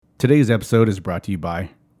Today's episode is brought to you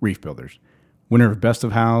by Reef Builders, winner of Best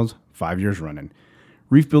of Hows 5 years running.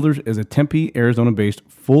 Reef Builders is a Tempe, Arizona-based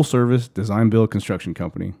full-service design-build construction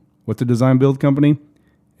company. What's a design-build company?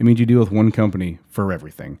 It means you deal with one company for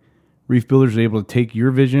everything. Reef Builders is able to take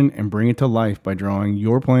your vision and bring it to life by drawing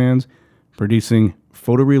your plans, producing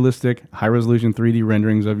photorealistic, high-resolution 3D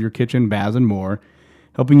renderings of your kitchen, baths, and more,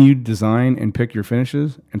 helping you design and pick your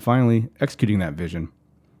finishes, and finally, executing that vision.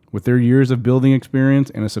 With their years of building experience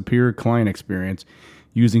and a superior client experience,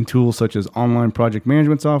 using tools such as online project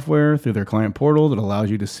management software through their client portal that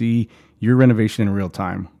allows you to see your renovation in real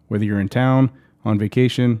time. Whether you're in town, on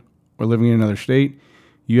vacation, or living in another state,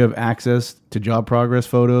 you have access to job progress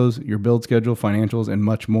photos, your build schedule, financials, and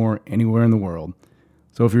much more anywhere in the world.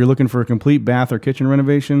 So if you're looking for a complete bath or kitchen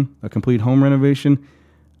renovation, a complete home renovation,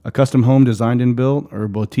 a custom home designed and built, or a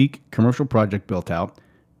boutique commercial project built out,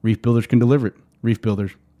 Reef Builders can deliver it. Reef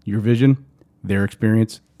Builders, your vision, their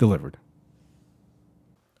experience delivered.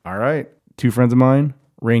 All right. Two friends of mine,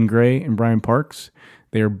 Rain Gray and Brian Parks.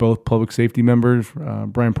 They are both public safety members.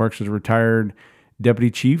 Brian Parks is a retired deputy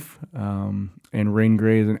chief, and Rain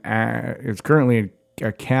Gray is currently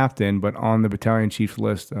a captain, but on the battalion chief's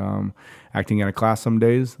list, acting out of class some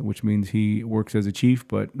days, which means he works as a chief,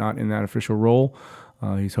 but not in that official role.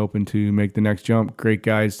 He's hoping to make the next jump. Great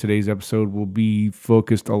guys. Today's episode will be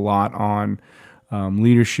focused a lot on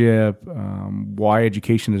leadership, why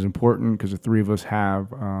education is important, because the three of us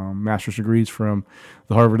have master's degrees from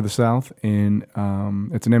the Harvard of the South, and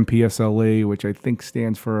it's an MPSLA, which I think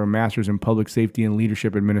stands for a Master's in Public Safety and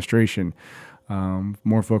Leadership Administration,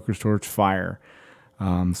 more focused towards fire.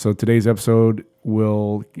 So today's episode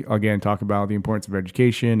will, again, talk about the importance of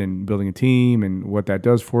education and building a team and what that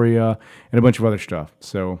does for you, and a bunch of other stuff.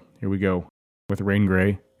 So here we go with Rain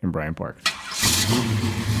Gray and Brian Parks.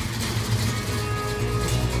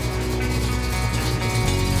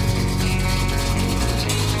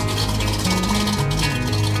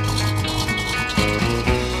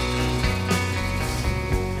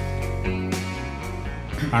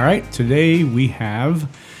 All right, today we have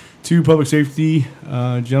two public safety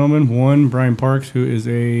gentlemen. One, Brian Parks, who is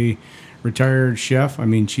a retired chief.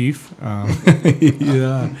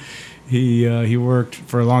 He worked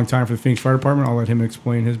for a long time for the Phoenix Fire Department. I'll let him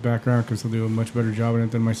explain his background because he'll do a much better job in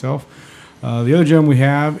it than myself. The other gentleman we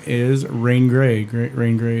have is Rain Gray.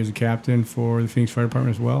 Rain Gray is a captain for the Phoenix Fire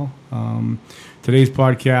Department as well. Today's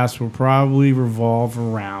podcast will probably revolve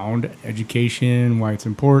around education, why it's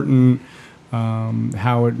important,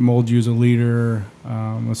 how it molds you as a leader,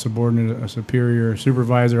 a subordinate, a superior, a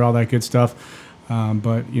supervisor, all that good stuff.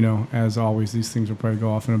 But, as always, these things will probably go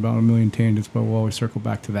off in about a million tangents, but we'll always circle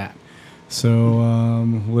back to that. So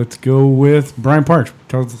let's go with Brian Parks.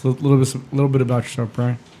 Tell us a little bit about yourself,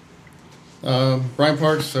 Brian. Brian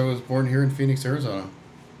Parks, I was born here in Phoenix, Arizona.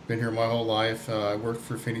 Been here my whole life. I worked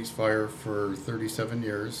for Phoenix Fire for 37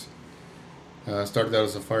 years. Started out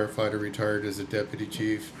as a firefighter, retired as a deputy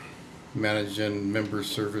chief, managing member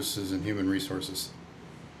services and human resources.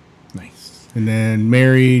 Nice. And then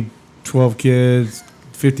married, 12 kids,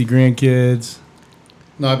 50 grandkids.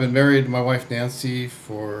 No, I've been married to my wife Nancy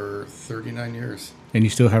for 39 years. And you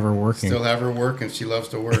still have her working. Still have her working. She loves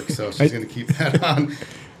to work, so she's going to keep that on.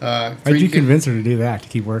 How'd you convince her to do that, to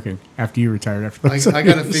keep working after you retired? I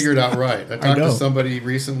got to figure it out right. I talked to somebody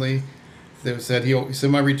recently that said he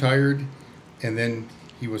semi-retired, and then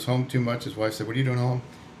he was home too much. His wife said, "What are you doing home?"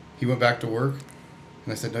 He went back to work,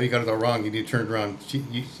 and I said, "No, you got it all wrong. You need to turn it around. You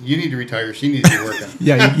need to retire. She needs to be working."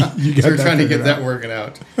 Yeah, you got so we're trying to get that working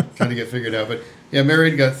out, trying to get figured out. But yeah,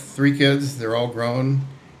 married, got 3 kids. They're all grown,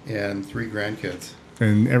 and 3 grandkids.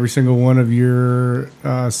 And every single one of your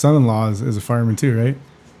son-in-laws is a fireman too, right?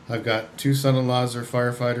 I've got 2 son-in-laws are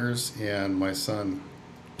firefighters, and my son.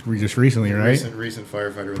 Just recently, right? Recent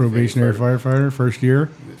firefighter. Probationary firefighter, first year.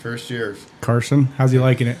 First year. Carson, how's he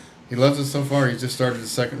liking it? He loves it so far. He's just started his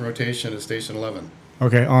 2nd rotation at Station 11.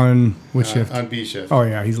 Okay, on which shift? On B shift. Oh,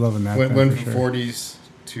 yeah, he's loving that. Went from 40s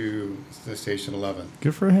to the Station 11.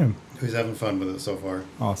 Good for him. He's having fun with it so far.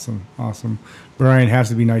 Awesome. Brian has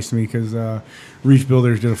to be nice to me because Reef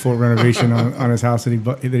Builders did a full renovation on his house that he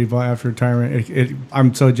bought after retirement.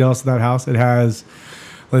 I'm so jealous of that house. It has,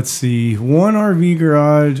 let's see, one RV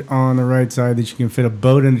garage on the right side that you can fit a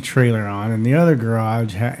boat and a trailer on, and the other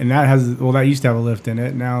garage, that used to have a lift in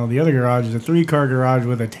it. Now the other garage is a 3-car garage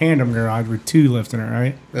with a tandem garage with 2 lifts in it,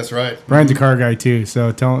 right? That's right. Brian's a car guy too,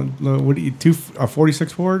 so tell him, a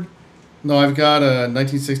 46 Ford? No, I've got a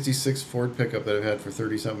 1966 Ford pickup that I've had for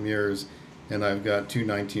 30-something years, and I've got 2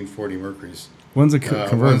 1940 Mercurys. One's a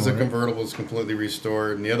convertible. One's a convertible, it's completely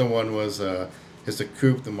restored, and the other one was is a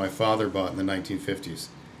coupe that my father bought in the 1950s.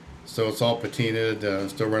 So it's all patinaed,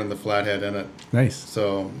 still running the flathead in it. Nice.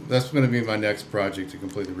 So that's going to be my next project to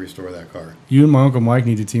completely restore that car. You and my Uncle Mike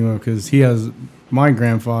need to team up because he has my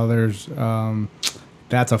grandfather's.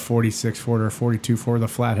 That's a 46 Ford or 42 Ford, the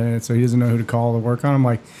flathead. So he doesn't know who to call to work on. I'm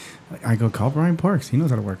like, I go call Brian Parks. He knows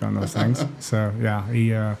how to work on those things. So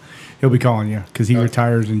yeah, he'll be calling you because he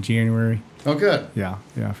retires in January. Oh, good. Yeah,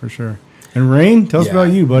 for sure. And Rain, tell us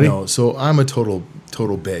about you, buddy. No, so I'm a total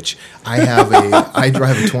bitch. I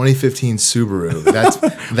drive a 2015 Subaru. That's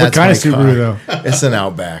what kind of Subaru car. Though? It's an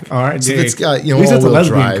Outback. All right, so it's got all-wheel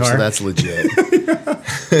drive, so that's legit.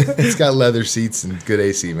 It's got leather seats and good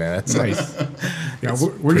AC, man. That's nice. Yeah,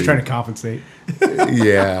 we're just trying to compensate.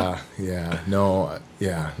 No.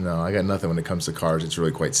 I got nothing when it comes to cars. It's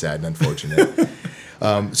really quite sad and unfortunate.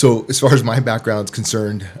 So as far as my background is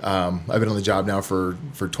concerned, I've been on the job now for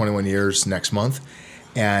 21 years next month,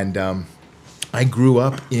 and I grew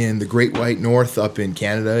up in the Great White North up in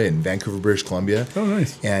Canada in Vancouver, British Columbia. Oh,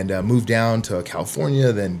 nice. And moved down to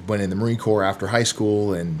California, then went in the Marine Corps after high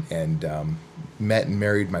school and met and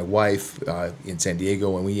married my wife in San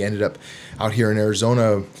Diego, and we ended up out here in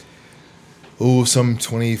Arizona, some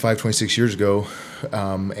 25, 26 years ago,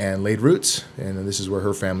 and laid roots. And this is where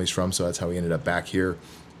her family's from, so that's how we ended up back here.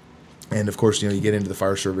 And of course, you get into the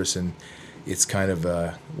fire service, and it's kind of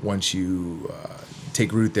once you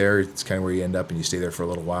take root there, it's kind of where you end up, and you stay there for a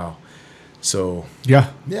little while. So yeah,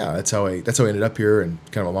 that's how I ended up here, and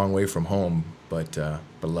kind of a long way from home, but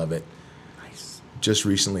love it. Nice. Just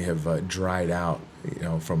recently have dried out,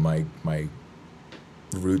 from my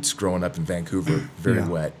roots growing up in Vancouver. Very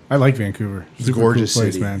wet. I like Vancouver. It's a gorgeous cool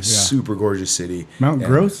place, city, man. Yeah. Super gorgeous city. Mount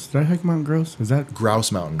Gross? Did I hike Mount Gross? Was that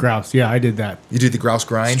Grouse Mountain? Grouse? Yeah, I did that. You did the Grouse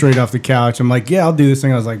grind straight off the couch. I'm like, yeah, I'll do this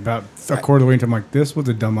thing. I was like about a quarter of the way into. I'm like, this was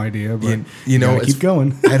a dumb idea, but keep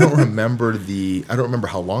going. I don't remember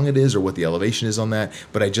how long it is or what the elevation is on that,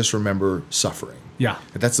 but I just remember suffering. Yeah,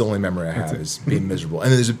 that's the only memory I have is being miserable.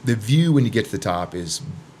 And the view when you get to the top is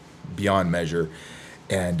beyond measure,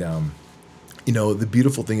 and the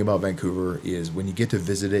beautiful thing about Vancouver is when you get to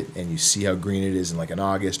visit it and you see how green it is in like in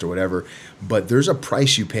August or whatever, but there's a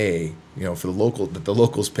price you pay, for the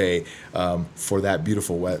locals pay for that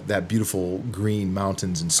beautiful green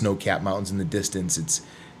mountains and snow-capped mountains in the distance.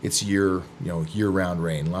 It's year-round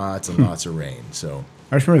rain, lots and lots of rain. So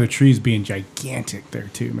I just remember the trees being gigantic there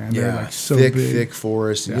too, man. They're like so thick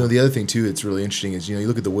forest. Yeah. The other thing too that's really interesting is you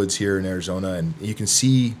look at the woods here in Arizona and you can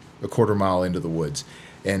see a quarter mile into the woods.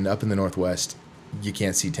 And up in the Northwest, you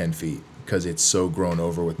can't see 10 feet because it's so grown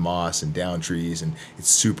over with moss and down trees, and it's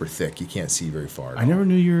super thick. You can't see very far. I never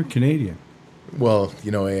knew you were Canadian. Well,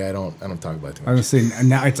 I don't talk about it too much. I was saying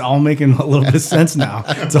now it's all making a little bit of sense now.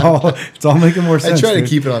 It's all making more sense. I try to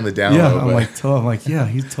keep it on the down low. I'm like, yeah,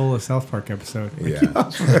 he told a South Park episode. Yeah.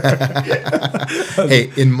 Hey,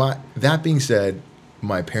 that being said,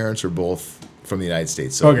 my parents are both from the United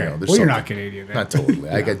States. So, you're not Canadian then. Not totally.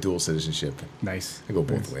 I got dual citizenship. Nice. I go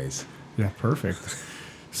both ways. Yeah, perfect.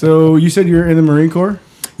 So you said you're in the Marine Corps?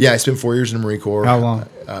 Yeah, I spent 4 years in the Marine Corps. How long?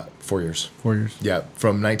 4 years. 4 years. Yeah,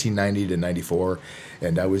 from 1990 to 94.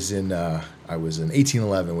 And I was in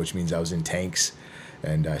 1811, which means I was in tanks.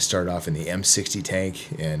 And I started off in the M60 tank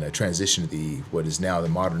and I transitioned to what is now the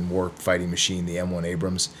modern war fighting machine, the M1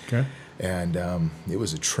 Abrams. Okay. And it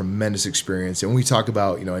was a tremendous experience. And when we talk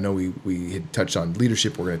about, I know we had touched on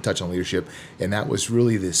leadership. We're going to touch on leadership. And that was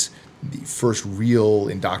really the first real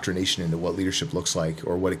indoctrination into what leadership looks like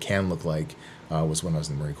or what it can look like was when I was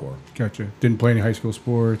in the Marine Corps. Gotcha. Didn't play any high school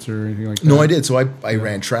sports or anything like that? No, I did. So I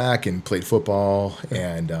ran track and played football.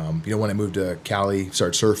 And, when I moved to Cali,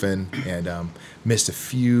 started surfing and missed a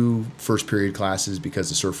few first period classes because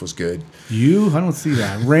the surf was good. I don't see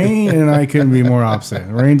that. Rain and I couldn't be more opposite.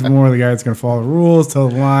 Rain's more the guy that's going to follow the rules, tell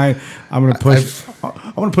the line. I'm going to push.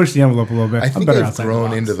 I want to push the envelope a little bit. I think I've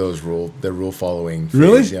grown into the rule following.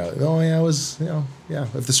 Really? Yeah. Oh yeah, I was. Yeah.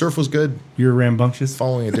 If the surf was good, you're rambunctious.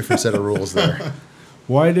 Following a different set of rules there.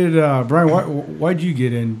 Why did Brian? Why did you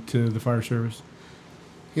get into the fire service?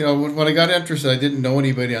 When I got interested, I didn't know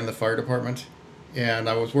anybody on the fire department. And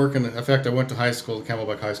I was working, in fact, I went to high school,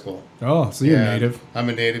 Camelback High School. Oh, so you're native. I'm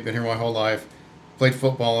a native, been here my whole life. Played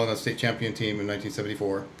football on a state champion team in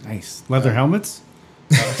 1974. Nice. Leather helmets?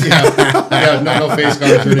 No face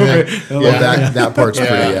guards or anything. That part's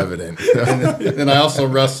pretty evident. Then I also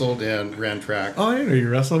wrestled and ran track. Oh, I didn't know you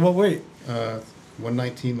wrestled. What weight?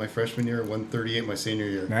 119 my freshman year, 138 my senior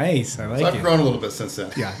year. Nice, I like it. So I've grown a little bit since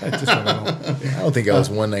then. Yeah, just a little. I don't think I was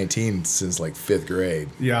 119 since like 5th grade.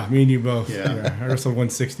 Yeah, me and you both. Yeah. I wrestled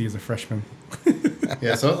 160 as a freshman.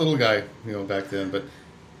 Yeah, so I was a little guy, back then. But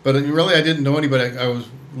really, I didn't know anybody. I was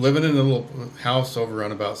living in a little house over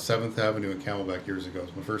on about 7th Avenue in Camelback years ago. It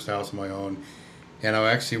was my first house of my own. And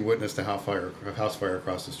I actually witnessed a house fire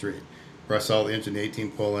across the street, where I saw the engine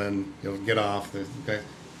 18 pull in, get off. The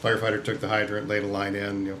firefighter took the hydrant, laid a line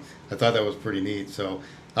in. I thought that was pretty neat. So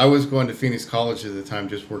I was going to Phoenix College at the time,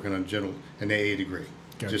 just working on an AA degree,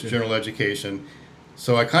 Gotcha. just general education.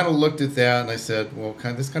 So I kind of looked at that and I said, well,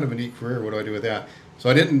 this is kind of a neat career. What do I do with that?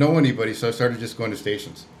 So I didn't know anybody, so I started just going to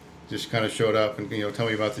stations. Just kind of showed up and, tell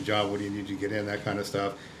me about the job. What do you need to get in? That kind of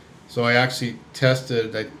stuff. So I actually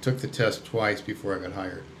I took the test twice before I got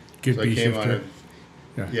hired. Good so I came on it.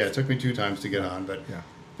 Yeah. It took me 2 times to get on, but Yeah.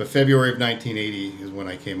 but February of 1980 is when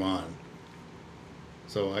I came on.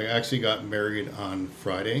 So I actually got married on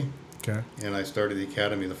Friday, Okay. and I started the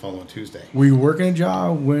academy the following Tuesday. Were you working a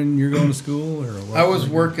job when you're going to school, or what? I was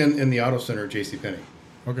working in the auto center at JCPenney.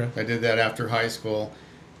 Okay. I did that after high school.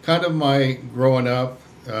 Kind of my growing up,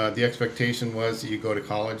 the expectation was that you go to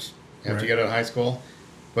college after Right. you get out of high school.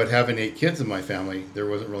 But having 8 kids in my family, there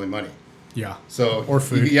wasn't really money. Yeah. So Or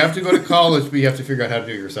food. You have to go to college, but you have to figure out how to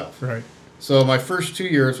do it yourself. Right. So my first 2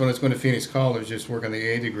 years when I was going to Phoenix College, just working the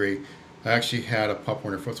AA degree, I actually had a Pop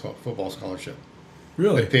Warner football scholarship.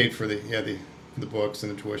 Really? I paid for the books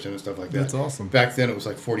and the tuition and stuff like that. That's awesome. Back then it was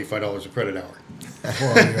like $45 a credit hour.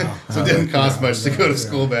 Well, yeah. So it didn't cost much to go to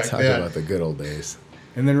school back Talk then. about the good old days.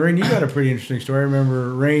 And then Rain, you got a pretty interesting story. I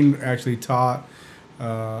remember Rain actually taught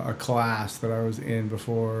a class that I was in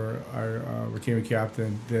before I became a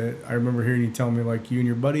captain. That I remember hearing you tell me, like, you and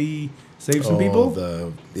your buddy saved some people.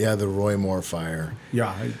 The Roy Moore fire.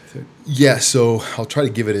 Yeah. Yeah, so I'll try to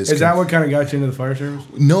give it as... Is that what kind of got you into the fire service?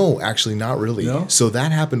 No, actually, not really. No? So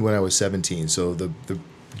that happened when I was 17. So the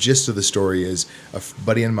gist of the story is a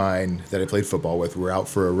buddy of mine that I played football with, we were out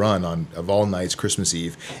for a run of all nights, Christmas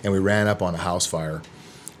Eve, and we ran up on a house fire.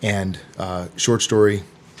 And short story,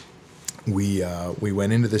 we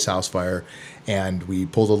went into this house fire and we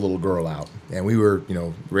pulled a little girl out. And we were,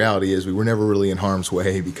 reality is we were never really in harm's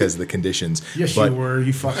way because of the conditions. Yes, but you were.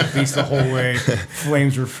 You fucking beast the whole way.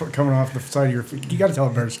 Flames were coming off the side of your feet. You got to tell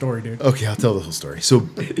a better story, dude. Okay, I'll tell the whole story. So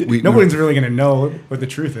Nobody's really going to know what the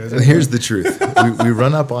truth is. Here's the truth. We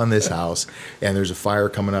run up on this house, and there's a fire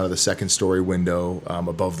coming out of the second-story window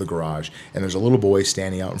above the garage, and there's a little boy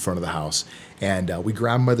standing out in front of the house. And we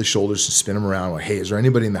grab him by the shoulders to spin him around. Like, hey, is there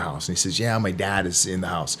anybody in the house? And he says, yeah, my dad is in the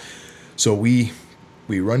house. So we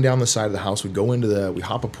run down the side of the house. We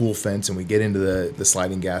hop a pool fence, and we get into the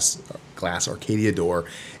sliding glass Arcadia door,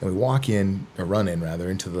 and we run in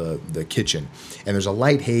into the kitchen. And there's a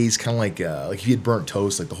light haze, kind of like if you had burnt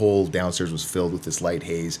toast, like the whole downstairs was filled with this light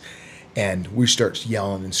haze. And we start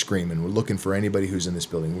yelling and screaming. We're looking for anybody who's in this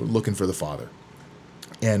building. We're looking for the father.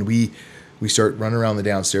 And we start running around the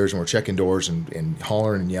downstairs, and we're checking doors and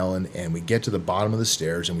hollering and yelling. And we get to the bottom of the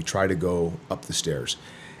stairs, and we try to go up the stairs.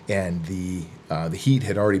 And the heat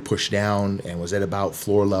had already pushed down and was at about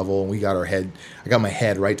floor level. And I got my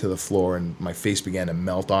head right to the floor, and my face began to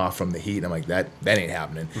melt off from the heat. And I'm like, that ain't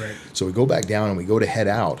happening. Right. So we go back down and we go to head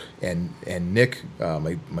out. And Nick,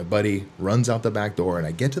 my buddy, runs out the back door. And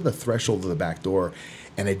I get to the threshold of the back door,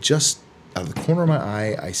 and I just, out of the corner of my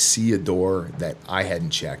eye, I see a door that I hadn't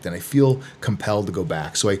checked, and I feel compelled to go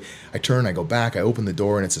back. So I turn, I go back, I open the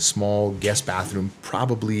door, and it's a small guest bathroom,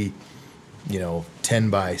 probably 10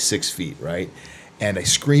 by 6 feet, right? And I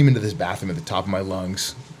scream into this bathroom at the top of my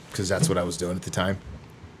lungs, because that's what I was doing at the time.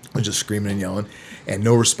 I was just screaming and yelling, and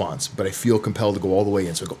no response. But I feel compelled to go all the way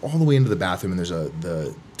in. So I go all the way into the bathroom, and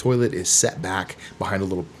the toilet is set back behind a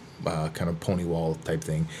little kind of pony wall type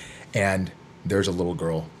thing. And there's a little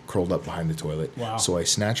girl curled up behind the toilet. Wow. So I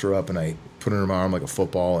snatch her up, and I put her in my arm like a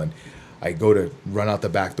football, and I go to run out the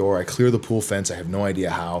back door. I clear the pool fence. I have no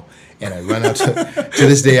idea how. And I run out to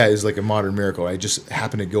this day, it was like a modern miracle. I just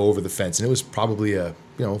happened to go over the fence, and it was probably a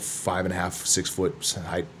 5.5, 6 foot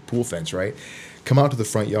height pool fence, right? Come out to the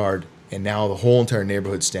front yard, and now the whole entire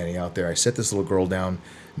neighborhood's standing out there. I set this little girl down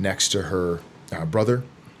next to her brother,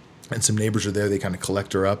 and some neighbors are there. They kind of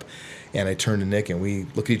collect her up, and I turn to Nick, and we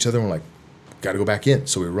look at each other, and we're like, got to go back in.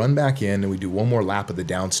 So we run back in, and we do one more lap of the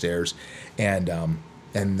downstairs, and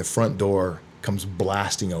the front door comes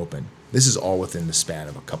blasting open. This is all within the span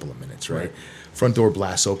of a couple of minutes, right? Front door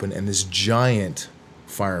blasts open, and this giant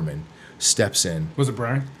fireman steps in. Was it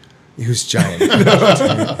Brian? He was giant.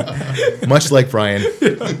 Much like Brian,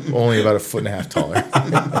 only about 1.5 feet taller.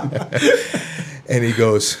 And he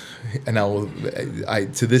goes, and I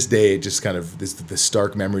to this day, it just kind of, the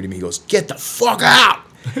stark memory to me, he goes, "Get the fuck out!"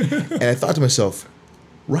 And I thought to myself,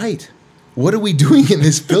 right, what are we doing in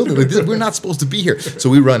this building? We're not supposed to be here. So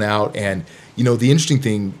we run out, and the interesting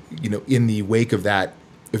thing, in the wake of that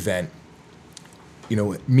event,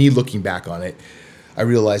 me looking back on it, I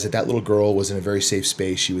realized that that little girl was in a very safe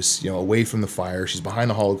space. She was, away from the fire. She's behind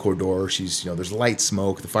the hollow core door. She's, there's light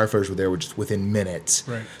smoke. The firefighters were there just within minutes.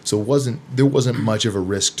 Right. So there wasn't much of a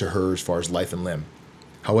risk to her as far as life and limb.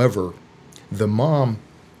 However, the mom,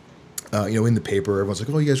 in the paper, everyone's like,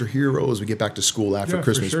 "Oh, you guys are heroes. We get back to school after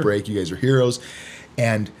Christmas break. You guys are heroes."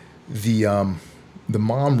 And the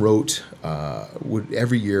mom wrote,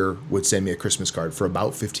 every year would send me a Christmas card for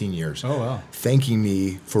about 15 years. Oh, wow. Thanking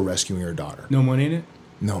me for rescuing her daughter. No money in it?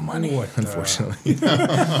 No money, What unfortunately.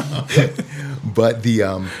 But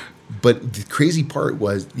the crazy part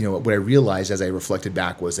was, what I realized as I reflected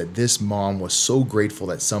back was that this mom was so grateful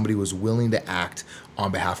that somebody was willing to act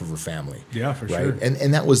on behalf of her family. Yeah, for right? sure.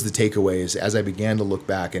 And that was the takeaway is as I began to look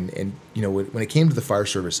back and when it came to the fire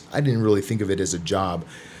service, I didn't really think of it as a job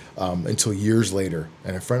until years later.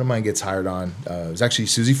 And a friend of mine gets hired on. It was actually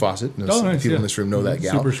Susie Fawcett. Nice, people in this room know that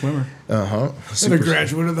gal. Super swimmer. Uh-huh. And a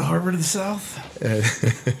graduate of the Harvard of the South.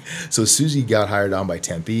 So Susie got hired on by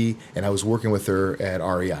Tempe, and I was working with her at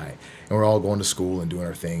REI. And we're all going to school and doing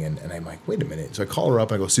our thing. And I'm like, wait a minute. So I call her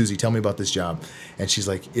up and I go, "Susie, tell me about this job." And she's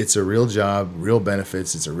like, "It's a real job, real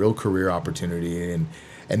benefits. It's a real career opportunity." And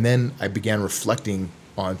then I began reflecting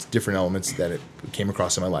on different elements that it came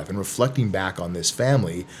across in my life and reflecting back on this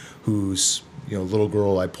family whose little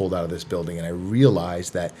girl I pulled out of this building. And I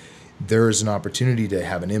realized that there is an opportunity to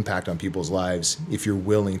have an impact on people's lives if you're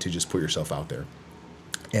willing to just put yourself out there.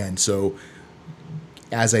 And so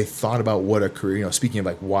as I thought about what a career, speaking of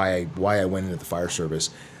like why I went into the fire service,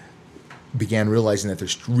 began realizing that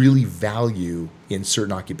there's really value in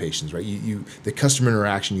certain occupations, right? The customer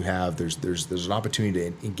interaction you have, there's an opportunity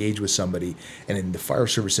to engage with somebody, and in the fire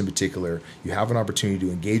service in particular, you have an opportunity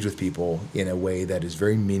to engage with people in a way that is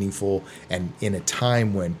very meaningful and in a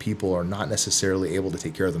time when people are not necessarily able to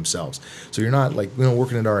take care of themselves. So you're not like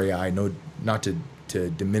working at REI, not to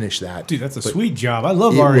diminish that. Dude, that's a sweet job. I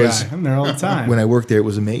love REI. I'm there all the time. When I worked there, it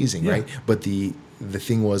was amazing, Yeah. right? But the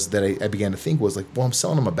thing was that I began to think was like, well, I'm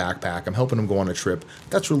selling them a backpack. I'm helping them go on a trip.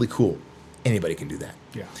 That's really cool. Anybody can do that.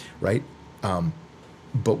 Yeah. Right?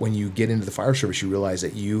 But when you get into the fire service, you realize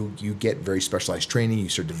that you get very specialized training. You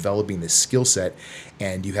start developing this skill set,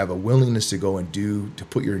 and you have a willingness to go and to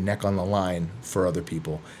put your neck on the line for other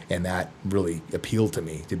people. And that really appealed to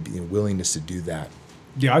me, to be a willingness to do that.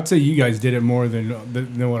 Yeah, I'd say you guys did it more than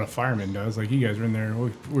what a fireman does. Like, you guys are in there.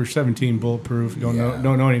 We're 17 bulletproof. Don't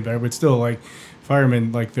know any better, but still, like,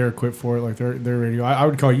 firemen, like, they're equipped for it. Like, they're ready. I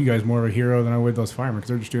would call you guys more of a hero than I would those firemen because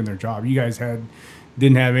they're just doing their job. You guys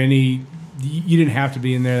didn't have any. You didn't have to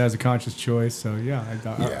be in there. That was a conscious choice. So yeah,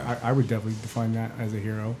 I would definitely define that as a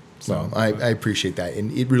hero. So, well, I appreciate that,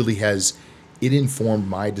 and it really has. It informed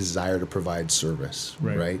my desire to provide service.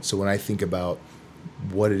 Right. So when I think about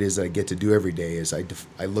what it is that I get to do every day is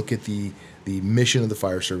I look at the mission of the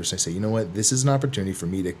fire service and I say, you know what, this is an opportunity for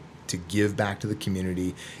me to give back to the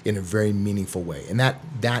community in a very meaningful way. And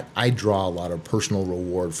that I draw a lot of personal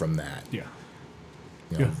reward from that. Yeah.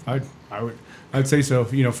 You know? Yeah, I'd say so.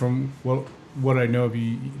 From what I know of you,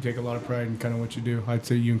 you take a lot of pride in kind of what you do. I'd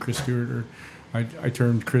say you and Chris Stewart are. I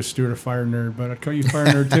termed Chris Stewart a fire nerd, but I'd call you a fire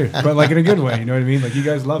nerd too. But like in a good way, you know what I mean? Like you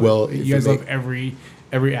guys love it. You guys love every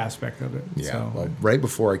aspect of it. Yeah. So, well, right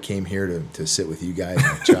before I came here to sit with you guys,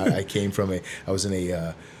 I was in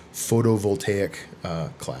a photovoltaic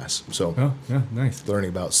class. So oh yeah, nice. Learning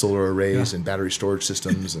about solar arrays and battery storage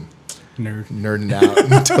systems and nerding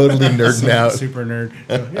out, totally nerding out. Super nerd.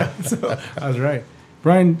 So, yeah, so I was right.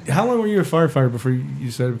 Brian, how long were you a firefighter before you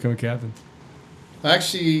decided to become a captain? I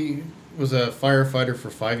actually was a firefighter for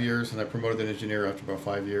 5 years, and I promoted an engineer after about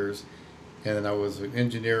 5 years. And then I was an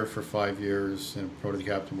engineer for 5 years and promoted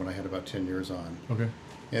to captain when I had about 10 years on. Okay.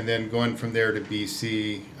 And then going from there to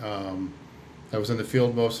BC, I was in the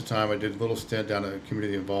field most of the time. I did a little stint down at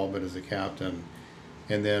community involvement as a captain.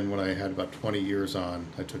 And then when I had about 20 years on,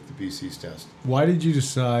 I took the BC's test. Why did you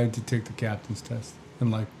decide to take the captain's test?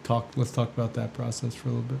 And let's talk about that process for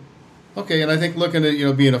a little bit. Okay, and I think looking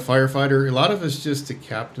at, being a firefighter, a lot of it's just the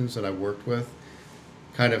captains that I worked with,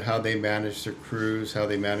 kind of how they managed their crews, how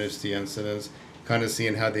they managed the incidents, kind of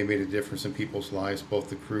seeing how they made a difference in people's lives, both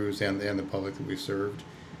the crews and the public that we served.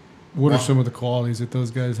 What are some of the qualities that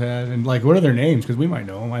those guys had? And, like, what are their names? Because we might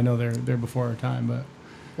know them. I know they're before our time, but...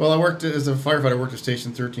 Well, I worked as a firefighter. I worked at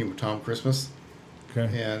Station 13 with Tom Christmas.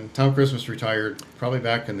 Okay. And Tom Christmas retired probably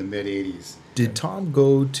back in the mid-'80s. Did Tom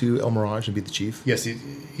go to El Mirage and be the chief? Yes,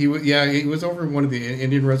 he was over one of the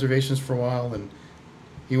Indian reservations for a while, and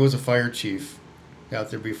he was a fire chief out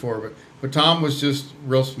there before. But Tom was just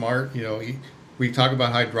real smart. We talk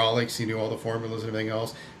about hydraulics. He knew all the formulas and everything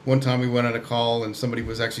else. One time we went on a call, and somebody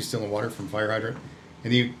was actually stealing water from fire hydrant.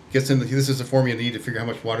 And he gets in. This is a formula you need to figure out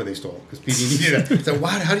how much water they stole because PD needed it. So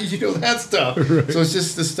how did you know that stuff? Right. So it's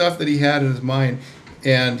just the stuff that he had in his mind,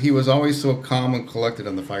 and he was always so calm and collected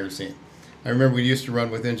on the fire scene. I remember we used to run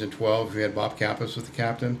with Engine 12. We had Bob Kappas with the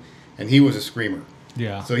captain, and he was a screamer.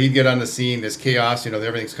 Yeah. So he'd get on the scene. There's chaos.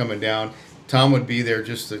 Everything's coming down. Tom would be there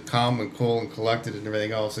just calm and cool and collected and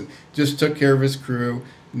everything else, and just took care of his crew.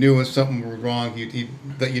 Knew when something was wrong, he'd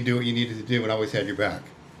let you do what you needed to do, and always had your back.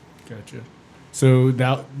 Gotcha. So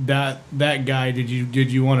that guy, did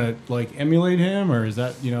you want to like emulate him, or is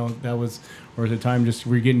that that was, or at the time just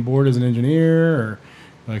were you getting bored as an engineer, or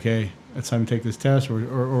like, hey, it's time to take this test, or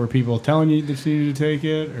were people telling you that you needed to take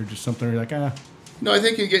it, or just something where you're like No, I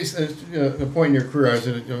think you get a point in your career. I was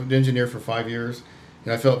an engineer for 5 years,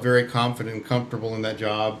 and I felt very confident and comfortable in that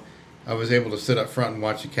job. I was able to sit up front and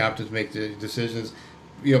watch the captains make the decisions.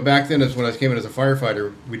 Back then, when I came in as a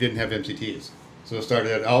firefighter, we didn't have MCTs. So it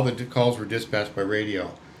started at all the calls were dispatched by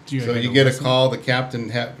radio. So you get a call, the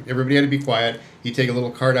captain, everybody had to be quiet. He'd take a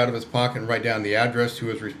little card out of his pocket and write down the address, who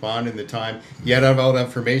was responding, the time. He had all that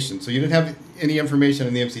information. So you didn't have any information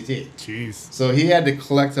in the MCT. Jeez. So he had to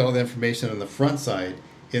collect all the information on the front side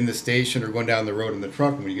in the station or going down the road in the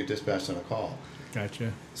truck when you get dispatched on a call.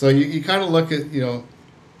 Gotcha. So you kind of look at,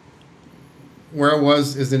 where I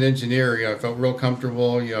was as an engineer, I felt real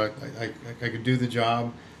comfortable. I could do the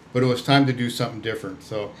job. But it was time to do something different.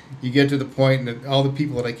 So you get to the point that all the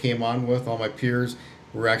people that I came on with, all my peers,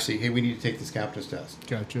 were actually, hey, we need to take this captain's test.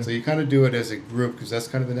 Gotcha. So you kind of do it as a group because that's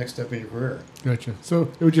kind of the next step in your career. Gotcha.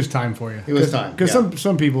 So it was just time for you. It was time. Because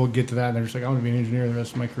some people get to that and they're just like, I want to be an engineer the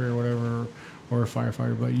rest of my career or whatever, or a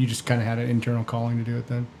firefighter. But you just kind of had an internal calling to do it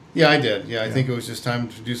then. Yeah, I did. Yeah, I think it was just time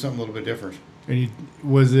to do something a little bit different. And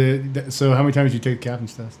so how many times did you take the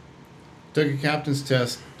captain's test? Took a captain's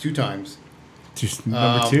test 2 times. Just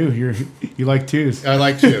number 2. You like 2s. I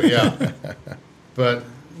like 2, yeah. But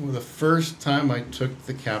the first time I took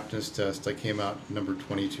the captain's test, I came out number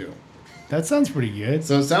 22. That sounds pretty good.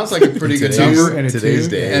 So it sounds like a pretty good number. And today's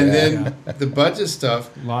day. And then the budget stuff.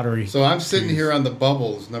 Lottery. So I'm sitting here on the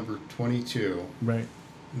bubbles, number 22. Right.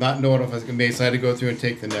 Not knowing if I was going to make, so I had to go through and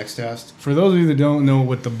take the next test. For those of you that don't know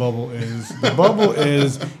what the bubble is, the bubble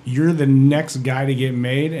is you're the next guy to get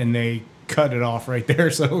made, and they cut it off right there,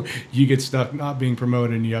 so you get stuck not being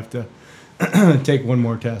promoted, and you have to take one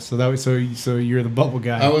more test. So that was so you're the bubble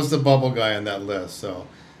guy. I was the bubble guy on that list, so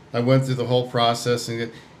I went through the whole process,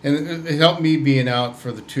 and it helped me being out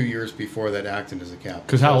for the 2 years before that, acting as a captain.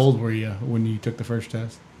 Because how old were you when you took the first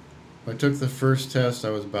test? I took the first test, I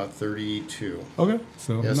was about 32. Okay,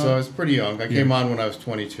 so so I was pretty young. I came on when I was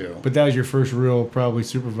 22. But that was your first real probably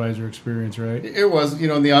supervisor experience, right? It was,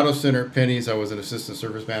 in the auto center at Penny's, I was an assistant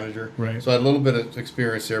service manager. Right. So I had a little bit of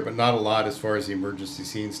experience there, but not a lot as far as the emergency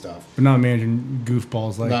scene stuff. But not managing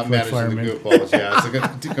goofballs like not managing firemen. the goofballs. Yeah, it's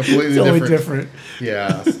a completely it's totally different.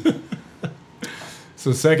 Yeah.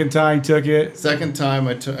 So second time took it. Second time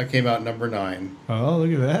I came out number 9. Oh,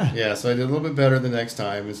 look at that. Yeah, so I did a little bit better the next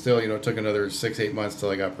time, and still, it took another 6-8 months till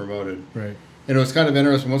I got promoted. Right. And it was kind of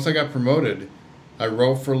interesting. Once I got promoted, I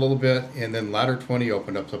rode for a little bit, and then Ladder 20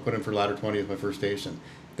 opened up, so I put in for Ladder 20 as my first station.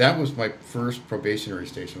 That was my first probationary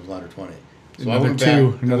station, was Ladder 20. So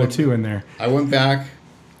another two in there. I went back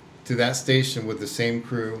to that station with the same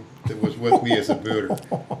crew that was with me as a booter.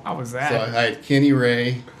 How was that? So I had Kenny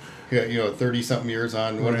Ray, 30-something years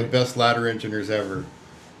on, one of the best ladder engineers ever.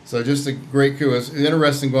 So just a great crew. It was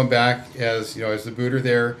interesting going back as the booter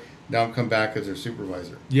there. Now I'm come back as their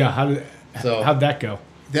supervisor. Yeah, how'd that go?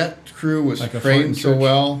 That crew was like trained so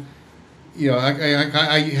well.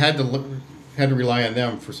 I had to rely on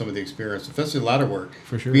them for some of the experience, especially ladder work.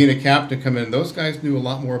 For sure. Being a captain, come in, those guys knew a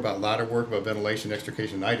lot more about ladder work, about ventilation,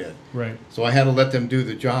 extrication than I did. Right. So I had to let them do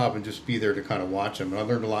the job and just be there to kind of watch them. And I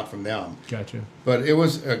learned a lot from them. Gotcha. But it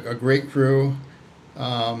was a great crew.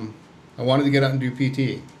 I wanted to get out and do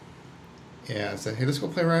PT. And I said, hey, let's go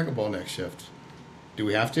play racquetball next shift. Do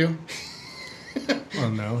we have to? Well,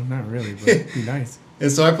 no, not really, but it'd be nice.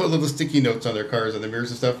 And so I put little sticky notes on their cars and the mirrors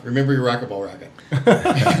and stuff. Remember your racquetball racket.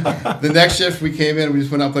 The next shift we came in, we just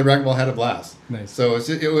went out and played racquetball, had a blast. Nice. So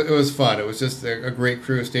it was fun. It was just a great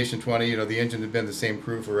crew. Station 20, the engine had been the same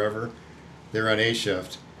crew forever. They're on A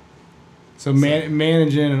shift. So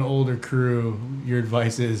managing an older crew, your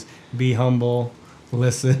advice is be humble,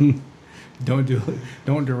 listen, don't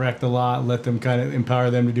direct a lot, let them kind of empower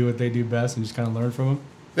them to do what they do best and just kind of learn from them.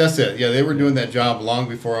 That's it. Yeah, they were doing that job long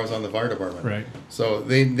before I was on the fire department. Right. So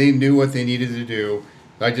they knew what they needed to do.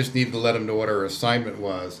 I just needed to let them know what our assignment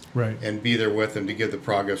was. Right. And be there with them to give the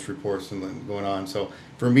progress reports and going on. So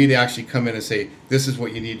for me to actually come in and say, this is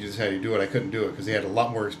what you need to do, how you do it, I couldn't do it because they had a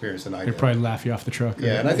lot more experience than I did. They'd probably laugh you off the truck.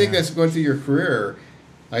 Yeah, and I think that's going through your career.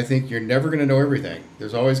 I think you're never going to know everything.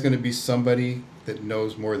 There's always going to be somebody that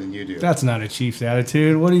knows more than you do. That's not a Chiefs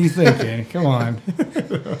attitude. What are you thinking? Come on.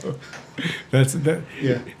 That's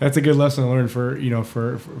a good lesson to learn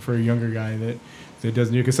for for a younger guy that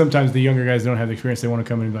doesn't do, because sometimes the younger guys don't have the experience. They want to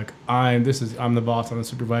come in and be like, I'm the boss, I'm the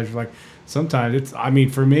supervisor. Like sometimes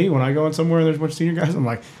for me, when I go in somewhere and there's a bunch of senior guys, I'm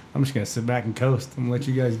like, I'm just gonna sit back and coast and let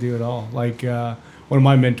you guys do it all. Like one of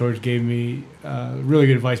my mentors gave me really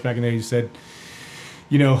good advice back in the day. He said,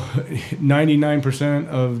 99%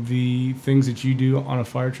 of the things that you do on a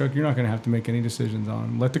fire truck, you're not going to have to make any decisions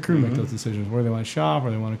on. Let the crew make those decisions, where they want to shop,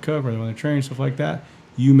 or they want to cook, or they want to train, stuff like that.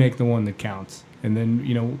 You make the one that counts. And then,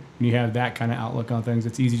 when you have that kind of outlook on things,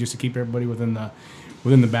 it's easy just to keep everybody within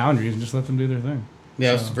the boundaries and just let them do their thing.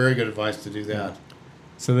 Yeah, it's very good advice to do that. Yeah.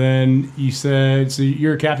 So then you said, so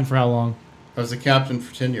you're a captain for how long? I was a captain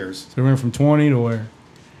for 10 years. So we went from 20 to where?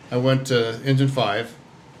 I went to Engine 5.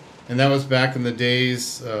 And that was back in the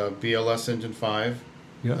days, BLS Engine 5.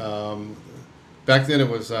 Yeah. Back then it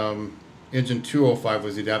was Engine 205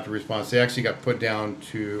 was the adaptive response. They actually got put down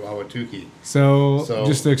to Ahwatukee. So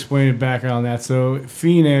just to explain it back on that. So the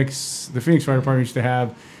Phoenix Fire Department used to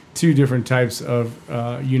have two different types of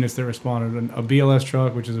units that responded. A BLS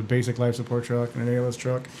truck, which is a basic life support truck, and an ALS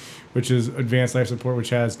truck, which is advanced life support,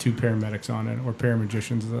 which has two paramedics on it, or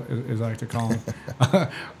paramagicians, as I like to call them.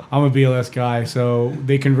 I'm a BLS guy, so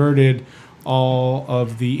they converted all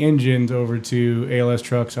of the engines over to ALS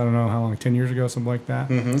trucks. I don't know how long, 10 years ago, something like that.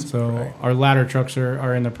 Mm-hmm. So our ladder trucks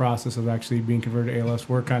are in the process of actually being converted to ALS.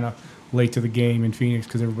 We're kind of late to the game in Phoenix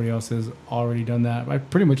because everybody else has already done that.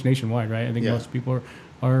 Pretty much nationwide, right? I think most people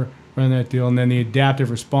are running that deal. And then the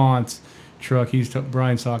adaptive response truck,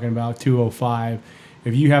 Brian's talking about 205.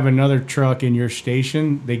 If you have another truck in your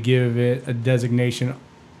station, they give it a designation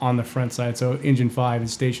on the front side. So engine 5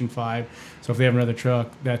 is station 5. So if they have another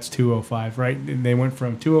truck, that's 205, right? And they went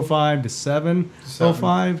from 205 to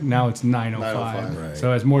 705. Now it's 905. Right.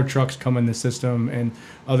 So as more trucks come in the system and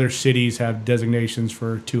other cities have designations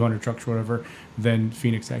for 200 trucks or whatever, then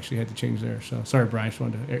Phoenix actually had to change theirs. So sorry, Brian, I just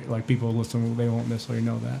wanted to, people listen, they won't necessarily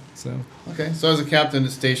know that. So okay, so I was a captain at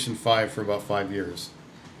Station 5 for about 5 years.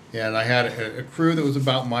 And I had a crew that was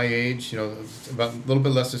about my age, about a little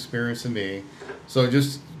bit less experience than me. So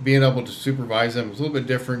just being able to supervise them was a little bit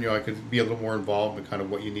different. I could be a little more involved in kind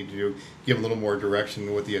of what you need to do, give them a little more direction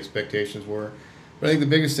to what the expectations were. But I think the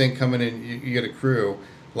biggest thing coming in, you get a crew,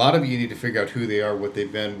 a lot of you need to figure out who they are, what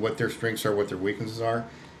they've been, what their strengths are, what their weaknesses are,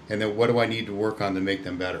 and then what do I need to work on to make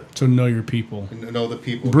them better. So know your people. Know the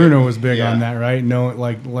people. Bruno was big on that, right?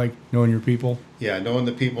 Like knowing your people. Yeah, knowing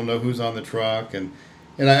the people, know who's on the truck, and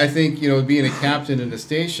I think, being a captain in a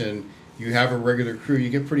station, you have a regular crew,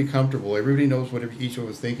 you get pretty comfortable. Everybody knows what each one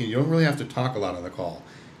is thinking. You don't really have to talk a lot on the call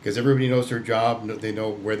because everybody knows their job. They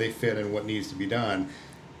know where they fit and what needs to be done.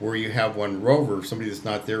 Where you have one rover, somebody that's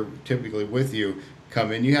not there typically with you,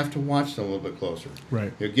 come in, you have to watch them a little bit closer.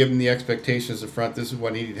 Right. Give them the expectations up front. This is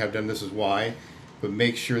what you need to have done. This is why. But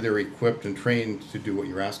make sure they're equipped and trained to do what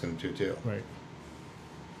you're asking them to, too. Right.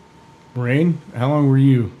 Rain, how long were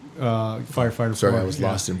you firefighter? Sorry, I was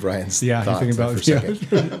lost in Brian's thoughts thinking about for a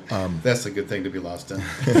second. That's a good thing to be lost in.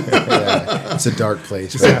 Yeah, it's a dark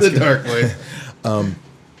place. It's a dark place.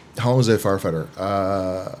 How long was I a firefighter?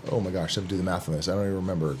 Oh my gosh, I have to do the math on this. I don't even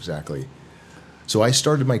remember exactly. So I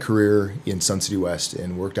started my career in Sun City West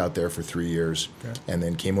and worked out there for 3 years, and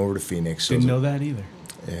then came over to Phoenix. Didn't know that either.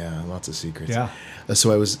 Yeah, lots of secrets. Yeah.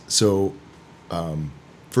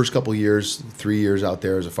 First couple years, 3 years out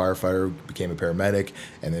there as a firefighter, became a paramedic,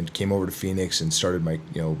 and then came over to Phoenix and started my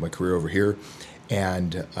career over here.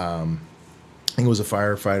 And I think I was a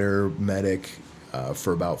firefighter medic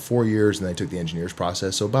for about 4 years, and then I took the engineer's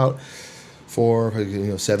process. So about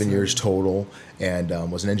 7 years total, and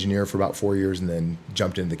was an engineer for about 4 years, and then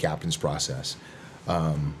jumped into the captain's process.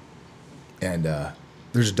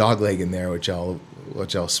 There's a dog leg in there, which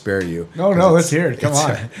I'll spare you. No, let's hear it. Come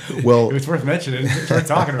on. Well, it's worth mentioning. It's worth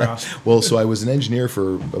talking about. Well, so I was an engineer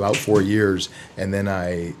for about 4 years, and then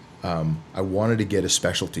I wanted to get a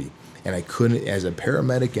specialty, and I couldn't. As a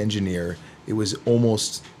paramedic engineer, it was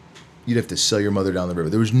almost you'd have to sell your mother down the river.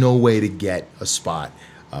 There was no way to get a spot.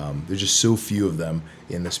 There's just so few of them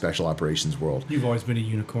in the special operations world. You've always been a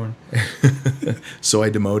unicorn. So I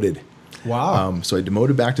demoted. Wow. So I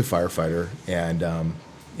demoted back to firefighter, and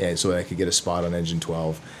so I could get a spot on Engine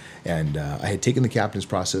 12. And I had taken the captain's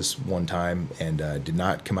process one time and did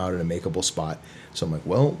not come out in a makeable spot. So I'm like,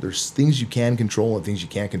 well, there's things you can control and things you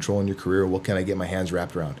can't control in your career. What can I get my hands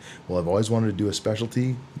wrapped around? Well, I've always wanted to do a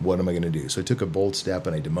specialty. What am I going to do? So I took a bold step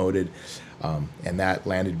and I demoted, and that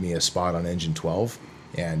landed me a spot on Engine 12.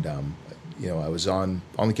 And I was on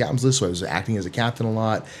the captain's list, so I was acting as a captain a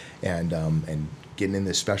lot, and getting in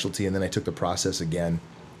this specialty, and then I took the process again,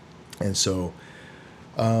 and so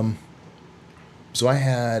I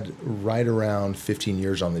had right around 15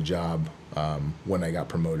 years on the job when I got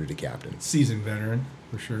promoted to captain. Seasoned veteran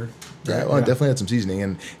for sure. Yeah, well, I definitely had some seasoning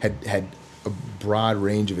and had a broad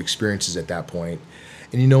range of experiences at that point.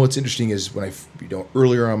 And what's interesting is when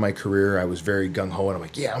earlier on in my career, I was very gung ho, and I'm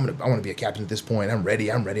like, yeah, I want to be a captain at this point. I'm ready.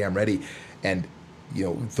 And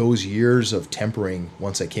those years of tempering,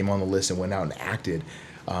 once I came on the list and went out and acted,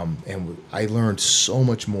 and I learned so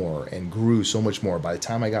much more and grew so much more. By the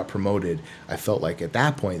time I got promoted, I felt like at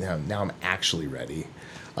that point now I'm actually ready.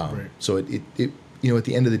 Right. So it at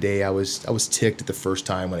the end of the day, I was ticked at the first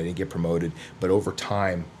time when I didn't get promoted, but over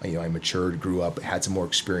time, I matured, grew up, had some more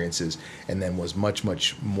experiences, and then was much,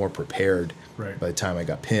 much more prepared Right. by the time I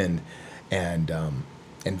got pinned, and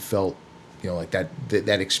felt like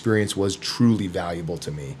that experience was truly valuable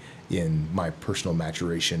to me in my personal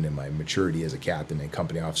maturation and my maturity as a captain and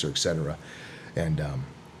company officer, etc. And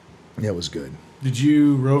it was good. Did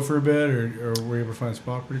you row for a bit, or were you able to find a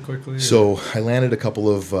spot pretty quickly? So I landed a couple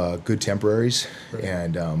of good temporaries, Right.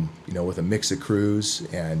 and with a mix of crews,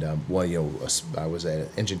 and I was at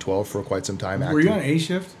Engine 12 for quite some time. Were you on A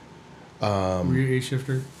shift? Were you A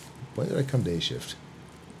shifter? When did I come to A shift?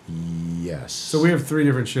 Yes. So we have 3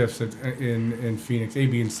 different shifts in Phoenix, A,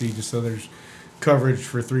 B, and C, just so there's coverage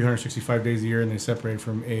for 365 days a year, and they separate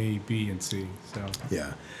from A, B, and C. So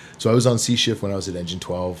Yeah. So I was on C shift when I was at Engine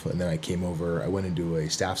 12, and then I came over. I went into a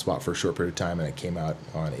staff spot for a short period of time, and I came out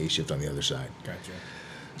on A shift on the other side. gotcha.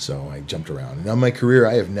 So I jumped around. And on my career,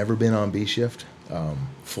 I have never been on B shift.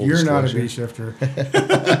 Full You're not a disclosure. B shifter.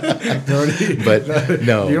 But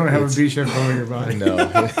no. You don't have a B shift on your body. No.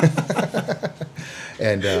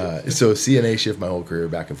 And so C and A shift my whole career,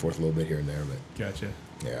 back and forth a little bit here and there, but Gotcha.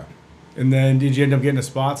 yeah. And then did you end up getting a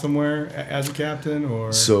spot somewhere as a captain,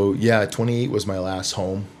 or? So yeah, 28 was my last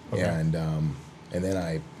home, Okay. and then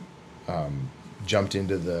I jumped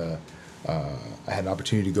into the. I had an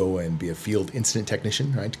opportunity to go and be a field incident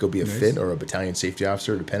technician, right? To go be a Nice. FIT or a battalion safety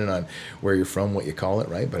officer, depending on where you're from, what you call it,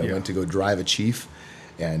 right? But I Yeah. went to go drive a chief,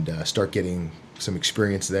 and start getting some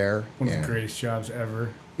experience there. One of and the greatest jobs ever.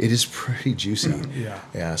 It is pretty juicy. Yeah.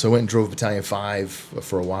 Yeah, so I went and drove Battalion 5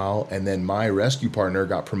 for a while, and then my rescue partner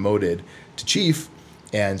got promoted to chief,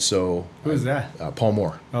 and so... Who is that? Paul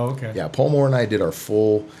Moore. Oh, okay. Yeah, Paul Moore and I did our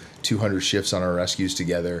full 200 shifts on our rescues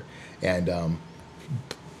together, and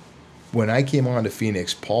when I came on to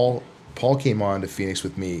Phoenix, Paul came on to Phoenix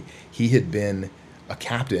with me. He had been a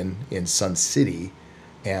captain in Sun City,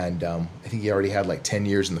 and I think he already had like 10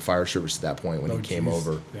 years in the fire service at that point when Oh, he came geez.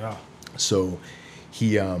 over. Yeah. So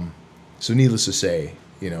he, so needless to say,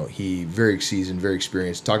 he very seasoned, very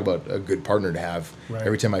experienced. Talk about a good partner to have. Right.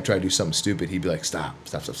 Every time I try to do something stupid, he'd be like, stop.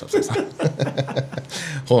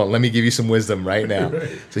 Hold on, let me give you some wisdom right now. Right.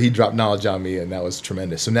 So he dropped knowledge on me, and that was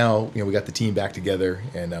tremendous. So now, we got the team back together,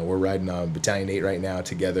 and we're riding on Battalion 8 right now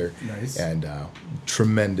together. Nice. And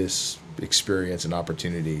tremendous experience and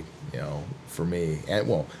opportunity, for me. And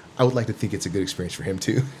well, I would like to think it's a good experience for him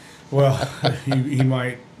too. Well, he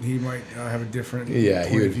might have a different Yeah,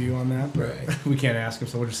 he point of would- view on that, but right. we can't ask him,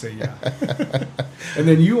 so we'll just say yeah. And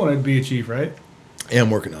then you wanted to be a chief, right? And I'm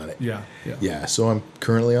working on it. Yeah. Yeah, so I'm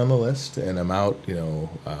currently on the list, and I'm out.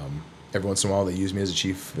 Every once in a while they use me as a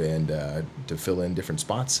chief and to fill in different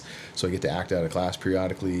spots. So I get to act out of class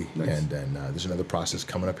periodically, Nice. and then there's another process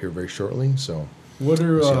coming up here very shortly. So What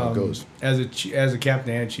are We'll see how it goes. as a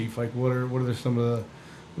captain and chief, like what are some of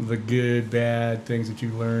the good, bad things that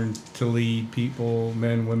you've learned to lead people,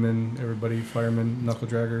 men, women, everybody, firemen, knuckle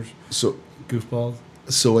draggers, so goofballs?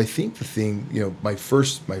 So I think the thing, my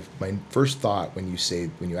first thought when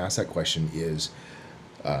you ask that question is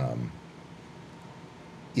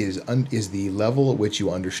the level at which you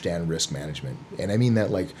understand risk management. And I mean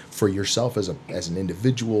that like for yourself as an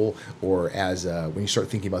individual, or when you start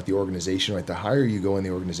thinking about the organization, right? The higher you go in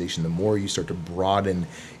the organization, the more you start to broaden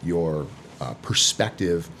your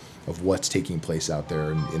perspective of what's taking place out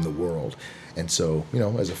there in the world. And so,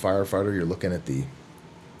 as a firefighter, you're looking at the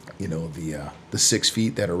 6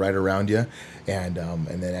 feet that are right around you, and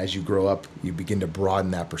then as you grow up, you begin to broaden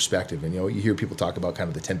that perspective. And you hear people talk about kind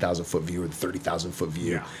of the 10,000 foot view or the 30,000 foot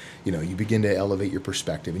view. Yeah. You begin to elevate your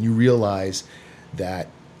perspective, and you realize that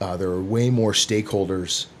there are way more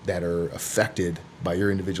stakeholders that are affected by your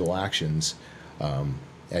individual actions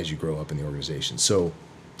as you grow up in the organization. So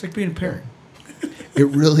It's like being a parent. it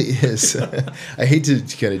really is. I hate to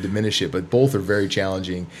kind of diminish it, but both are very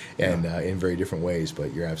challenging and in very different ways.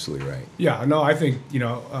 But you're absolutely right. Yeah, no, I think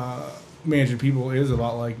managing people is a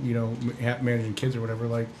lot like managing kids or whatever.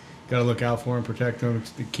 Like, got to look out for them, protect them,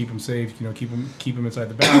 keep them safe. Keep them inside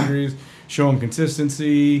the boundaries. Show them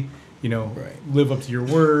consistency. Right. Live up to your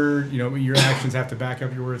word. Your actions have to back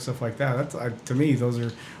up your word, stuff like that. That's to me, those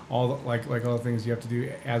are all like all the things you have to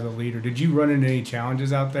do as a leader. Did you run into any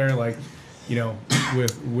challenges out there, like,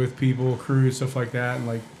 with people, crews, stuff like that,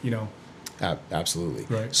 and Absolutely.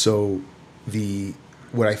 Right. So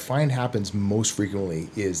what I find happens most frequently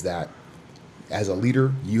is that as a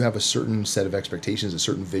leader, you have a certain set of expectations, a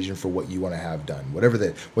certain vision for what you want to have done.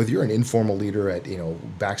 Whether you're an informal leader at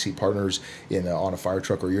backseat partners on a fire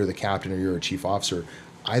truck, or you're the captain, or you're a chief officer,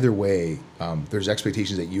 either way, there's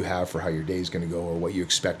expectations that you have for how your day is going to go, or what you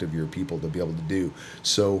expect of your people to be able to do.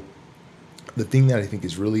 So the thing that I think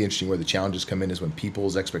is really interesting, where the challenges come in, is when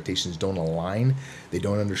people's expectations don't align. They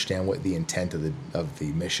don't understand what the intent of the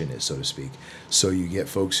mission is, so to speak. So you get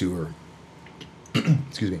folks who are,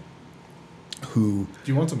 excuse me, who.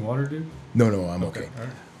 Do you want some water, dude? No, I'm okay.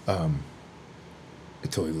 All right.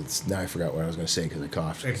 Now I forgot what I was going to say because I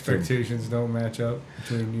coughed. Expectations don't match up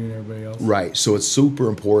between you and everybody else. Right. So it's super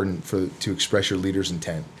important to express your leader's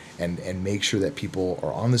intent and make sure that people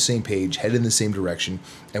are on the same page, headed in the same direction.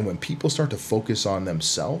 And when people start to focus on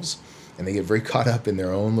themselves and they get very caught up in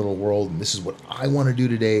their own little world, and this is what I want to do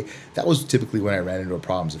today, that was typically when I ran into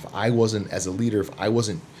problems. If I wasn't, as a leader,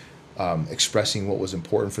 expressing what was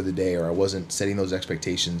important for the day, or I wasn't setting those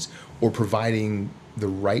expectations, or providing the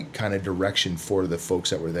right kind of direction for the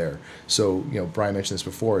folks that were there. So, Brian mentioned this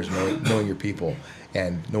before, is knowing your people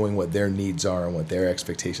and knowing what their needs are and what their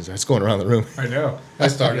expectations are. It's going around the room. I know. I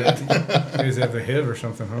started. You guys have the HIV or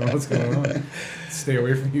something. I don't know what's going on. Stay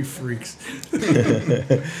away from you freaks.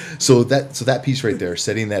 So that piece right there,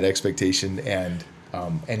 setting that expectation and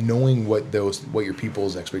knowing what your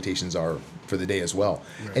people's expectations are for the day as well.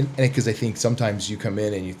 Right. And because I think sometimes you come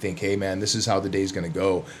in and you think, hey man, this is how the day's going to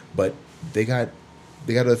go, but they got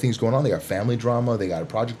other things going on. They got family drama. They got a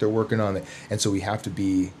project they're working on, and so you have to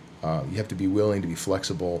be willing to be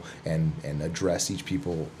flexible and address each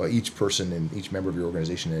person and each member of your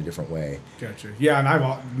organization in a different way. Gotcha. Yeah, and I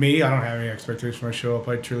don't have any expectation when I show up.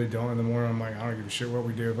 I truly don't. In the morning, I'm like, I don't give a shit what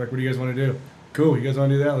we do. Like, what do you guys want to do? Cool. You guys want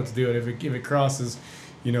to do that? Let's do it. If it crosses,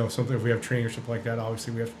 something, if we have training or something like that,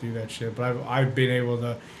 obviously we have to do that shit. But I've been able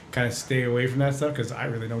to kind of stay away from that stuff because I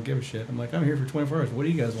really don't give a shit. I'm like, I'm here for 24 hours. What do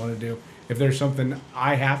you guys want to do? If there's something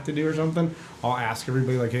I have to do or something, I'll ask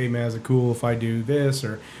everybody, like, hey, man, is it cool if I do this,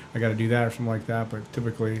 or I got to do that or something like that. But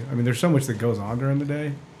typically, there's so much that goes on during the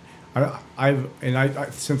day.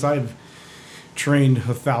 Since I've trained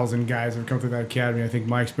 1,000 guys that have come through that academy, I think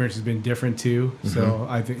my experience has been different too. Mm-hmm. So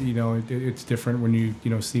I think it's different when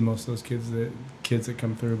you see most of those kids that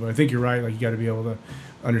come through. But I think you're right. Like, you got to be able to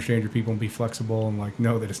understand your people and be flexible and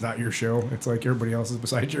know that it's not your show. It's like everybody else's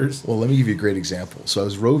besides yours. Well, let me give you a great example. So I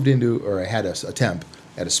was I had a temp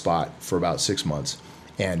at a spot for about 6 months,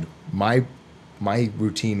 and my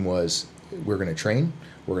routine was, we're going to train,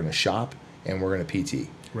 we're going to shop, and we're going to PT.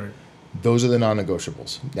 Right. Those are the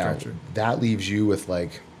non-negotiables. Now, Gotcha. That leaves you with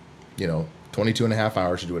 22 and a half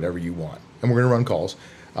hours to do whatever you want. And we're going to run calls.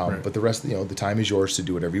 Right. But the rest, the time is yours to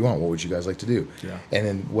do whatever you want. What would you guys like to do? Yeah. And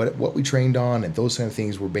then what we trained on and those kind of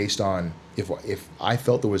things were based on if I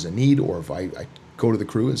felt there was a need, or if I go to the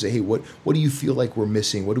crew and say, hey, what do you feel like we're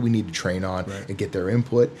missing? What do we need to train on? Right. And get their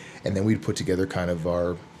input. And then we'd put together kind of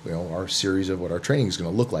our series of what our training is going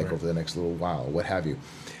to look like right. over the next little while, what have you.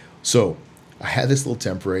 So I had this little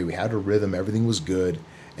temporary. We had a rhythm. Everything was good.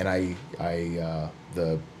 And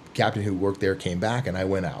the captain who worked there came back, and I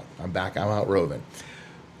went out. I'm back. I'm out roving.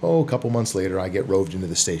 A couple months later, I get roved into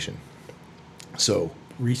the station. So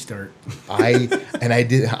restart. I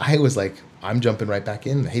was like, I'm jumping right back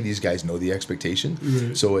in. Hey, these guys know the expectation.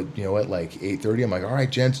 Right. So at 8:30, I'm like, all right,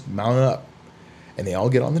 gents, mount up. And they all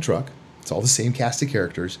get on the truck. It's all the same cast of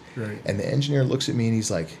characters. Right. And the engineer looks at me and he's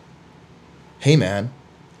like, hey man,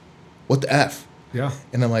 what the F? Yeah.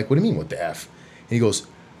 And I'm like, what do you mean, what the F? And he goes,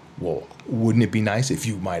 well, wouldn't it be nice if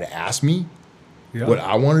you might have asked me what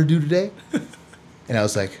I want to do today? And I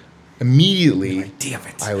was like, immediately, damn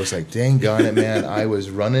it. I was like, dang on it, man. I was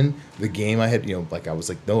running the game. I had, I was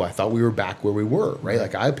like, no, I thought we were back where we were, right?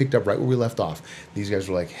 Like, I picked up right where we left off. These guys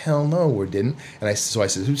were like, hell no, we didn't. And so I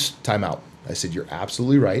said, time out. I said, you're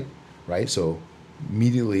absolutely right, right? So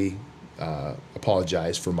immediately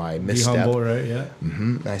apologize for my misstep. Be humble, right? Yeah.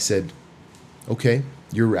 Mm-hmm. And I said, okay,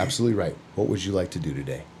 you're absolutely right. What would you like to do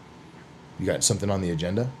today? You got something on the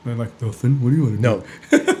agenda? I'm like, nothing. What do you want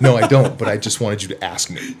to do? No, I don't. But I just wanted you to ask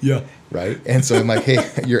me. Yeah. Right? And so I'm like, hey,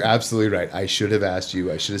 you're absolutely right. I should have asked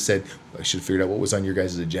you. I should have figured out what was on your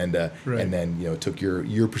guys' agenda, right. and then, took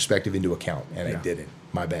your perspective into account. And I didn't.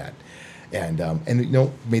 My bad. And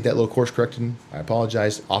made that little course correction. I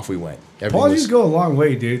apologized. Off we went. Apologies go a long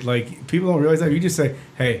way, dude. Like, people don't realize that. You just say,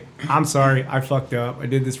 hey, I'm sorry. I fucked up. I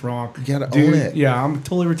did this wrong. You gotta own it. Yeah, I'm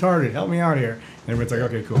totally retarded. Help me out here. And everyone's like,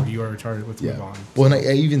 okay, cool. You are retarded. Let's move on. Well, and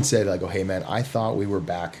I even said, like, oh, hey, man, I thought we were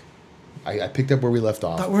back. I picked up where we left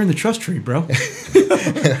off. I thought we're in the trust tree, bro.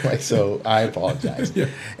 Like, so I apologize. Yeah.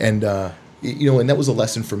 And, and that was a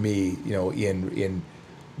lesson for me, in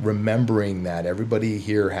remembering that everybody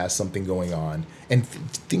here has something going on, and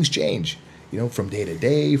things change, from day to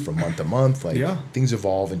day, from month to month. Like, things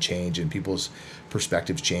evolve and change, and people's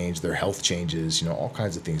perspectives change, their health changes, all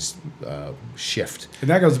kinds of things shift. And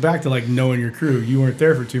that goes back to, like, knowing your crew. You weren't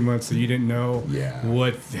there for 2 months, so you didn't know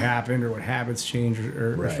what happened or what habits changed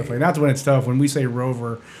or stuff like that. That's when it's tough. When we say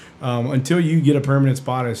rover, until you get a permanent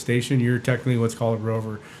spot at a station, you're technically what's called a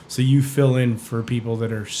rover. So you fill in for people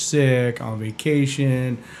that are sick, on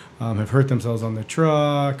vacation, have hurt themselves on the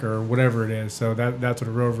truck, or whatever it is. So that's what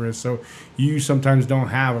a rover is. So you sometimes don't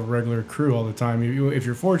have a regular crew all the time. If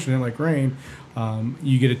you're fortunate, like Rain,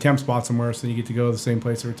 you get a temp spot somewhere, so you get to go to the same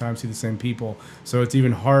place every time, see the same people. So it's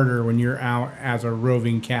even harder when you're out as a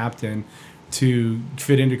roving captain to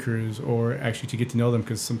fit into crews, or actually to get to know them,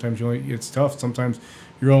 because sometimes it's tough. Sometimes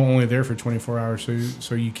you're only there for 24 hours,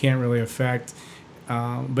 so you can't really affect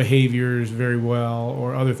behaviors very well,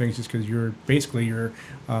 or other things, just because you're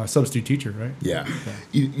a substitute teacher, right? Yeah.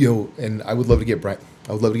 And I would love to get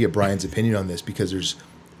Brian's opinion on this, because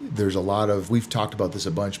there's a lot of, we've talked about this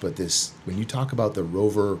a bunch, but when you talk about the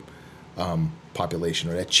rover population,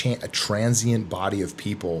 or a transient body of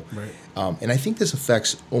people, right. And I think this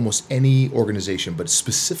affects almost any organization, but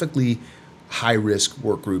specifically high risk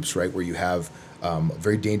work groups, right, where you have a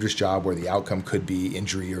very dangerous job where the outcome could be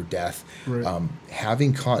injury or death. Right.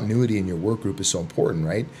 Having continuity in your work group is so important,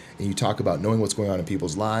 right? And you talk about knowing what's going on in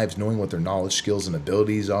people's lives, knowing what their knowledge, skills, and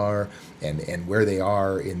abilities are, and where they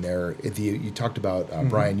are in their. You talked about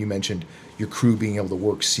Brian. You mentioned your crew being able to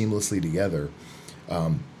work seamlessly together.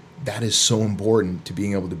 That is so important to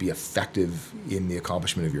being able to be effective in the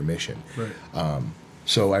accomplishment of your mission. Right.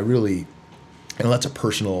 So I really, that's a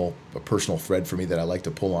personal thread for me that I like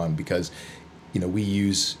to pull on, because we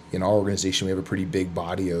use, in our organization, we have a pretty big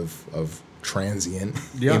body of transient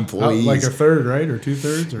employees. Like a third, right? Or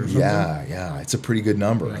 2/3 or something? Yeah. It's a pretty good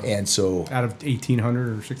number. Yeah. And so, out of 1,800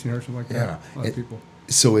 or 1,600, something like that. A lot of people.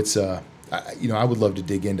 So it's, I would love to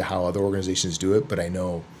dig into how other organizations do it, but I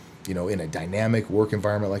know, in a dynamic work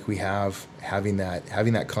environment like we have, having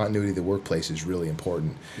that continuity of the workplace is really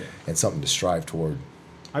important, and something to strive toward.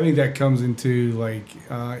 I think that comes into, like,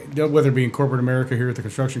 whether it be in corporate America here at the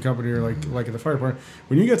construction company, or like at the fire department,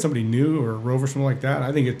 when you get somebody new or a rover, something like that,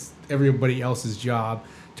 I think it's everybody else's job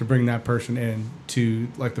to bring that person in to,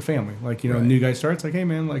 like, the family. Like, right. New guy starts, like, hey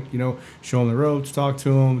man, like, show them the ropes, talk to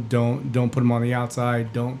them, don't put them on the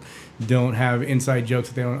outside, don't have inside jokes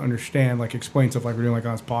that they don't understand, like, explain stuff like we're doing, like,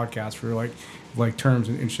 on this podcast, for like terms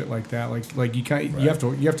and shit like that. Like you can't, right.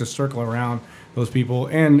 you have to circle around those people,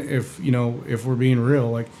 and if we're being real,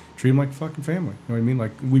 like, treat them like fucking family. You know what I mean?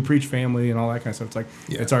 Like, we preach family and all that kind of stuff. It's like,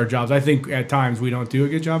 it's our jobs. I think at times we don't do a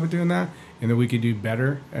good job at doing that, and that we could do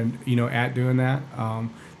better, and at doing that.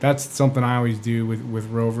 That's something I always do with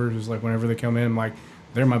rovers, is like, whenever they come in, I'm like,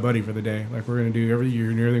 they're my buddy for the day. Like, we're gonna do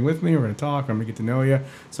everything with me. We're gonna talk. I'm gonna get to know you,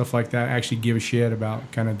 stuff like that. Actually give a shit about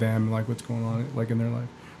kind of them, like, what's going on, like, in their life.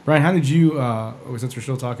 Brian, how did you, since we're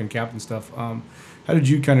still talking captain stuff, how did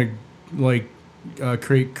you kind of, like,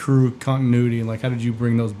 create crew continuity, and, like, how did you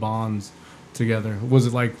bring those bonds together? Was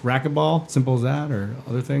it like racquetball, simple as that, or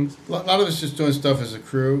other things? A lot of it's just doing stuff as a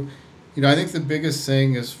crew. I think the biggest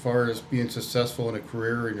thing as far as being successful in a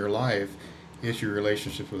career in your life is your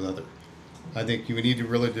relationships with others. I think you need to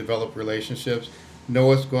really develop relationships, know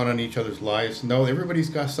what's going on in each other's lives, know everybody's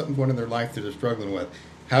got something going on in their life that they're struggling with.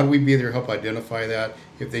 How do we be there to help identify that?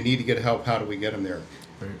 If they need to get help, how do we get them there?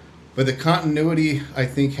 Right. But the continuity, I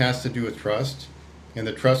think, has to do with trust, and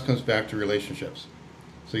the trust comes back to relationships.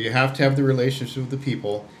 So you have to have the relationship with the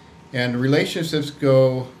people, and relationships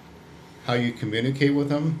go how you communicate with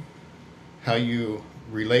them, how you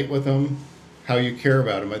relate with them, how you care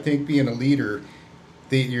about them. I think being a leader,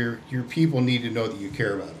 your people need to know that you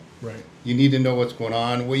care about them. Right. You need to know what's going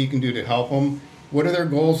on, what you can do to help them. What are their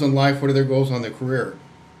goals in life? What are their goals on their career?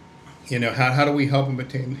 How do we help them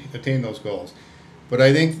attain those goals? But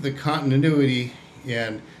I think the continuity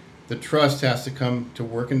and the trust has to come to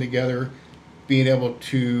working together, being able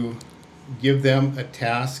to give them a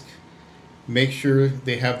task, make sure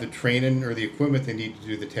they have the training or the equipment they need to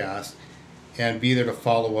do the task, and be there to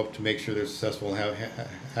follow up to make sure they're successful and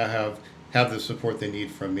have the support they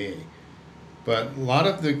need from me. But a lot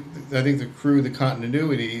of I think the crew, the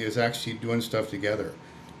continuity is actually doing stuff together.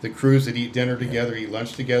 The crews that eat dinner together, eat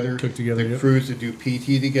lunch together, Cook together, the yep. crews that do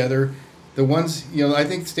PT together. The ones, I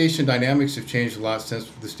think station dynamics have changed a lot since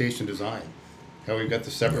the station design. How we've got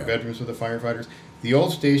the separate bedrooms with the firefighters. The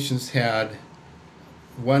old stations had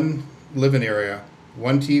one living area,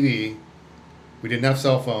 one TV. We didn't have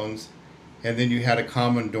cell phones, and then you had a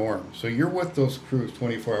common dorm. So you're with those crews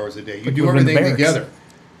 24 hours a day. You Like do you were in the everything barracks. together.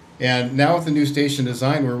 And now with the new station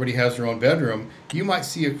design, where everybody has their own bedroom, you might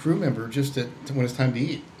see a crew member just when it's time to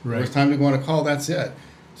eat. When Right. it's time to go on a call, that's it.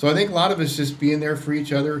 So I think a lot of it's just being there for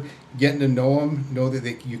each other, getting to know them, know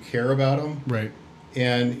that you care about them, Right.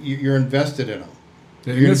 and you're invested in them.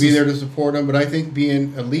 And You're going this to be is- there to support them. But I think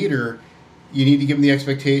being a leader, you need to give them the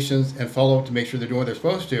expectations and follow up to make sure they're doing what they're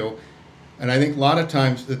supposed to. And I think a lot of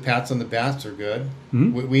times the pats on the backs are good.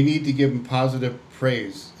 Mhm. We need to give them positive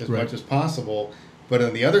praise as Right. much as possible. But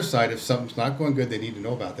on the other side, if something's not going good, they need to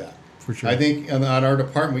know about that. For sure. I think on our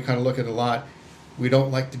department, we kind of look at it a lot. We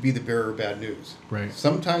don't like to be the bearer of bad news. Right.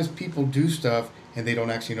 Sometimes people do stuff and they don't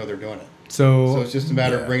actually know they're doing it. So, So it's just a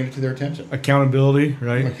matter of bringing it to their attention. accountability,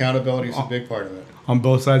 right? Accountability is a big part of it. On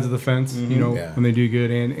both sides of the fence, Yeah. when they do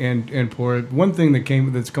good and poor. One thing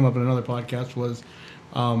that's come up in another podcast was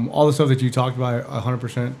all the stuff that you talked about. I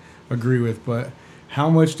 100% agree with, but how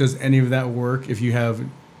much does any of that work if you have,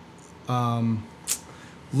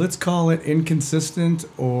 let's call it inconsistent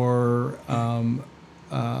or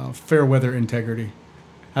fair weather integrity?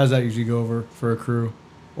 How does that usually go over for a crew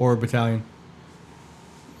or a battalion?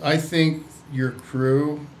 I think your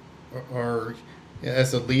crew are,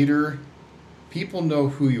 as a leader, people know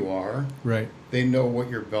who you are. Right. They know what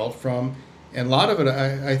you're built from. And a lot of it,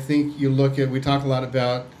 I think you look at, we talk a lot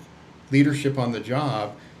about leadership on the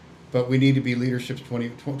job, but we need to be leadership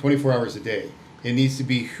 24 hours a day. It needs to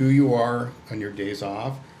be who you are on your days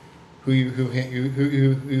off, who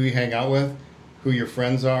you hang out with, who your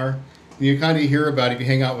friends are. And you kind of hear about if you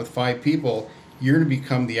hang out with 5 people, you're going to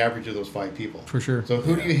become the average of those 5 people. For sure. So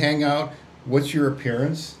who do you hang out? What's your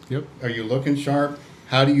appearance? Yep. Are you looking sharp?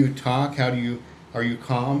 How do you talk? Are you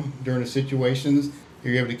calm during the situations? Are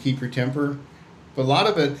you able to keep your temper? But a lot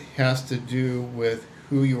of it has to do with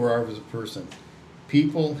who you are as a person.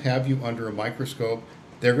 People have you under a microscope.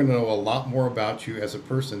 They're going to know a lot more about you as a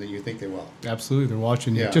person than you think they will. Absolutely, they're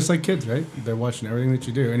watching you, Yeah. just like kids, right? They're watching everything that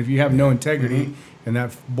you do, and if you have no integrity, and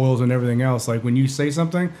that boils on everything else, like when you say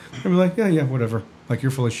something, they'll be like, yeah, whatever. Like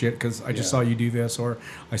you're full of shit because I just Yeah. saw you do this or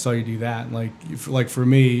I saw you do that. Like for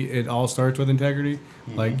me, it all starts with integrity.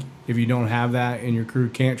 Like if you don't have that and your crew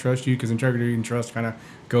can't trust you, because integrity and trust kind of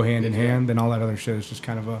go hand in Yeah. hand, then all that other shit is just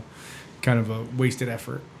kind of a wasted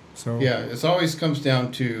effort. So Yeah, it always comes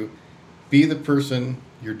down to be the person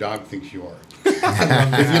your dog thinks you are.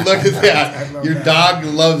 If you look at that, your dog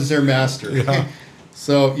loves their master. Yeah.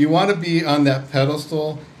 So you want to be on that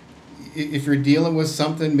pedestal. If you're dealing with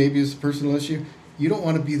something, maybe it's a personal issue, you don't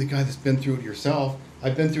want to be the guy that's been through it yourself.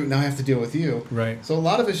 I've been through it, now I have to deal with you. Right. So a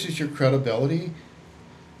lot of it's just your credibility,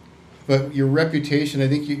 but your reputation. I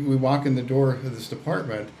think we walk in the door of this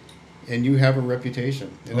department, and you have a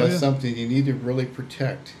reputation, and Oh, that's yeah. something you need to really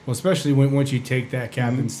protect. Well, especially once you take that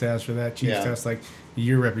captain's test or that chief's Yeah. test, like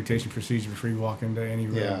your reputation precedes you before you walk into any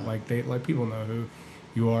room. Yeah. Like people know who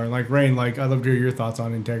you are. Like Rain, like I'd love to hear your thoughts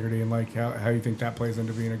on integrity and like how you think that plays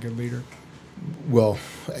into being a good leader. Well,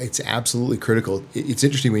 it's absolutely critical. It's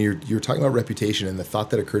interesting when you're talking about reputation, and the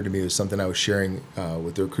thought that occurred to me was something I was sharing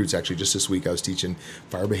with the recruits actually just this week. I was teaching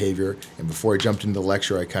fire behavior, and before I jumped into the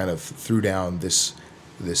lecture, I kind of threw down this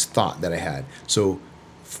thought that I had. So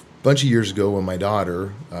a bunch of years ago when my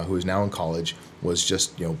daughter, who is now in college, was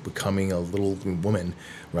just becoming a little woman,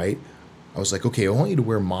 right? I was like, okay, I want you to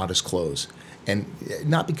wear modest clothes. And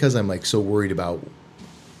not because I'm like so worried about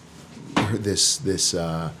this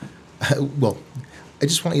well, I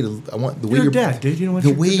just want you to. I want the way You're a you're dad, dude. You don't want the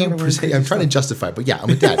your way you daughter wearing present. crazy I'm trying to stuff. justify, it, but yeah, I'm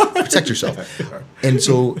a dad. Protect yourself. And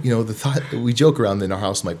so the thought we joke around in our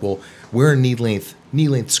house. I'm like, well, wear a knee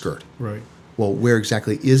length skirt. Right. Well, where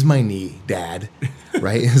exactly is my knee, Dad?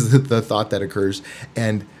 Right, is the thought that occurs,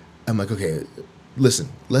 and I'm like, okay, listen,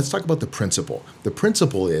 let's talk about the principle. The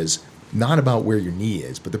principle is not about where your knee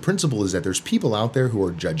is, but the principle is that there's people out there who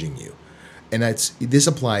are judging you. And this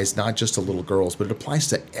applies not just to little girls, but it applies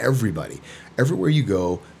to everybody. Everywhere you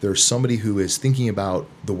go, there's somebody who is thinking about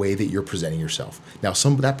the way that you're presenting yourself. Now,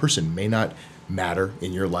 that person may not matter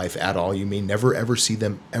in your life at all. You may never, ever see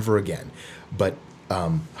them ever again. But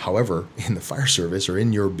however, in the fire service or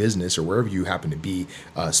in your business or wherever you happen to be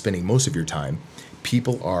spending most of your time,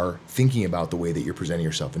 people are thinking about the way that you're presenting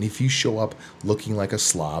yourself. And if you show up looking like a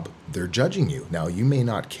slob, they're judging you. Now, you may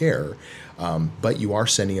not care, but you are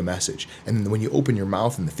sending a message. And then when you open your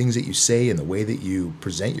mouth and the things that you say and the way that you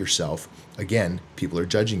present yourself, again, people are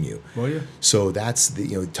judging you. Well, yeah. So that's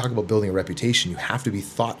talk about building a reputation. You have to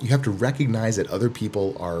you have to recognize that other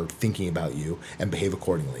people are thinking about you and behave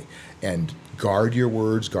accordingly. And guard your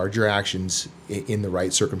words, guard your actions in the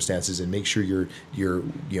right circumstances, and make sure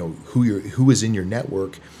who is in your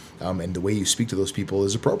network, and the way you speak to those people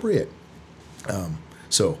is appropriate.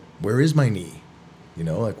 So where is my knee?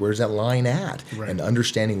 Where's that line at? Right. And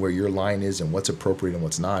understanding where your line is and what's appropriate and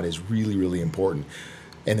what's not is really, really important.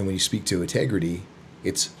 And then when you speak to integrity,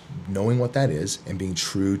 it's knowing what that is and being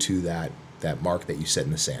true to that mark that you set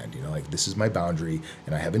in the sand. This is my boundary,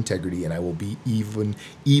 and I have integrity, and I will be even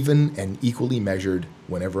and equally measured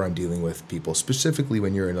whenever I'm dealing with people, specifically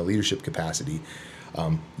when you're in a leadership capacity.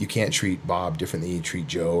 You can't treat Bob different than you treat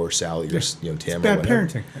Joe or Sally or Tim. It's bad or whatever.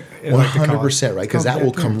 parenting. 100%, right? Because that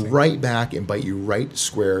will come parenting. right back and bite you right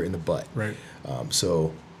square in the butt. Right.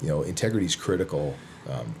 So integrity is critical.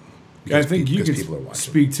 I think you because can people are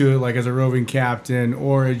watching. speak to it like as a roving captain,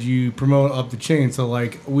 or as you promote up the chain. So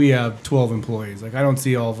like we have 12 employees. Like I don't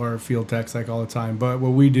see all of our field techs like all the time, but what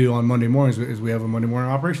we do on Monday mornings is we have a Monday morning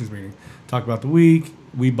operations meeting. Talk about the week.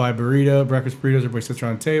 We buy breakfast burritos. Everybody sits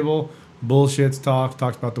around the table, bullshits,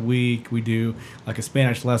 talks about the week. We do like a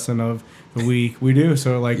Spanish lesson of the week. We do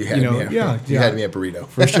so like You had me at burrito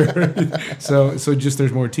for sure. So just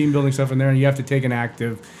there's more team building stuff in there, and you have to take an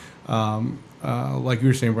active. Like you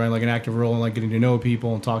were saying, Brian, like an active role in like getting to know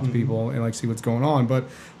people and talk to people and like see what's going on. But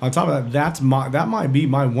on top of that, that might be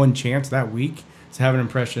my one chance that week to have an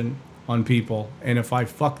impression on people. And if I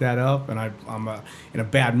fuck that up and I'm in a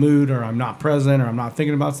bad mood, or I'm not present, or I'm not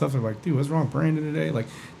thinking about stuff, I'm like, dude, what's wrong with Brandon today? Like,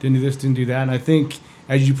 didn't do this, didn't do that. And I think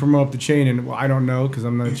as you promote up the chain, and I don't know because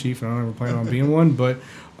I'm not a chief and I don't ever plan on being one, but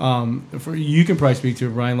you can probably speak to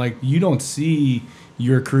it, Brian. Like you don't see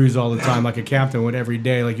your crews all the time like a captain would every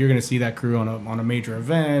day. Like you're going to see that crew on a major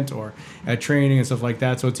event or at training and stuff like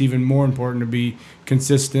that. So it's even more important to be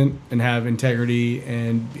consistent and have integrity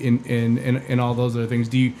and in all those other things.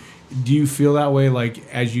 Do you feel that way, like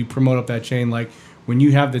as you promote up that chain, like when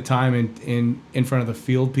you have the time in front of the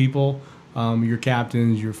field people, your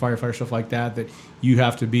captains, your firefighters, stuff like that you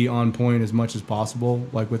have to be on point as much as possible,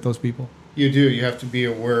 like with those people? You do. You have to be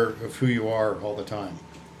aware of who you are all the time.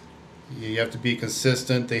 You have to be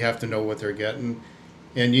consistent. They have to know what they're getting,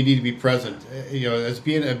 and you need to be present. As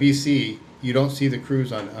being a BC, you don't see the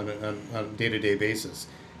crews on a day-to-day basis.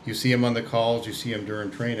 You see them on the calls, you see them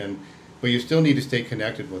during training, but you still need to stay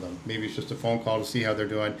connected with them. Maybe it's just a phone call to see how they're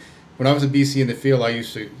doing. When I was a BC in the field, I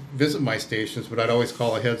used to visit my stations, but I'd always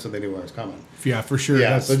call ahead so they knew I was coming. Yeah, for sure.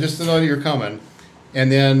 Yeah, so just to know that you're coming. And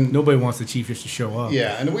then nobody wants the chief just to show up.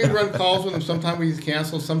 Yeah, and we'd run calls with them. Sometimes we'd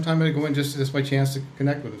cancel. Sometimes I'd go in just my chance to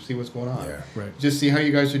connect with them, see what's going on. Yeah, right. Just see how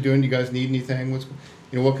you guys are doing. Do you guys need anything?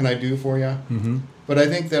 What can I do for you? Mm-hmm. But I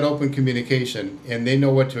think that open communication, and they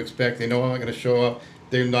know what to expect. They know I'm not going to show up.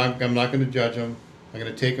 I'm not going to judge them. I'm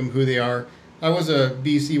going to take them who they are. I was a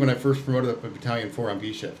BC when I first promoted up a Battalion 4 on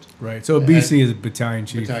B shift. Right. So a BC is a battalion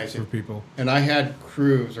chief for people. And I had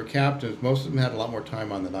crews or captains. Most of them had a lot more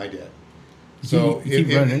time on than I did. So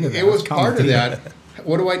it was part of that.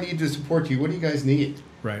 What do I need to support you? What do you guys need?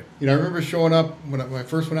 Right. I remember showing up when I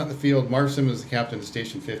first went out in the field. Marv Simmons was the captain of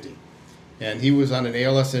Station 50. And he was on an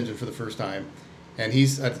ALS engine for the first time. And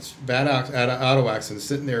he's at a bad auto accident,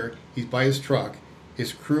 sitting there. He's by his truck.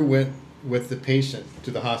 His crew went with the patient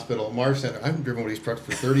to the hospital. Marv said, I haven't driven one of these trucks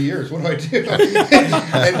for 30 years. What do I do?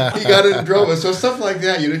 And he got it and drove it. So stuff like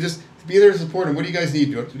that, just be there to support him. What do you guys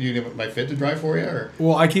need? Do you need my fit to drive for you? Or?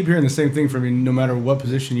 Well, I keep hearing the same thing from you. No matter what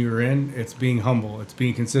position you're in, it's being humble. It's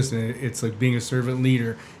being consistent. It's like being a servant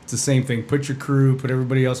leader. It's the same thing. Put your crew, put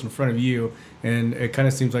everybody else in front of you. And it kind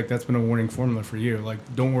of seems like that's been a winning formula for you.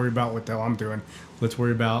 Like, don't worry about what the hell I'm doing. Let's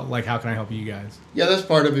worry about, like, how can I help you guys? Yeah, that's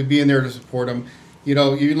part of it, being there to support them.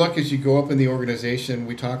 You look as you go up in the organization,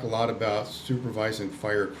 we talk a lot about supervising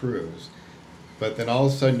fire crews. But then all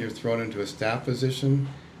of a sudden you're thrown into a staff position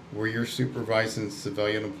where you're supervising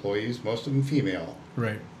civilian employees, most of them female.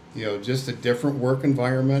 Right. Just a different work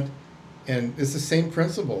environment. And it's the same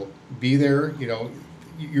principle. Be there,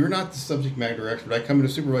 you're not the subject matter expert. I come in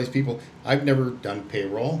to supervise people. I've never done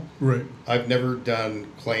payroll. Right. I've never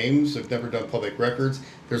done claims. I've never done public records.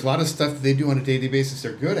 There's a lot of stuff that they do on a daily basis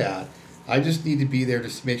they're good at. I just need to be there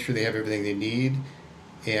to make sure they have everything they need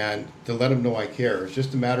and to let them know I care. It's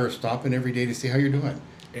just a matter of stopping every day to see how you're doing.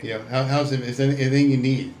 How's it? Is there anything you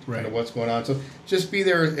need? Right. Kind of what's going on. So just be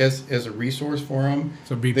there as a resource for them.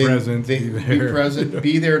 So be present. Be present.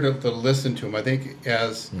 Be there to listen to them. I think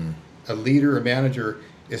as a leader, a manager,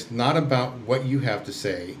 it's not about what you have to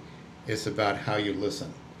say. It's about how you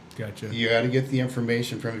listen. Gotcha. You got to get the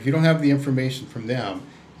information from. If you don't have the information from them,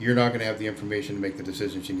 you're not going to have the information to make the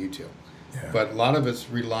decisions you need to. Yeah. But a lot of it's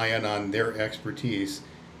relying on their expertise,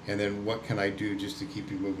 and then what can I do just to keep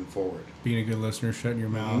you moving forward? Being a good listener, shutting your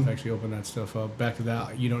mouth, Mm-hmm. actually open that stuff up. Back to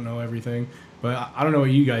that, you don't know everything. But I don't know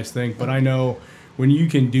what you guys think, but I know when you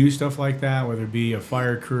can do stuff like that, whether it be a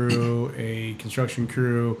fire crew, a construction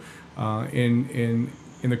crew, in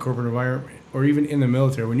the corporate environment, or even in the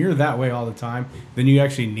military, when you're that way all the time, then you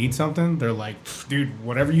actually need something. They're like, dude,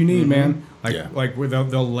 whatever you need, man. Like, Yeah. like where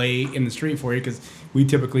they'll lay in the street for you, because we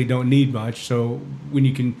typically don't need much. So when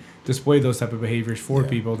you can display those type of behaviors for Yeah.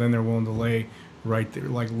 people, then they're willing to lay right there,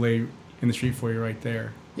 like lay in the street for you right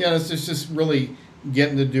there. Yeah, it's just really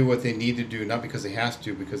getting to do what they need to do, not because they have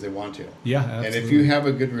to, because they want to. Yeah, absolutely. And if you have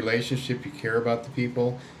a good relationship, you care about the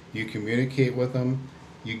people, you communicate with them,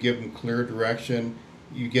 you give them clear direction,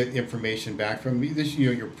 you get information back from them.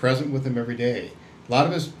 You're present with them every day. A lot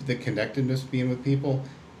of us, the connectedness being with people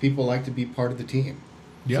like to be part of the team.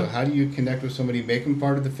 Yeah. So how do you connect with somebody, make them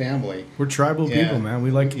part of the family? We're tribal Yeah. people, man.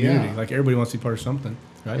 We like community. Yeah. Like everybody wants to be part of something.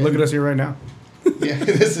 Right? Yeah. Look at us here right now. Yeah,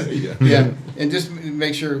 this is, yeah. And just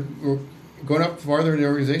make sure we're going up farther in the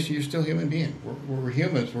organization, you're still a human being. We're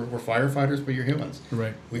humans. We're firefighters, but you're humans.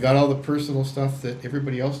 Right. We got all the personal stuff that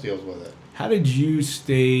everybody else deals with it. How did you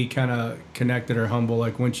stay kind of connected or humble,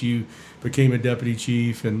 like once you became a deputy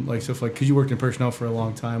chief and like stuff like, because you worked in personnel for a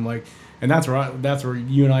long time, like, and that's where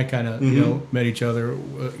you and I kind of you know met each other,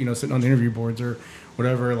 sitting on the interview boards or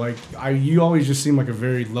whatever. Like you always just seem like a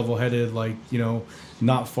very level-headed, like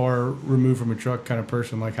not far removed from a truck kind of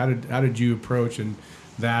person. Like how did you approach and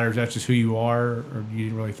that, or is that just who you are, or you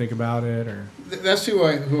didn't really think about it, or? That's who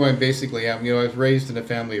I basically am. I was raised in a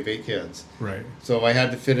family of 8 kids. Right. So I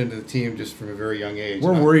had to fit into the team just from a very young age.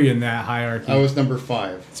 Where were you in that hierarchy? I was number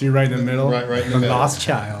 5. So you're right in the middle? Right in the The middle. lost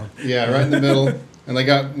child. Yeah, right in the middle. And I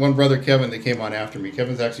got one brother, Kevin, that came on after me.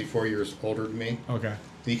 Kevin's actually 4 years older than me. Okay.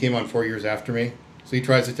 He came on 4 years after me. So he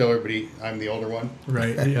tries to tell everybody I'm the older one.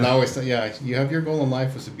 Right. And I Yeah. always say, yeah, you have your goal in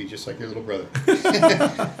life was to be just like your little brother.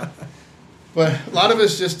 But a lot of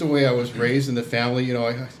it's just the way I was raised in the family.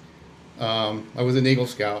 I was an Eagle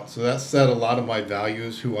Scout, so that set a lot of my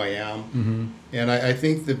values, who I am. Mm-hmm. And I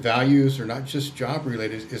think the values are not just job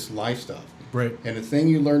related, it's life stuff. Right. And the thing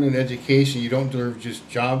you learn in education, you don't learn just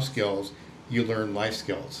job skills, you learn life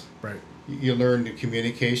skills. Right. You learn the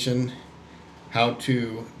communication, how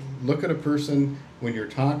to look at a person when you're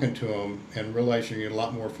talking to them and realize you're getting a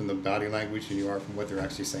lot more from the body language than you are from what they're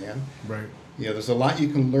actually saying. Right. There's a lot you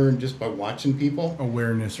can learn just by watching people.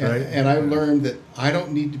 Awareness, And, right? and I learned that I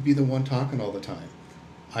don't need to be the one talking all the time.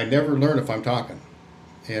 I never learn if I'm talking.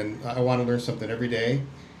 And I want to learn something every day.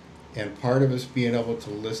 And part of it's being able to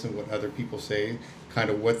listen to what other people say,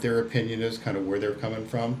 kind of what their opinion is, kind of where they're coming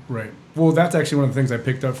from. Right. Well, that's actually one of the things I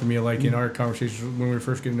picked up from you, like in our conversations when we were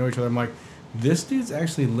first getting to know each other. I'm like, this dude's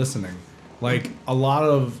actually listening. Like a lot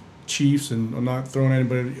of chiefs, and I'm not throwing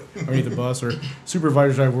anybody underneath the bus, or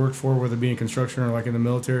supervisors I've worked for, whether it be in construction or like in the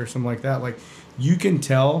military or something like that, like you can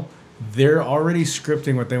tell they're already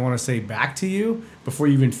scripting what they want to say back to you before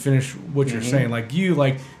you even finish what you're saying. Like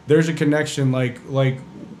there's a connection, like when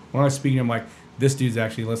I was speaking, I'm like, this dude's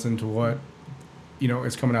actually listening to what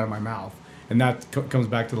is coming out of my mouth. And that comes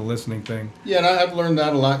back to the listening thing. Yeah, and I've learned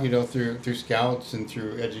that a lot, through scouts and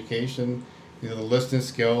through education, the listening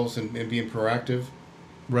skills and being proactive.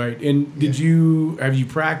 Right. And have you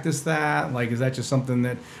practiced that? Like, is that just something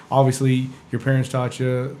that obviously your parents taught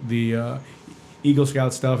you, the Eagle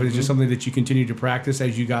Scout stuff? Is it just something that you continue to practice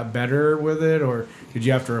as you got better with it? Or did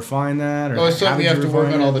you have to refine that? Or Oh, it's how something you did have to work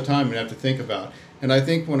refine on all it? the time and have to think about. And I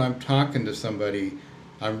think when I'm talking to somebody,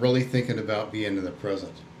 I'm really thinking about being in the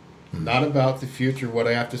present. Not about the future, what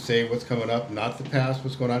I have to say, what's coming up, not the past,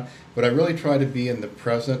 what's going on. But I really try to be in the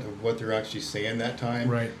present of what they're actually saying that time.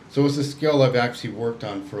 Right. So it's a skill I've actually worked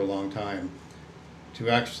on for a long time, to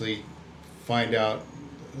actually find out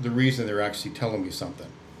the reason they're actually telling me something.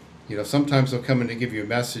 Sometimes they'll come in to give you a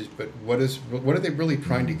message, but what are they really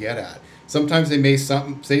trying to get at? Sometimes they may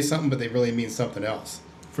say something, but they really mean something else.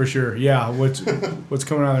 For sure. Yeah. What's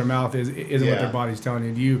coming out of their mouth isn't what Yeah. their body's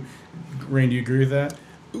telling you. Rain, do you agree with that?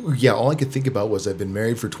 Yeah, all I could think about was I've been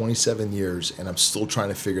married for 27 years and I'm still trying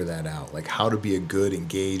to figure that out, like how to be a good,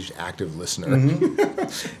 engaged, active listener.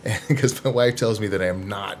 Because my wife tells me that I am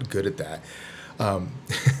not good at that.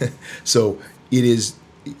 So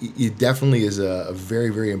it definitely is a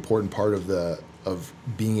very, very important part of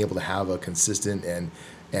being able to have a consistent and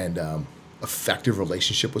effective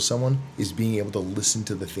relationship with someone, is being able to listen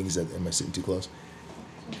to the things that, am I sitting too close?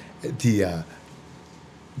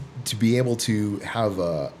 To be able to have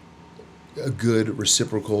a good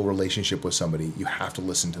reciprocal relationship with somebody, you have to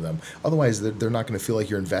listen to them. Otherwise, they're not going to feel like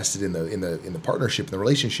you're invested in the partnership, in the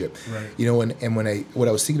relationship. Right. You know, and what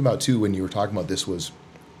I was thinking about too when you were talking about this was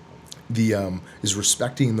is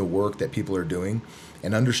respecting the work that people are doing,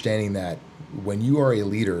 and understanding that when you are a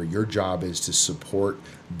leader, your job is to support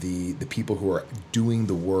the people who are doing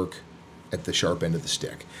the work at the sharp end of the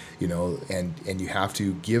stick, you know, and you have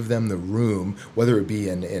to give them the room, whether it be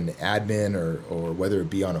in admin or whether it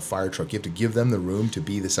be on a fire truck. You have to give them the room to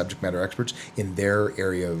be the subject matter experts in their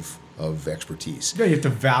area of expertise. Yeah, you have to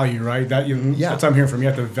value, right? That's what I'm hearing from you.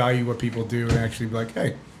 You have to value what people do and actually be like,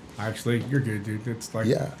 hey, actually, you're good, dude. It's like,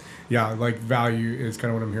 like value is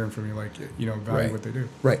kind of what I'm hearing from you. Like, you know, value what they do.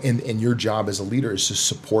 Right, and your job as a leader is to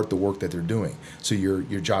support the work that they're doing. So your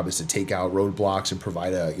job is to take out roadblocks and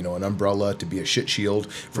provide an umbrella, to be a shit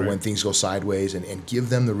shield for when things go sideways, and give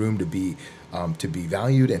them the room to be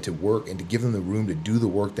valued and to work, and to give them the room to do the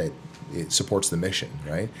work that it supports the mission.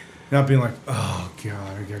 Right. Not being like, oh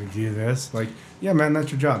God, I gotta do this. Like, yeah, man, that's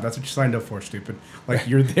your job. That's what you signed up for, stupid. Like,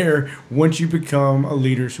 you're there. Once you become a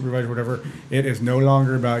leader, supervisor, whatever, it is no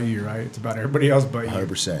longer about you, right? It's about everybody else but you.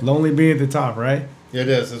 100%. Lonely being at the top, right? It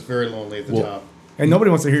is. It's very lonely at the top. And nobody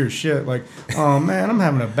wants to hear your shit. Like, oh man, I'm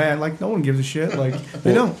having a bad. Like, no one gives a shit. Like,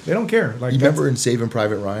 they don't care. Like, you remember in Saving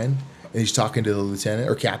Private Ryan, and he's talking to the lieutenant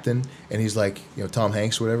or captain, and he's like, you know, Tom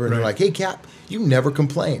Hanks, or whatever, and they're like, hey, Cap, you never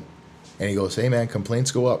complain. And he goes, hey, man,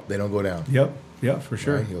 complaints go up. They don't go down. Yep, for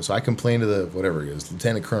sure. Right? He goes, so I complain to the, whatever he goes,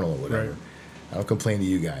 lieutenant colonel or whatever. Right. I don't complain to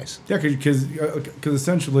you guys. Yeah, because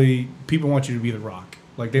essentially people want you to be the Rock.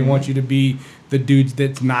 Like, they want you to be the dude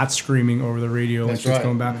that's not screaming over the radio and shit's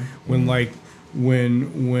going back. When, like,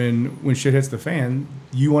 when shit hits the fan,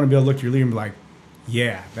 you want to be able to look at your leader and be like,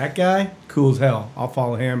 yeah, that guy, cool as hell. I'll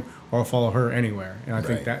follow him or I'll follow her anywhere. And I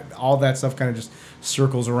think that all that stuff kind of just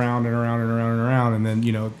circles around and around and around and around. And then,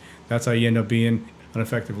 you know, that's how you end up being an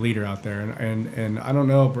effective leader out there. And I don't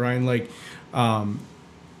know, Brian, like some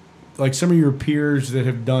of your peers that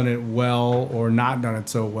have done it well or not done it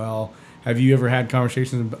so well, have you ever had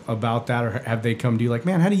conversations about that, or have they come to you like,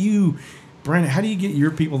 man, how do you get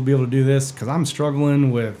your people to be able to do this? Because I'm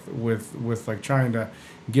struggling with like trying to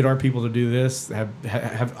get our people to do this.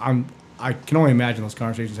 I can only imagine those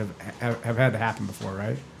conversations have had to happen before,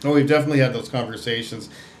 right? Oh, we've definitely had those conversations.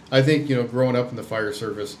 I think, you know, growing up in the fire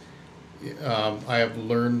service, I have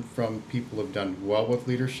learned from people who have done well with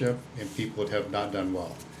leadership and people that have not done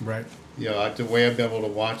well. Right. You know, the way I've been able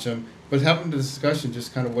to watch them, but having the discussion,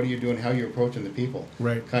 just kind of what are you doing, how are you approaching the people.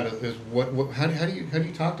 Right. Kind of is how do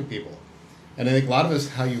you talk to people, and I think a lot of us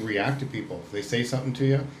how you react to people. If they say something to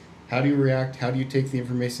you, how do you react? How do you take the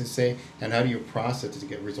information say, and how do you process it to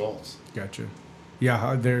get results? Gotcha.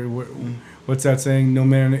 Yeah, what's that saying? No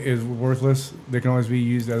man is worthless. They can always be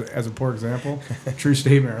used as a poor example. True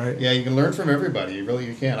statement, right? Yeah, you can learn from everybody.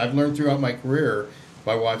 You can. I've learned throughout my career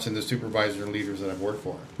by watching the supervisor and leaders that I've worked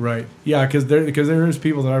for. Right. Yeah, because there is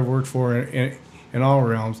people that I've worked for in all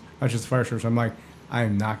realms, not just the fire service. I'm like, I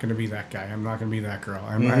am not going to be that guy. I'm not going to be that girl.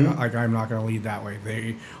 I'm not going to lead that way.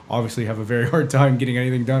 They obviously have a very hard time getting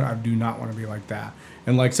anything done. I do not want to be like that.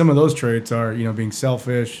 And like some of those traits are, you know, being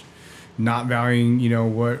selfish, not valuing, you know,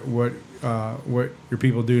 what your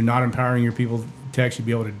people do, not empowering your people to actually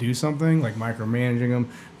be able to do something, like micromanaging them,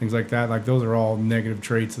 things like that. Like those are all negative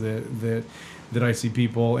traits that I see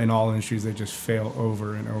people in all industries that just fail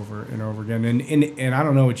over and over and over again. And I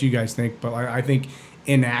don't know what you guys think, but I think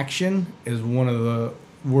inaction is one of the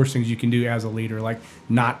worst things you can do as a leader, like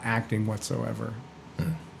not acting whatsoever.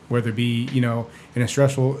 Whether it be, you know, in a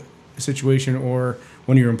stressful situation or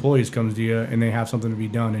when your employees comes to you and they have something to be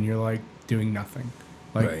done and you're like doing nothing.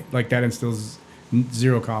 Like that instills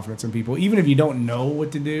zero confidence in people. Even if you don't know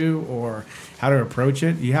what to do or how to approach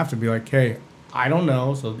it, you have to be like, hey, I don't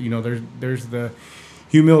know. So, you know, there's the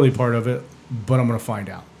humility part of it, but I'm going to find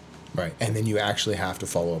out. Right. And then you actually have to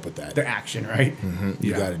follow up with that. The action, right? Mm-hmm.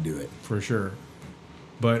 You got to do it. For sure.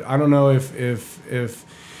 But I don't know if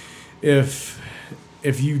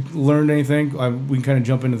you learned anything. We can kind of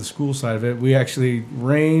jump into the school side of it. We actually,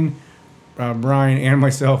 Rain, Brian, and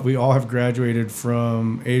myself, we all have graduated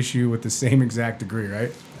from ASU with the same exact degree,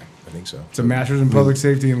 right? I think so. It's a master's in public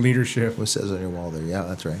safety and leadership. What says on your wall there? Yeah,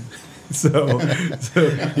 that's right. So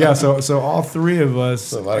all three of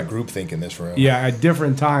us. There's a lot of group-think in this room. Yeah, at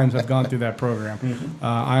different times have gone through that program.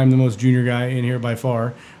 I'm the most junior guy in here by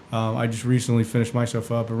far. I just recently finished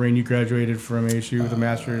myself up. But Rain, you graduated from ASU with a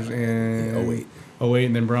master's in 08,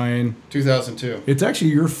 and then Brian 2002. It's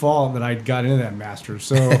actually your fault that I got into that master's.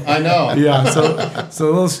 So I know. Yeah. So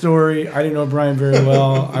a little story. I didn't know Brian very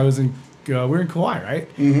well. I was in. We were in Kauai,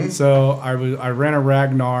 right? Mm-hmm. So I ran a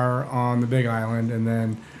Ragnar on the Big Island, and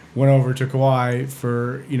then went over to Kauai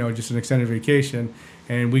for, just an extended vacation.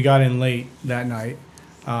 And we got in late that night.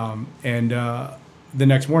 And the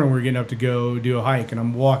next morning we were getting up to go do a hike. And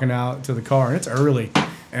I'm walking out to the car, and it's early.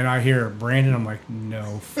 And I hear Brandon. I'm like,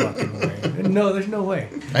 no fucking way. No, there's no way.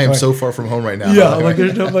 I am so far from home right now. Yeah, I'm like,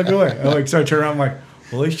 there's no fucking way. I like start turning around. I'm like,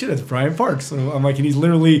 holy shit, it's Brian Parks. So I'm like, and he's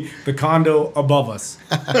literally the condo above us,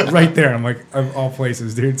 right there. I'm like, of all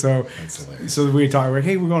places, dude. So, we talk. We're like,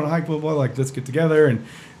 hey, we're going to hike, blah blah. Like, let's get together and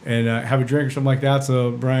have a drink or something like that.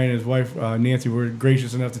 So Brian and his wife Nancy were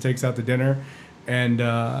gracious enough to take us out to dinner, and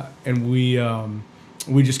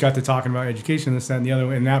we just got to talking about education, this, that, and the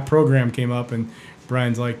other. And that program came up, and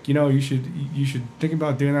Brian's like, you should think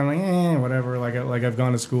about doing that. I'm like, whatever. Like I've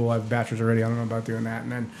gone to school, I have a bachelor's already. I don't know about doing that.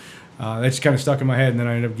 And then that just kind of stuck in my head, and then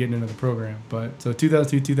I ended up getting into the program. But so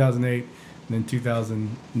 2002, 2008, and then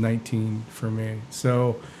 2019 for me.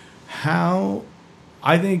 So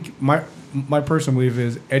I think my personal belief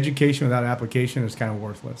is education without application is kind of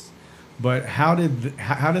worthless. But how did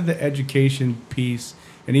the education piece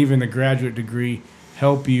and even the graduate degree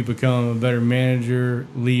help you become a better manager,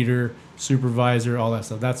 leader, supervisor, all that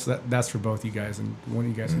stuff? That's for both you guys, and one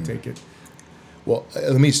of you guys can take it. Well,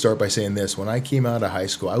 let me start by saying this. When I came out of high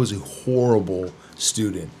school, I was a horrible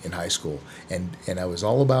student in high school, and I was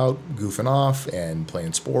all about goofing off and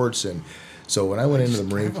playing sports. And so when I went into the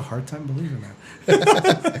Marine, I have a hard time believing that.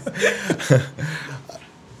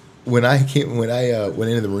 When I went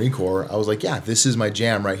into the Marine Corps, I was like, yeah, this is my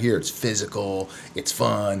jam right here. It's physical, it's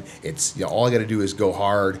fun, it's all I got to do is go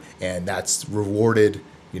hard, and that's rewarded,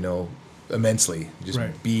 immensely. Just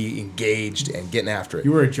be engaged and getting after it.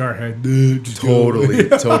 You were a jarhead.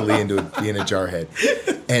 Totally into being a jarhead.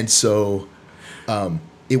 And so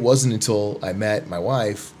it wasn't until I met my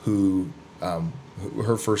wife who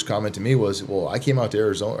her first comment to me was, well, I came out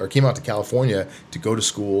to California to go to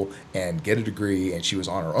school and get a degree, and she was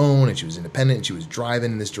on her own, and she was independent, and she was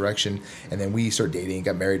driving in this direction, and then we started dating and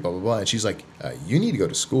got married, blah, blah, blah, and she's like, you need to go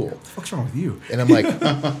to school. What the fuck's wrong with you? And I'm like,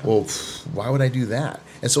 well, why would I do that?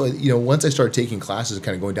 And so, once I started taking classes and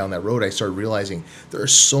kind of going down that road, I started realizing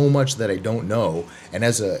there's so much that I don't know, and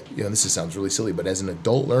as this sounds really silly, but as an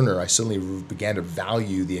adult learner, I suddenly began to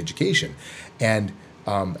value the education, and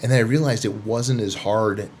then I realized it wasn't as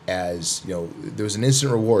hard as, there was an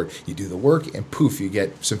instant reward. You do the work and poof, you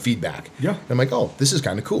get some feedback. Yeah. And I'm like, oh, this is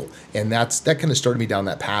kind of cool. And that kind of started me down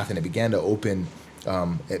that path, and it began to open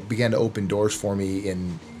doors for me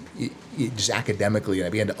in just academically, and I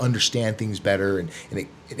began to understand things better, and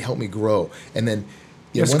it helped me grow. And then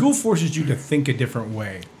school forces you to think a different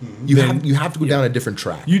way. You have to go down a different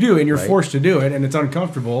track. You do, and you're forced to do it, and it's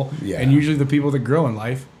uncomfortable. Yeah. And usually the people that grow in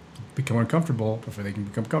life become uncomfortable before they can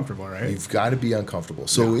become comfortable, right? You've got to be uncomfortable.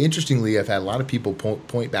 So interestingly, I've had a lot of people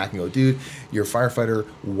point back and go, dude, you're a firefighter.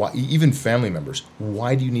 Why, even family members,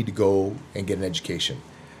 why do you need to go and get an education?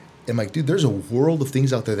 I'm like, dude, there's a world of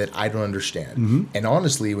things out there that I don't understand. Mm-hmm. And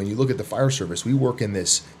honestly, when you look at the fire service, we work in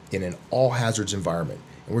an all hazards environment,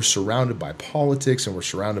 and we're surrounded by politics, and we're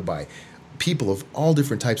surrounded by people of all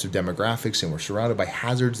different types of demographics, and we're surrounded by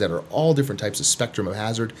hazards that are all different types of spectrum of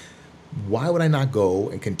hazard. Why would I not go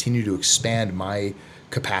and continue to expand my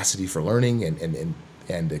capacity for learning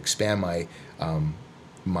and expand my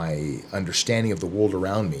my understanding of the world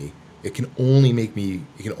around me? It can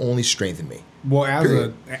only strengthen me. Well,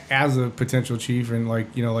 as a potential chief, and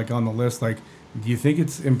like on the list, like, do you think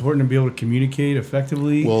it's important to be able to communicate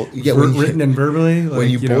effectively? Well, yeah, written and verbally. When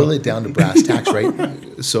you boil it down to brass tacks, right?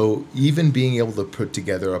 So even being able to put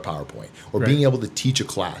together a PowerPoint or being able to teach a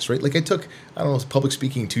class, right? Like I took, public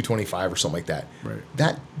speaking 225 or something like that.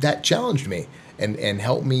 Right. That challenged me and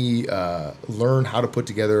helped me learn how to put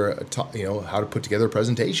together a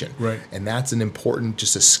presentation. Right. And that's an important,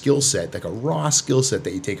 just a skill set, like a raw skill set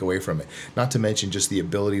that you take away from it. Not to mention just the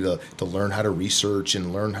ability to learn how to research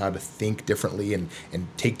and learn how to think differently and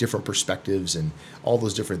take different perspectives and all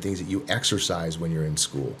those different things that you exercise when you're in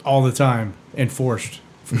school. All the time, and forced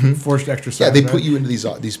exercise. Yeah, they put you into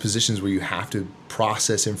these positions where you have to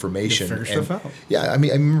process information. To figure stuff out. Yeah, I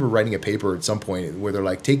mean, I remember writing a paper at some point where they're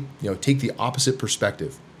like, take the opposite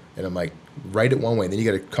perspective, and I'm like, write it one way, and then you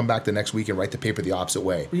got to come back the next week and write the paper the opposite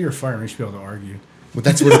way. Well, you're a fireman, you should be able to argue. But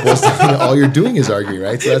that's what it boils down to. All you're doing is arguing,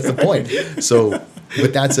 right? So that's the point. So,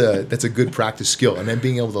 but that's a good practice skill, and then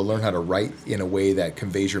being able to learn how to write in a way that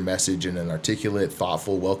conveys your message in an articulate,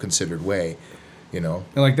 thoughtful, well-considered way. And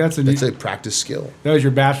like that's a practice skill. That was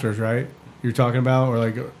your bachelor's, right? You're talking about, or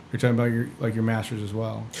like you're talking about your master's as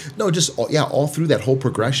well. No, just all through that whole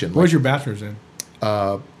progression. What was your bachelor's in?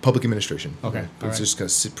 Public administration. Okay, it's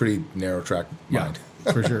just a pretty narrow track mind.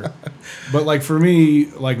 Yeah, for sure. But like for me,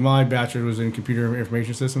 like my bachelor's was in computer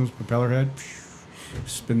information systems, propeller head.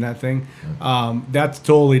 spin that thing. That's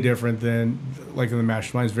totally different than like in the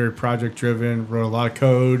mastermind. It's very project driven. Wrote a lot of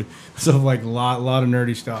code, stuff like a lot of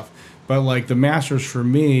nerdy stuff. But like the masters for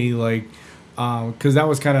me, like. Because that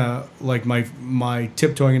was kind of like my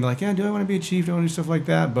tiptoeing into like, yeah, do I want to be a chief? Do I want to do stuff like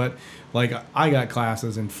that? But like I got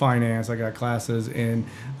classes in finance, I got classes in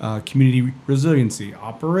community resiliency,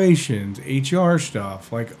 operations, HR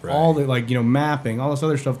stuff, like all the like mapping, all this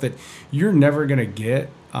other stuff that you're never gonna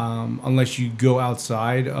get unless you go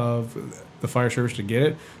outside of the fire service to get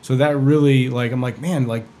it. So that really like I'm like, man,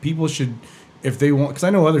 like people should, if they want, because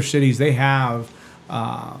I know other cities they have.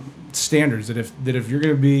 Standards that if you're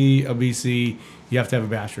going to be a BC, you have to have a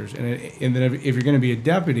bachelor's, and then if you're going to be a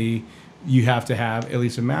deputy, you have to have at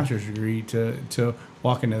least a master's degree to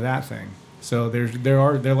walk into that thing. So they're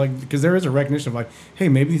like, because there is a recognition of like, hey,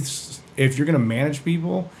 maybe if you're going to manage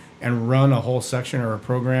people and run a whole section or a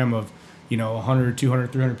program of 100, 200,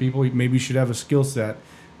 300 people, maybe you should have a skill set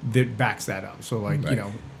that backs that up. So like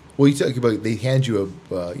Well, you talk about they hand you a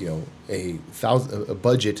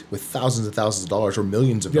budget with thousands and thousands of dollars or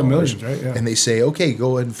millions of dollars, millions, right? Yeah. And they say, okay,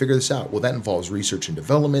 go ahead and figure this out. Well, that involves research and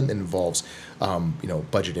development. It involves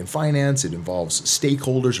budget and finance. It involves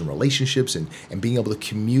stakeholders and relationships and being able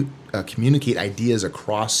to communicate ideas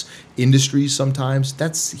across industries. Sometimes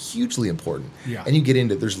that's hugely important. Yeah. And you get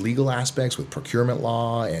into there's legal aspects with procurement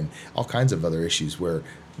law and all kinds of other issues where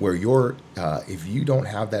you're if you don't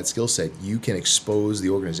have that skill set, you can expose the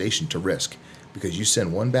organization to risk because you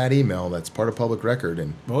send one bad email that's part of public record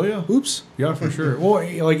and oops. Yeah, for sure. Well,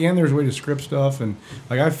 like, and there's a way to script stuff, and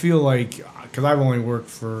like I feel like because I've only worked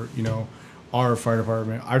for our fire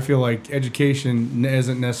department, I feel like education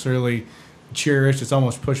isn't necessarily cherished. It's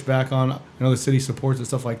almost pushed back on. I know the city supports and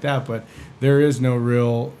stuff like that, but there is no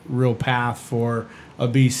real path for a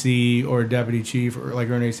BC or a deputy chief or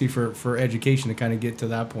an AC for education to kind of get to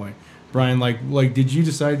that point. Brian, like did you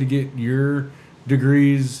decide to get your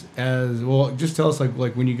degrees as well? Just tell us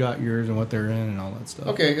like when you got yours and what they're in and all that stuff.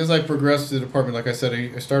 Okay, as I progressed through the department, like I said,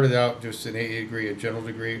 I started out just an AA degree, a general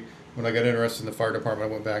degree. When I got interested in the fire department,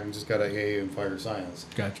 I went back and just got an AA in fire science.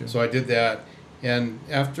 Gotcha. So I did that, and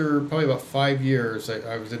after probably about 5 years,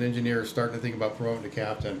 I was an engineer starting to think about promoting to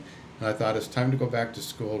captain. And I thought it's time to go back to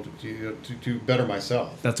school to better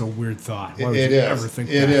myself. That's a weird thought. Why It would you is. ever think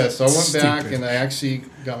It that? is. So I went Stupid. back and I actually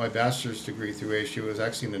got my bachelor's degree through ASU. It was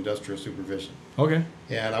actually in industrial supervision. Okay.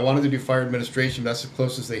 And I wanted to do fire administration. That's the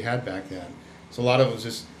closest they had back then. So a lot of it was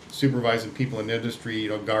just supervising people in the industry,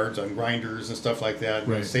 guards on grinders and stuff like that,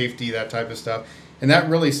 right. Safety, that type of stuff. And that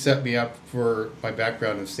really set me up for my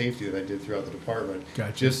background in safety that I did throughout the department.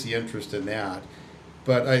 Gotcha. Just the interest in that.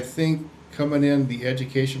 But I think coming in the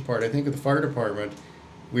education part, I think of the fire department,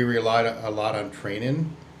 we relied a lot on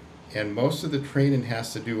training, and most of the training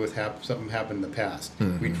has to do with something happened in the past.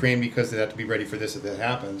 Mm-hmm. We train because they have to be ready for this if that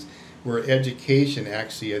happens. Where education,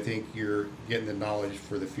 actually, I think you're getting the knowledge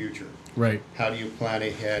for the future. Right. How do you plan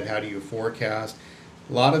ahead? How do you forecast?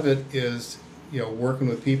 A lot of it is, working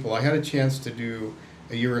with people. I had a chance to do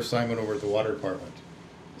a year assignment over at the water department.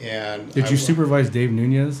 And did you supervise Dave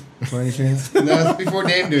Nunez by any chance? No, that's before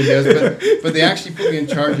Dave Nunez, but they actually put me in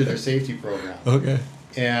charge of their safety program. Okay.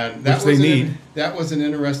 And that was an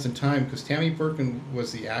interesting time because Tammy Perkin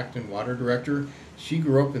was the Acton water director. She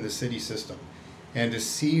grew up in the city system. And to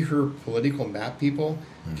see her political map people,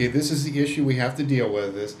 okay, this is the issue we have to deal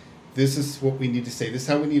with. This is what we need to say. This is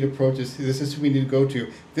how we need to approach this. This is who we need to go to.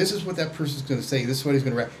 This is what that person's going to say. This is what he's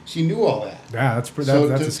going to write. She knew all that. Yeah, that's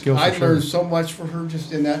a skill. I learned so much from her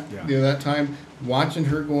just in that that time, watching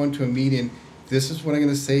her go into a meeting. This is what I'm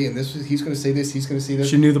going to say, and he's going to say this. He's going to say this.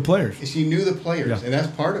 She knew the players. She knew the players, and that's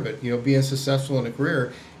part of it. Being successful in a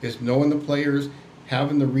career is knowing the players,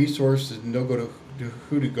 having the resources, and know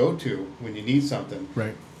who to go to when you need something.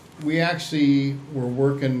 Right. We actually were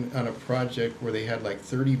working on a project where they had like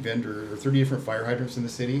 30 vendors or 30 different fire hydrants in the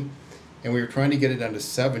city, and we were trying to get it down to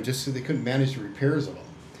 7 just so they couldn't manage the repairs of them.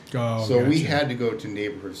 Oh, so gotcha. We had to go to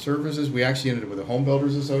neighborhood services. We actually ended up with the Home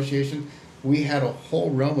Builders Association. We had a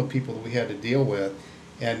whole realm of people that we had to deal with,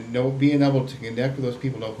 and being able to connect with those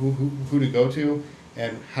people, know who to go to,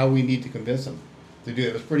 and how we need to convince them to do it.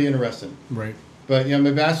 It was pretty interesting. Right. But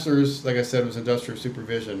my bachelor's, like I said, was industrial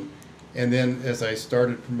supervision. And then as I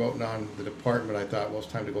started promoting on the department, I thought, well,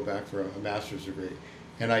 it's time to go back for a master's degree.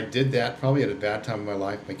 And I did that probably at a bad time in my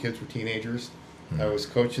life. My kids were teenagers. Mm-hmm. I was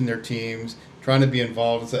coaching their teams, trying to be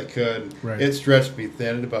involved as I could. Right. It stretched me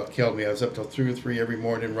thin. It about killed me. I was up till 2 or 3 every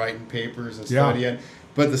morning writing papers and studying.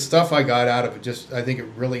 But the stuff I got out of it, I think it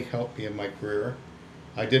really helped me in my career.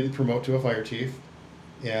 I didn't promote to a fire chief,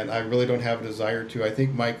 and I really don't have a desire to. I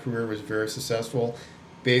think my career was very successful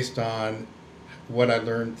based on what I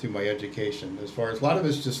learned through my education. As far as a lot of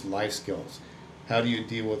it's just life skills. How do you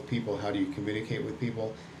deal with people? How do you communicate with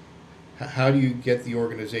people? How do you get the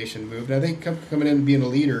organization moved? And I think coming in and being a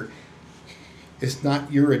leader, it's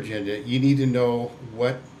not your agenda. You need to know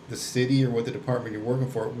what the city or what the department you're working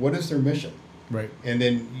for, what is their mission? Right. And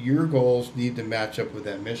then your goals need to match up with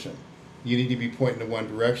that mission. You need to be pointing in one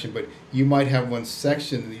direction, but you might have one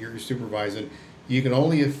section that you're supervising. You can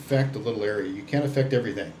only affect a little area. You can't affect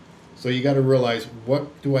everything. So you got to realize,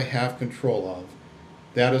 what do I have control of?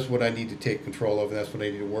 That is what I need to take control of, and that's what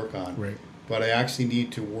I need to work on. Right. But I actually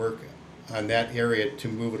need to work on that area to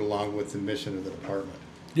move it along with the mission of the department.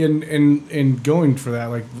 And going for that,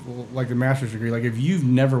 like the master's degree, like if you've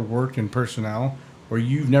never worked in personnel or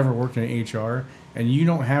you've never worked in HR and you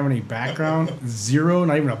don't have any background, zero,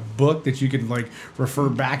 not even a book that you could like refer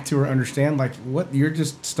back to or understand, like what, you're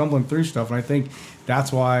just stumbling through stuff. And I think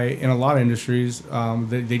that's why in a lot of industries,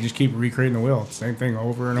 they just keep recreating the wheel. Same thing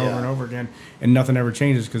over and over and over again. And nothing ever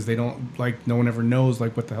changes because they don't, like, no one ever knows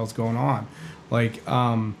like what the hell's going on. Like,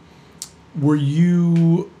 were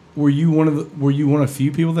you one of the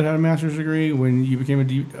few people that had a master's degree when you became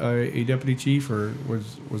a deputy chief, or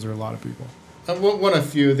was there a lot of people? One of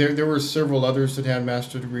few. There were several others that had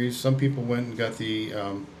master's degrees. Some people went and got the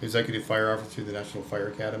executive fire officer through the National Fire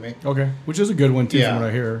Academy. Okay, which is a good one too, Yeah. from what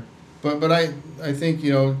I hear. But I think,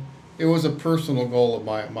 it was a personal goal of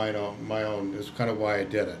my own. It's kind of why I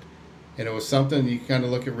did it, and it was something you kind of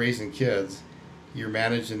look at raising kids. You're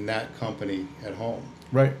managing that company at home.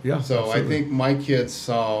 Right. Yeah. So absolutely. I think my kids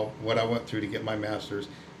saw what I went through to get my master's.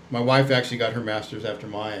 My wife actually got her master's after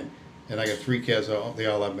mine, and I got 3 kids. They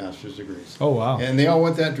all have master's degrees. Oh wow. And they all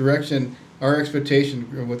went that direction. Our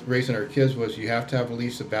expectation with raising our kids was you have to have at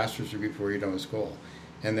least a bachelor's degree before you're done with school.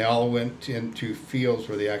 And they all went into fields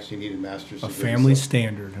where they actually needed master's A degrees. family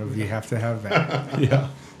standard of you have to have that. Yeah.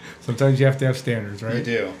 Sometimes you have to have standards, right? You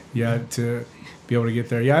do. Yeah, to be able to get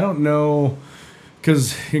there. Yeah, I don't know,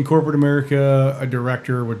 because in corporate America, a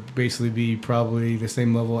director would basically be probably the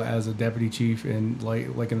same level as a deputy chief in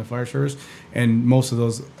like in the fire service, and most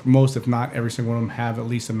if not every single one of them have at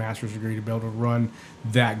least a master's degree to be able to run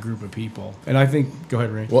that group of people. And I think, go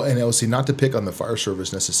ahead, Ray. Well, and LC, not to pick on the fire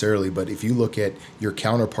service necessarily, but if you look at your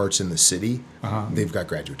counterparts in the city, they've got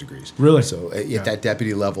graduate degrees. Really? So at that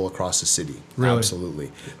deputy level across the city, Really?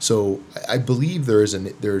 absolutely. So I believe there's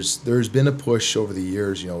been a push over the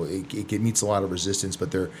years. It meets a lot of resistance, but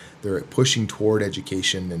they're pushing toward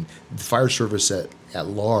education, and the fire service at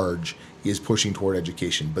large is pushing toward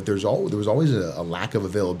education. But there was always a lack of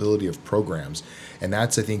availability of programs, and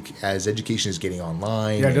that's, I think, as education is getting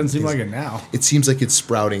online. Yeah, it doesn't seem like it now. It seems like it's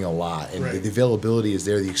sprouting a lot, and Right. the availability is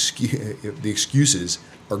there. The excuses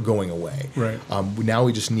are going away. Right. Now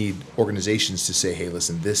we just need organizations to say, hey,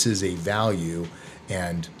 listen, this is a value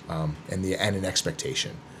and an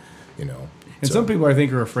expectation. And some people, I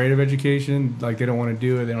think, are afraid of education. Like, they don't want to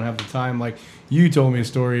do it. They don't have the time. Like, you told me a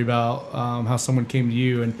story about how someone came to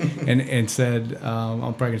you and said, I'm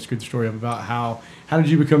probably going to screw the story up, about how did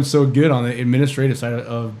you become so good on the administrative side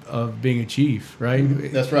of being a chief, right?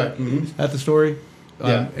 That's right. Mm-hmm. Is that the story?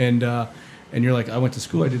 Yeah. And you're like, I went to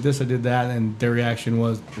school, I did this, I did that. And their reaction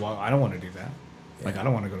was, well, I don't want to do that. Like, I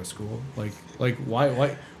don't want to go to school. Like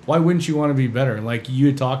why wouldn't you want to be better? Like, you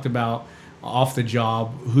had talked about off the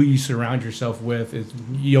job, who you surround yourself with, is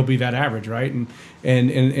you'll be that average, right?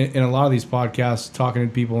 And in a lot of these podcasts, talking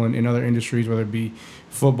to people in other industries, whether it be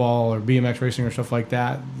football or BMX racing or stuff like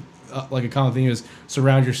that, like a common thing is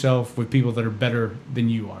surround yourself with people that are better than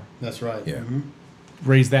you are. That's right. Yeah. Mm-hmm.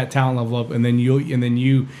 Raise that talent level up, and then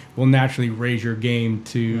you will naturally raise your game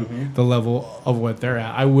to the level of what they're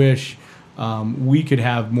at. I wish we could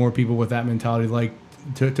have more people with that mentality, like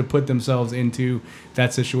to put themselves into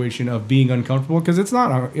that situation of being uncomfortable, because it's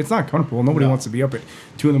not comfortable. Nobody wants to be up at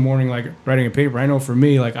 2 a.m. like writing a paper. I know for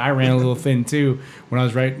me, like, I ran a little thin too when I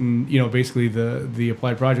was writing, basically the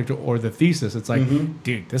applied project or the thesis. It's like,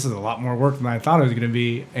 dude, this is a lot more work than I thought it was going to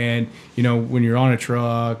be. And when you're on a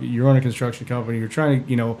truck, you're on a construction company, you're trying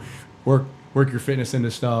to work your fitness into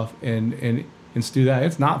stuff and do that.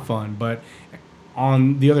 It's not fun, but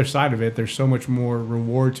on the other side of it, there's so much more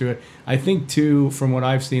reward to it. I think too, from what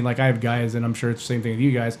I've seen, like, I have guys, and I'm sure it's the same thing with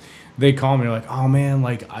you guys. They call me, they're like, "Oh man,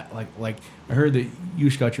 I heard that you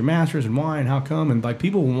just got your master's, and why, and how come?" And like,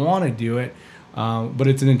 people want to do it, but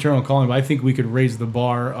it's an internal calling. But I think we could raise the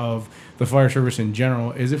bar of the fire service in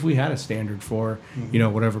general, is if we had a standard for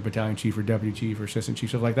whatever battalion chief or deputy chief or assistant chief,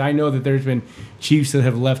 stuff like that. I know that there's been chiefs that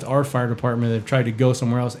have left our fire department that have tried to go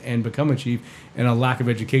somewhere else and become a chief, and a lack of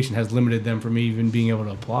education has limited them from even being able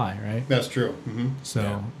to apply, right? That's true. Mm-hmm.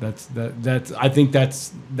 So that's I think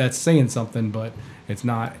that's saying something, but it's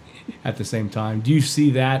not at the same time. Do you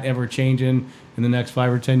see that ever changing in the next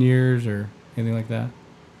 5 or 10 years or anything like that?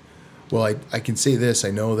 Well, I can say this.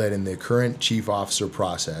 I know that in the current chief officer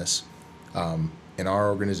process, in our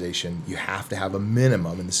organization, you have to have a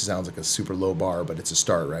minimum, and this sounds like a super low bar, but it's a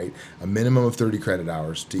start, right? A minimum of 30 credit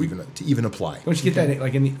hours to even apply. Don't you get that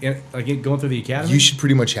like going through the academy? You should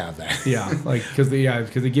pretty much have that. Yeah, like because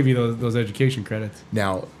they give you those education credits.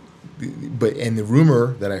 Now, and the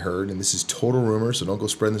rumor that I heard, and this is total rumor, so don't go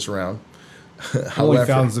spreading this around. Only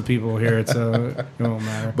thousands of people here, it won't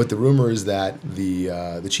matter. But the rumor is that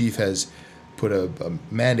the chief has put a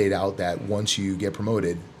mandate out that once you get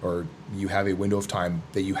promoted or you have a window of time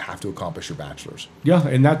that you have to accomplish your bachelor's. Yeah,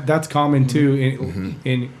 and that's common too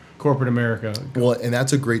in corporate America. Well, and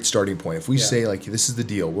that's a great starting point. If we say like this is the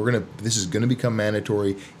deal, this is gonna become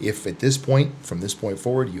mandatory. If at this point, from this point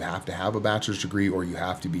forward, you have to have a bachelor's degree or you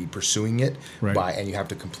have to be pursuing it and you have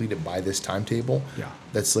to complete it by this timetable. Yeah,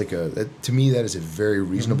 that's like to me that is a very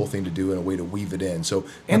reasonable thing to do and a way to weave it in. So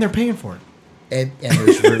and they're paying for it. And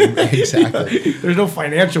there's exactly. There's no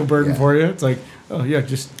financial burden for you. It's like, oh yeah,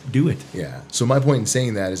 just do it. Yeah. So my point in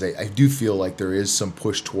saying that is I do feel like there is some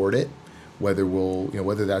push toward it. Whether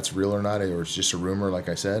whether that's real or not, or it's just a rumor, like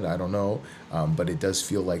I said, I don't know. But it does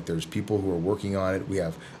feel like there's people who are working on it. We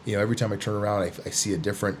have, every time I turn around, I see a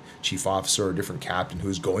different chief officer or a different captain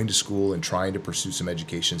who's going to school and trying to pursue some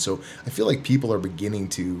education. So I feel like people are beginning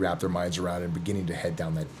to wrap their minds around it and beginning to head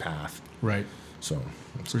down that path. Right. So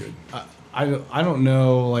that's good. I don't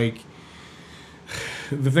know, like,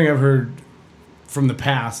 the thing I've heard from the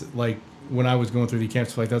past, like, when I was going through the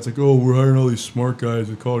camps, like, that's like, oh, we're hiring all these smart guys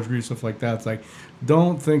with college degrees, stuff like that. It's like,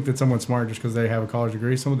 don't think that someone's smart just because they have a college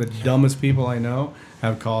degree. Some of the dumbest people I know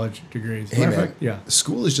have college degrees. Hey, man, yeah.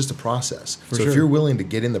 School is just a process. So if you're willing to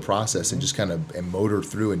get in the process and just kind of motor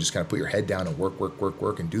through and just kind of put your head down and work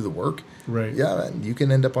and do the work, right? Yeah, man, you can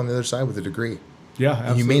end up on the other side with a degree. Yeah,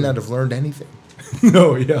 absolutely. And you may not have learned anything.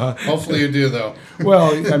 No, yeah. Hopefully you do, though.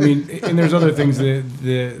 Well, I mean, and there's other things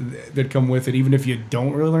that come with it. Even if you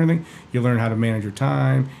don't really learn anything, you learn how to manage your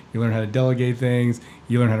time. You learn how to delegate things.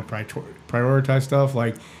 You learn how to prioritize stuff.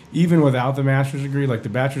 Like, even without the master's degree, like the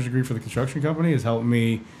bachelor's degree for the construction company has helped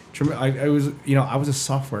me. I was a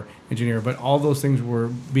software engineer, but all those things were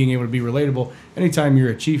being able to be relatable. Anytime you're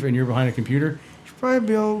a chief and you're behind a computer, you should probably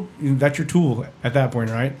be able, that's your tool at that point,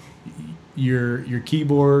 right? Your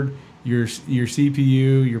keyboard, your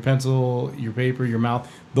CPU, your pencil, your paper, your mouse,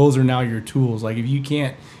 those are now your tools. Like, if you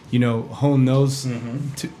can't, hone those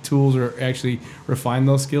tools or actually refine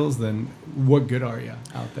those skills, then what good are you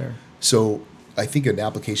out there? So I think an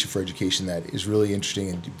application for education that is really interesting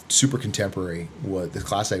and super contemporary, what the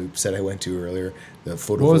class I said I went to earlier, the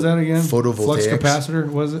what was that again? Photovoltaics. Flux capacitor,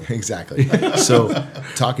 was it? Exactly. So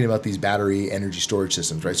talking about these battery energy storage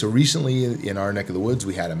systems, right? So recently in our neck of the woods,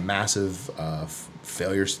 we had a massive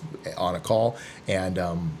failures on a call, and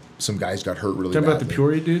some guys got hurt really badly. Talking about the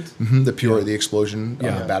Peoria dudes? Mm-hmm, the explosion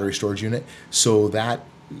on the battery storage unit. So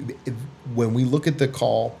when we look at the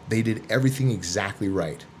call, they did everything exactly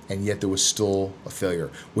right, and yet there was still a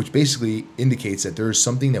failure, which basically indicates that there is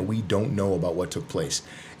something that we don't know about what took place.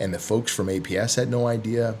 And the folks from APS had no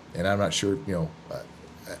idea, and I'm not sure,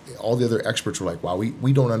 all the other experts were like, wow,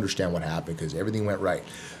 we don't understand what happened because everything went right.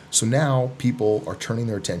 So now people are turning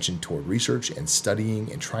their attention toward research and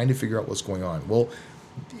studying and trying to figure out what's going on. Well,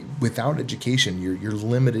 without education, you're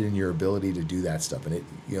limited in your ability to do that stuff. And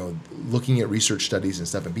looking at research studies and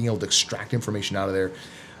stuff and being able to extract information out of there,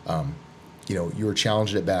 you're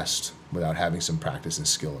challenged at best without having some practice and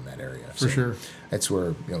skill in that area. For sure. That's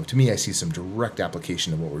where, to me, I see some direct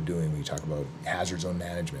application of what we're doing when you talk about hazard zone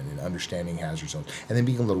management and understanding hazard zones, and then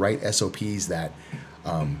being able to write SOPs that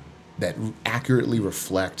accurately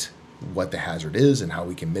reflect what the hazard is and how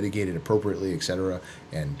we can mitigate it appropriately, et cetera,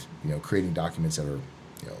 and creating documents that are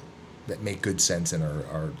that make good sense and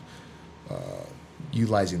are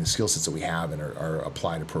utilizing the skill sets that we have and are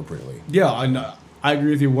applied appropriately. Yeah, and I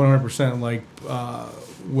agree with you 100%. Like,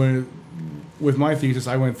 with my thesis,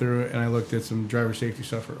 I went through it and I looked at some driver safety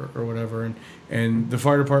stuff or whatever, and the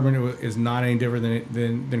fire department is not any different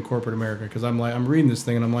than corporate America, because I'm reading this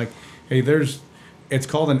thing and I'm like, hey, it's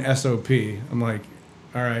called an SOP. I'm like,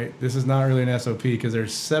 all right, this is not really an SOP because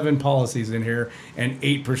there's 7 policies in here and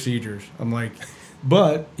 8 procedures. I'm like,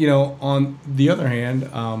 but on the other hand,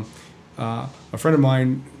 a friend of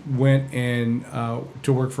mine went and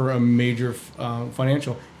to work for a major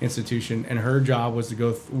financial institution, and her job was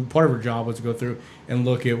to part of her job was to go through and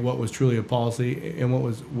look at what was truly a policy and what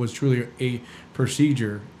was truly a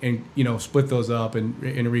procedure, and split those up and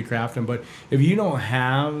recraft them. But if you don't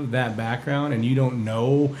have that background and you don't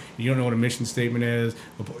know what a mission statement is,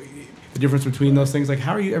 the difference between those things. Like,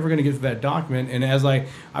 how are you ever going to get to that document? And as I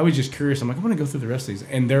was just curious. I'm like, I'm going to go through the rest of these,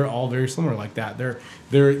 and they're all very similar like that. They're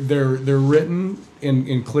written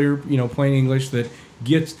in clear, plain English that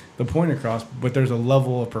gets the point across, but there's a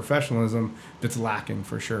level of professionalism that's lacking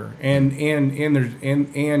for sure. And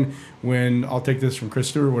when I'll take this from Chris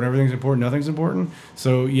Stewart, when everything's important, nothing's important.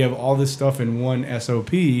 So you have all this stuff in one SOP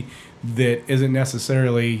that isn't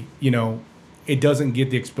necessarily, it doesn't get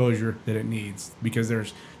the exposure that it needs because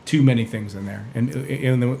there's too many things in there. And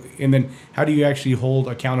then how do you actually hold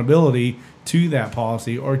accountability to that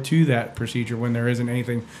policy or to that procedure when there isn't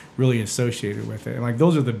anything really associated with it? And like,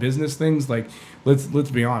 those are the business things. Like, let's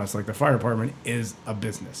be honest, like the fire department is a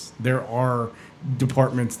business. There are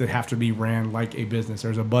departments that have to be ran like a business.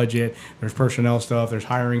 There's a budget, there's personnel stuff, there's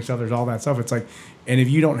hiring stuff, there's all that stuff. It's like, and if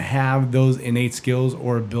you don't have those innate skills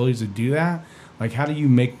or abilities to do that, like, how do you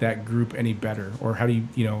make that group any better? Or how do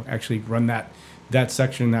you, actually run that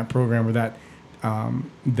section, that program, or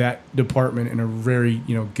that department in a very,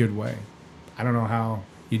 good way? I don't know how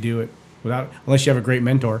you do it unless you have a great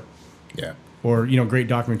mentor. Yeah. Or, great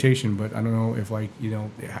documentation, but I don't know if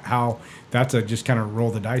how that's a just kind of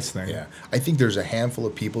roll the dice thing. Yeah. I think there's a handful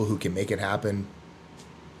of people who can make it happen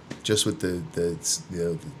just with the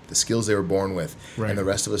skills they were born with. Right. And the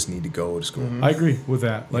rest of us need to go to school. I agree with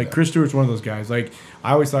that. Like, Chris Stewart's one of those guys. Like,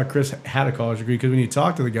 I always thought Chris had a college degree because when you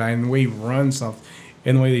talk to the guy and the way he runs stuff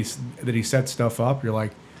and the way that he sets stuff up, you're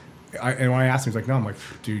like, and when I asked him, he's like, no, I'm like,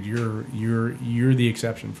 dude, you're the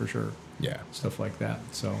exception for sure. Yeah. Stuff like that.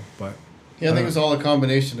 So, but. Yeah, I think it's all a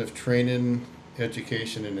combination of training,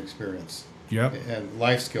 education, and experience. Yep. And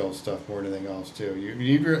life skill stuff more than anything else too.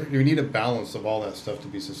 You need a balance of all that stuff to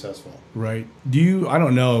be successful. Right. I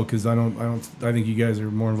don't know, because I think you guys are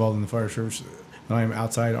more involved in the fire service than I am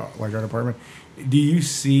outside, like our department. Do you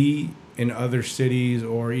see in other cities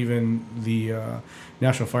or even the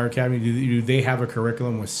National Fire Academy, do they have a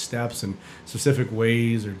curriculum with steps and specific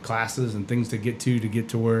ways or classes and things to get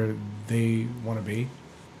to where they want to be?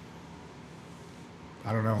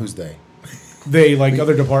 I don't know. Who's they? They, like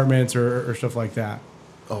other departments or stuff like that.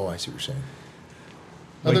 Oh, I see what you're saying.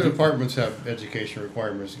 Other departments have education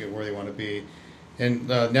requirements to get where they want to be. And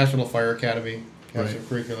National Fire Academy has some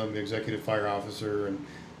curriculum, the executive fire officer, and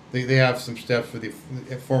they have some steps for the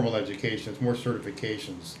formal education. It's more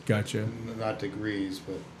certifications. Gotcha. Not degrees,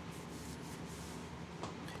 but...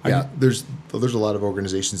 Yeah, there's a lot of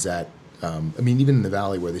organizations that, even in the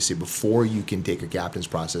Valley, where they say before you can take a captain's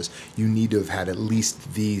process, you need to have had at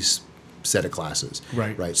least these set of classes.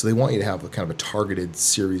 Right. So they want you to have a kind of a targeted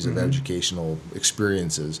series of educational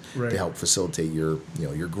experiences to help facilitate your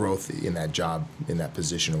growth in that job, in that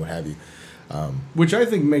position, or what have you. Which I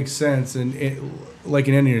think makes sense, like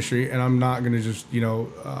in any industry. And I'm not going to just the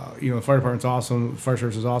fire department's awesome, fire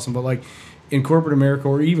service is awesome, but like in corporate America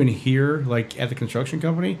or even here, like at the construction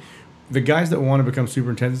company, the guys that want to become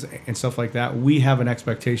superintendents and stuff like that, we have an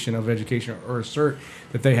expectation of education or a cert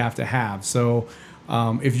that they have to have. So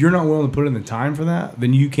if you're not willing to put in the time for that,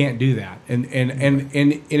 then you can't do that. And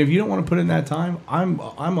if you don't want to put in that time, I'm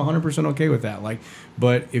 100% okay with that. Like,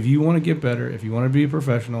 but if you want to get better, if you want to be a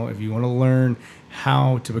professional, if you want to learn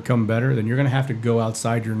how to become better, then you're going to have to go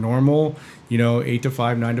outside your normal, 8 to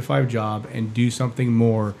 5, 9 to 5 job and do something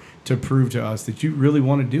more to prove to us that you really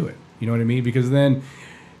want to do it. You know what I mean? Because then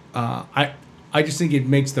I just think it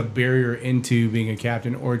makes the barrier into being a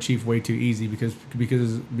captain or a chief way too easy because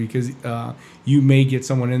you may get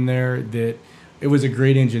someone in there that it was a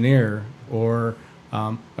great engineer or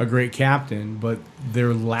a great captain, but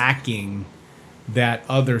they're lacking that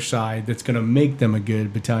other side that's going to make them a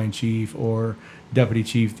good battalion chief or deputy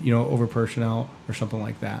chief, over personnel or something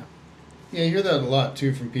like that. Yeah, you hear that a lot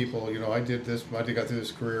too from people. I did this, I got through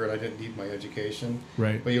this career and I didn't need my education.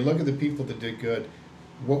 Right. But you look at the people that did good.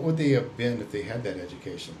 What would they have been if they had that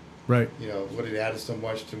education? Right. Would it added so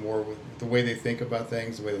much to more with the way they think about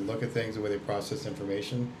things, the way they look at things, the way they process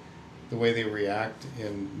information, the way they react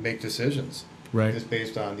and make decisions. Right. Is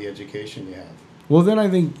based on the education you have. Well, then I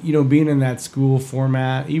think, being in that school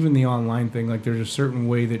format, even the online thing, like there's a certain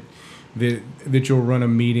way that you'll run a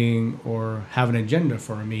meeting or have an agenda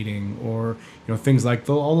for a meeting or, things like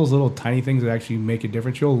all those little tiny things that actually make a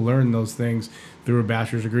difference. You'll learn those things through a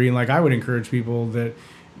bachelor's degree. And like, I would encourage people that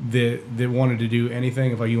wanted to do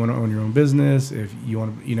anything, if like you want to own your own business, if you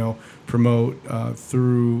want to, promote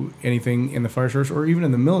through anything in the fire service or even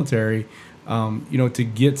in the military, to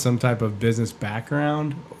get some type of business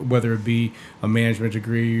background, whether it be a management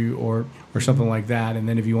degree or something like that. And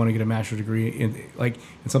then if you want to get a master's degree in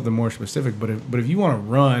something more specific, but if you want to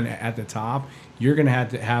run at the top, you're going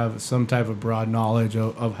to have some type of broad knowledge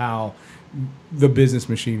of how the business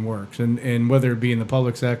machine works, and whether it be in the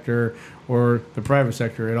public sector or the private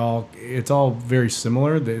sector, it's all very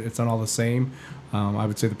similar. It's not all the same. I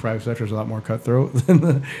would say the private sector is a lot more cutthroat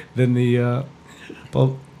than the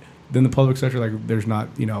public sector. Like there's not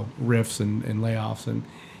rifts and layoffs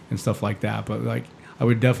and stuff like that. But like I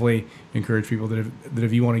would definitely encourage people that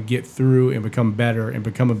if you want to get through and become better and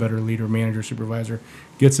become a better leader, manager, supervisor,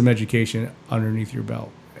 get some education underneath your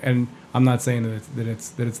belt. And I'm not saying that it's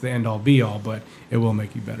the end all be all, but it will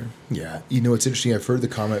make you better. Yeah, it's interesting. I've heard the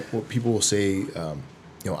comment. What people will say,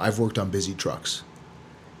 I've worked on busy trucks,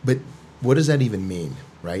 but what does that even mean,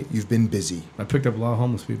 right? You've been busy. I picked up a lot of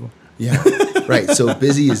homeless people. Yeah, right. So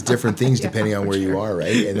busy is different things depending on where you are,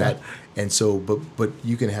 right? And but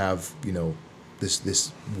you can have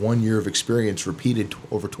this 1 year of experience repeated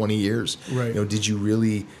over 20 years. Right. Did you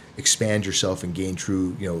really expand yourself and gain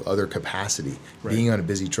true other capacity? Right. Being on a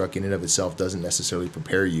busy truck in and of itself doesn't necessarily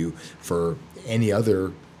prepare you for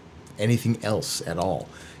anything else at all.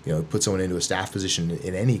 Put someone into a staff position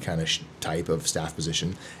in any kind of type of staff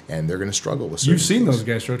position, and they're going to struggle with certain You've seen things. those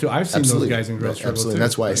guys struggle too. I've seen those guys in girls struggle Absolutely. too. And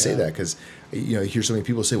that's why I say that, because you hear so many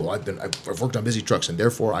people say, "Well, I've worked on busy trucks, and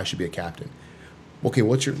therefore I should be a captain." Okay,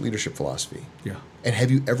 what's your leadership philosophy? Yeah. And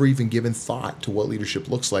have you ever even given thought to what leadership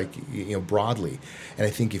looks like, broadly? And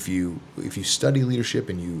I think if you study leadership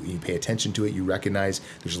and you pay attention to it, you recognize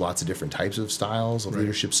there's lots of different types of styles of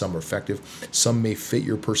leadership. Some are effective, some may fit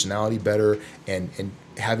your personality better, and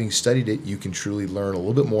having studied it, you can truly learn a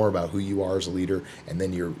little bit more about who you are as a leader, and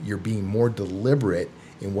then you're being more deliberate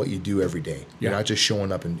in what you do every day. You're not just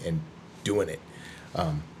showing up and doing it.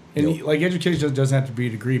 Like education doesn't have to be a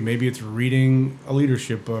degree. Maybe it's reading a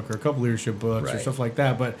leadership book or a couple leadership books or stuff like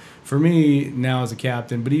that. But for me now as a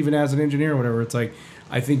captain, but even as an engineer or whatever, it's like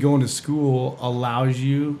I think going to school allows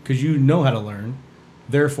you, because you know how to learn.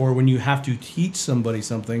 Therefore, when you have to teach somebody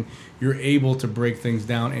something, you're able to break things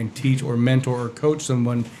down and teach or mentor or coach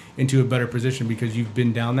someone into a better position because you've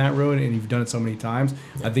been down that road and you've done it so many times.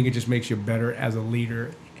 I think it just makes you better as a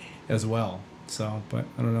leader as well. So, but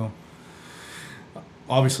I don't know.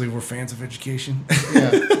 Obviously, we're fans of education.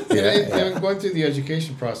 And going through the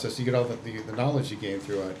education process, you get all the knowledge you gain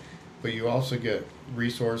through it, but you also get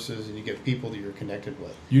resources and you get people that you're connected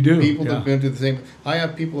with. You do. People that have been through the same. I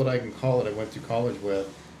have people that I can call that I went to college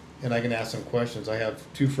with, and I can ask them questions. I have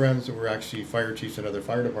 2 friends that were actually fire chiefs in other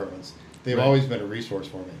fire departments. They've always been a resource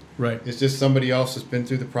for me. Right. It's just somebody else that's been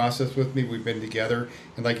through the process with me. We've been together,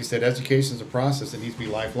 and like you said, education is a process. It needs to be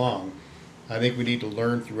lifelong. I think we need to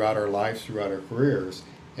learn throughout our lives, throughout our careers,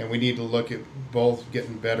 and we need to look at both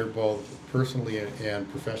getting better, both personally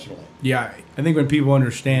and professionally. Yeah, I think when people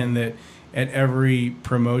understand that at every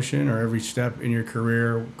promotion or every step in your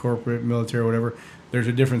career, corporate, military, whatever, there's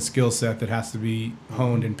a different skill set that has to be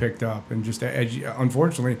honed and picked up. And just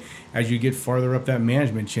unfortunately, as you get farther up that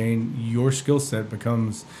management chain, your skill set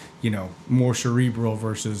becomes, more cerebral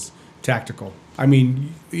versus tactical. I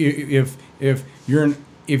mean, if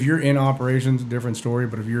you're in operations, different story.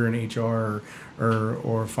 But if you're in HR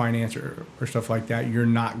or finance or stuff like that, you're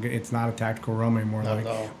not. It's not a tactical realm anymore.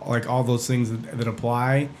 Like all those things that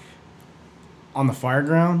apply on the fire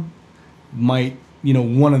ground might.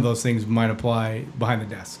 One of those things might apply behind the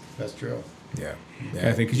desk. That's true. Yeah.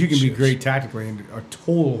 I think because you can be great tactically and a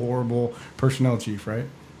total horrible personnel chief, right?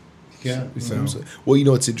 Yeah. So, well,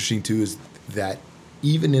 what's interesting too is that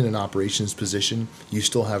even in an operations position, you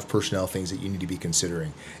still have personnel things that you need to be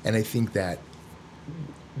considering. And I think that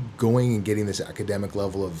going and getting this academic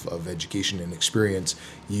level of education and experience,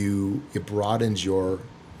 it broadens your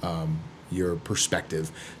perspective.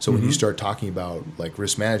 So when you start talking about like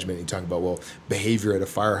risk management, you talk about, well, behavior at a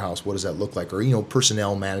firehouse, what does that look like? Or,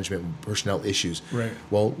 personnel management, personnel issues. Right.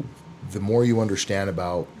 Well, the more you understand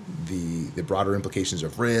about the broader implications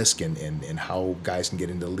of risk and how guys and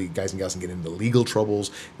gals can get into legal troubles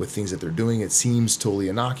with things that they're doing, it seems totally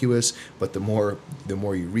innocuous. But the more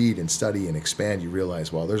you read and study and expand, you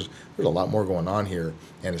realize, well, there's a lot more going on here,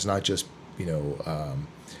 and it's not just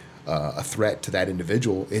a threat to that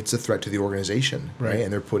individual; it's a threat to the organization, right?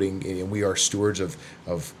 And they're and we are stewards of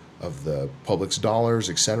the public's dollars,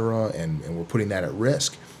 et cetera, and we're putting that at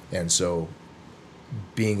risk. And so,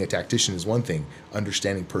 being a tactician is one thing.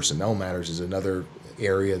 Understanding personnel matters is another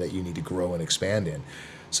area that you need to grow and expand in.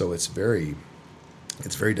 So it's very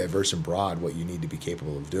diverse and broad what you need to be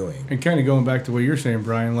capable of doing. And kind of going back to what you're saying,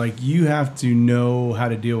 Brian, like you have to know how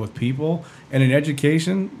to deal with people. And in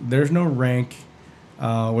education, there's no rank,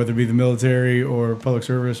 whether it be the military or public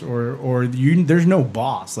service or there's no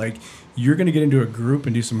boss. Like you're going to get into a group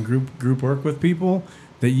and do some group work with people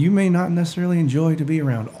that you may not necessarily enjoy to be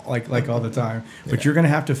around like all the time. But you're going to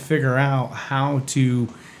have to figure out how to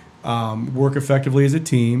work effectively as a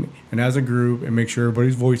team and as a group and make sure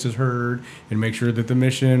everybody's voice is heard and make sure that the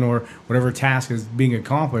mission or whatever task is being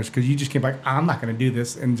accomplished, because you just can't be like, I'm not going to do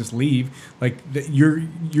this and just leave. Like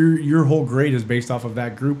your whole grade is based off of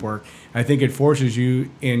that group work. I think it forces you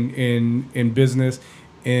in business,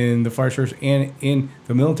 in the fire service, and in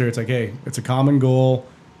the military. It's like, hey, it's a common goal.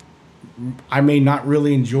 I may not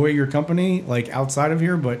really enjoy your company like outside of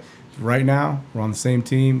here, but right now we're on the same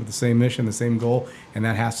team with the same mission, the same goal, and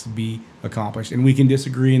that has to be accomplished. And we can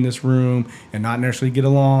disagree in this room and not necessarily get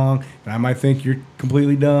along, and I might think you're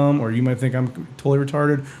completely dumb or you might think I'm totally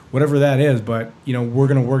retarded, whatever that is, but we're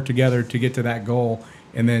going to work together to get to that goal.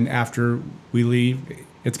 And then after we leave,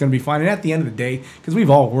 it's going to be fine. And at the end of the day, because we've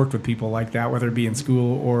all worked with people like that, whether it be in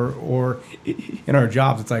school or in our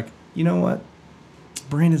jobs, it's like, you know what?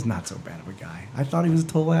 Brandon's not so bad of a guy. I thought he was a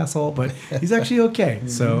total asshole, but he's actually okay.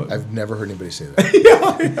 So I've never heard anybody say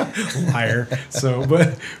that. Liar. So,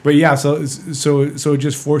 but yeah. So it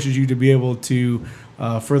just forces you to be able to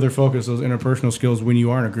further focus those interpersonal skills when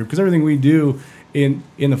you are in a group. Because everything we do in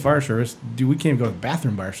the fire service, we can't go to the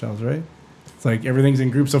bathroom by ourselves, right? It's like everything's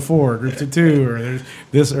in groups of 4, groups of 2, or there's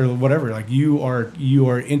this or whatever. Like you are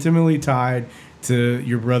intimately tied to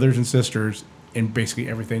your brothers and sisters in basically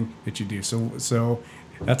everything that you do. So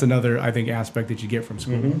that's another, I think, aspect that you get from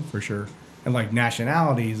school for sure. And like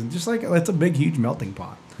nationalities and just like it's a big, huge melting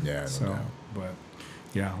pot. Yeah. So, No doubt. but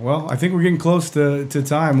yeah, well, I think we're getting close to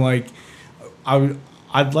time. Like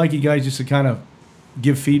I'd like you guys just to kind of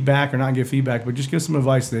give feedback or not give feedback, but just give some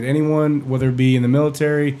advice that anyone, whether it be in the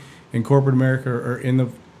military, in corporate America, or in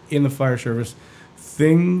the fire service,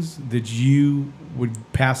 things that you would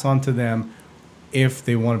pass on to them if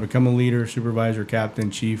they want to become a leader, supervisor,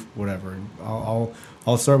 captain, chief, whatever.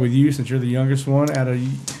 I'll start with you since you're the youngest one out of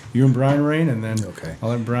you and Brian Rain, and then Okay. I'll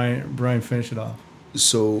let Brian finish it off.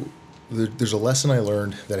 So there's a lesson I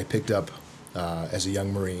learned that I picked up as a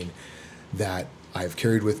young Marine that I've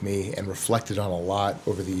carried with me and reflected on a lot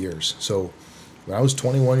over the years. So when I was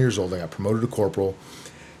 21 years old, I got promoted to corporal,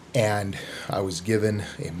 and I was given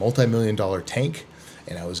a multi-million-dollar tank,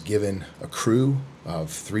 and I was given a crew of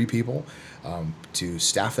 3 people to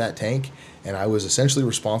staff that tank, and I was essentially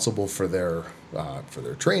responsible for their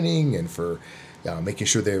training and for making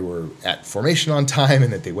sure they were at formation on time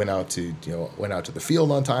and that they went out to the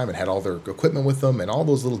field on time and had all their equipment with them and all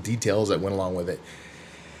those little details that went along with it.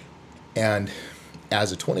 And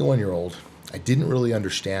as a 21-year-old, I didn't really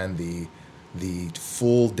understand the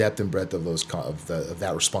full depth and breadth of of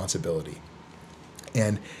that responsibility.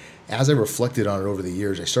 And as I reflected on it over the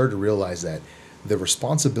years, I started to realize that the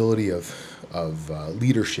responsibility of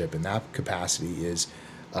leadership in that capacity is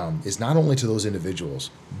not only to those individuals,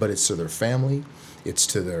 but it's to their family, it's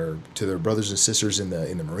to their brothers and sisters in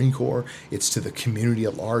the Marine Corps, it's to the community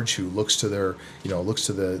at large who looks to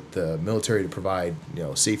the military to provide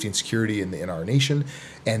safety and security in our nation.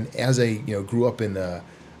 And as I grew up and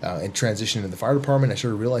transitioned into the fire department, I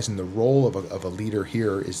started realizing the role of a leader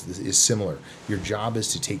here is similar. Your job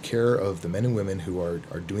is to take care of the men and women who are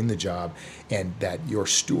doing the job, and that your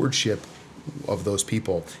stewardship of those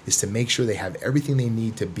people is to make sure they have everything they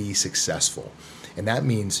need to be successful. And that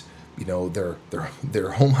means their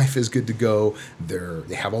home life is good to go.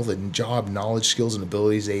 They have all the job knowledge, skills, and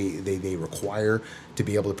abilities they require to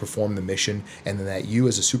be able to perform the mission, and then that you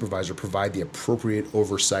as a supervisor provide the appropriate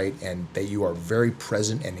oversight, and that you are very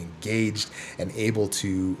present and engaged and able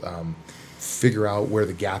to figure out where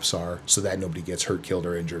the gaps are so that nobody gets hurt, killed,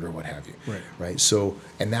 or injured, or what have you. Right. So,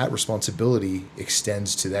 and that responsibility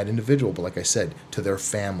extends to that individual, but like I said, to their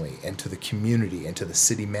family and to the community and to the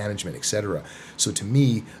city management, etc. So to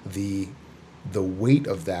me, the weight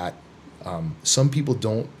of that, some people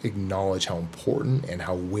don't acknowledge how important and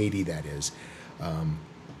how weighty that is.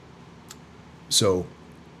 So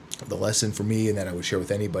the lesson for me, and that I would share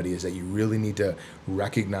with anybody, is that you really need to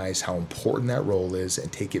recognize how important that role is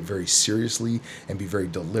and take it very seriously and be very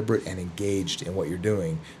deliberate and engaged in what you're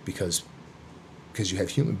doing, because you have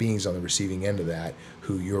human beings on the receiving end of that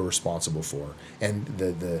who you're responsible for. And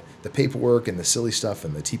the paperwork and the silly stuff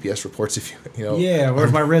and the TPS reports, Yeah,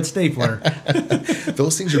 where's my red stapler?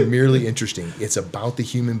 Those things are merely interesting. It's about the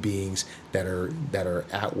human beings that are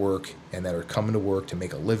at work and that are coming to work to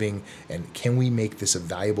make a living, and can we make this a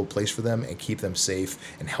valuable place for them and keep them safe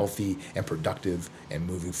and healthy and productive and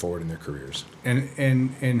moving forward in their careers.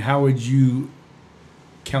 And how would you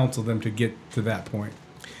counsel them to get to that point?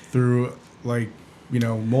 Through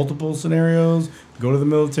multiple scenarios, go to the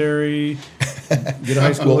military, get a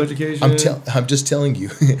high school education. I'm just telling you,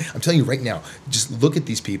 I'm telling you right now, just look at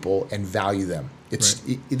these people and value them. This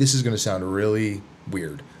is going to sound really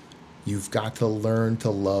weird. You've got to learn to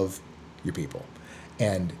love your people.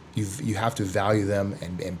 and you have to value them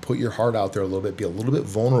and put your heart out there a little bit, be a little bit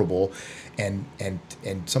vulnerable, and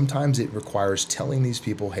sometimes it requires telling these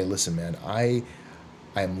people, hey, listen, man, I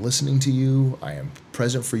am listening to you, I am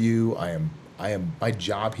present for you, I am my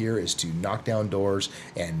job here is to knock down doors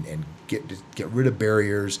and get rid of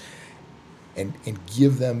barriers and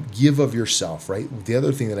give of yourself, right? The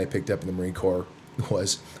other thing that I picked up in the Marine Corps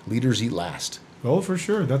was leaders eat last. Oh, for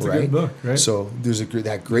sure. That's right? a good book, right? So there's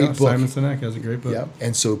that great book. Simon Sinek has a great book. Yeah.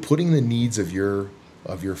 And so putting the needs of your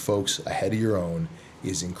folks ahead of your own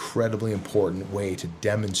is incredibly important way to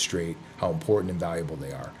demonstrate how important and valuable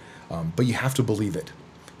they are. But you have to believe it.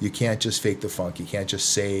 You can't just fake the funk. You can't just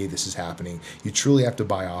say this is happening. You truly have to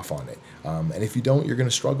buy off on it. And if you don't, you're going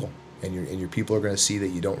to struggle. And your people are going to see that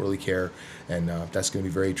you don't really care. And that's going to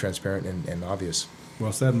be very transparent and obvious.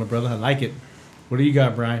 Well said, my brother. I like it. What do you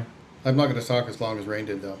got, Brian? I'm not going to talk as long as Rain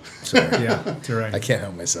did, though. Sorry. Yeah, that's right. I can't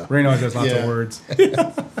help myself. Rain always has lots of words.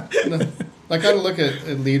 I got to look at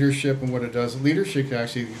leadership and what it does. Leadership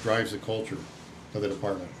actually drives the culture of the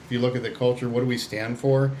department. If you look at the culture, what do we stand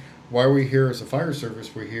for? Why are we here as a fire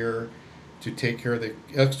service? We're here to take care of the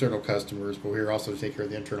external customers, but we're here also to take care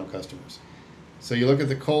of the internal customers. So you look at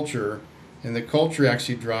the culture, and the culture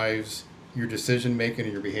actually drives your decision making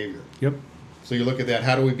and your behavior. Yep. So you look at that,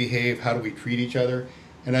 how do we behave, how do we treat each other?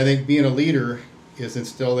 And I think being a leader is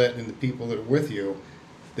instill that in the people that are with you,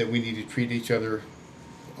 that we need to treat each other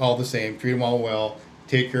all the same, treat them all well,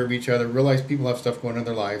 take care of each other, realize people have stuff going on in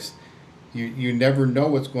their lives. You never know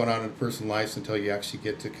what's going on in a person's life until you actually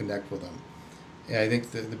get to connect with them. And I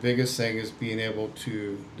think the biggest thing is being able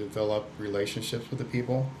to develop relationships with the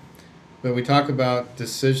people. But we talk about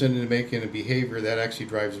decision and making and behavior, that actually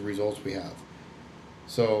drives the results we have.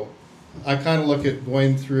 So I kind of look at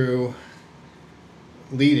going through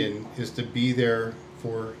leading is to be there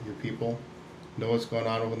for your people, know what's going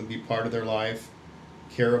on with them, be part of their life,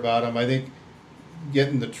 care about them. I think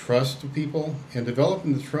getting the trust of people and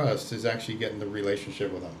developing the trust is actually getting the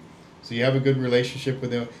relationship with them. So you have a good relationship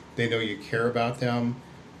with them, they know you care about them,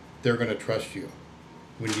 they're going to trust you.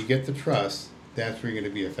 When you get the trust, that's where you're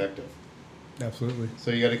going to be effective. Absolutely.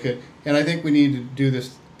 So you got to get, and I think we need to do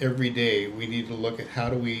this every day. We need to look at how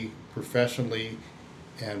do we professionally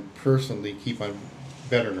and personally keep on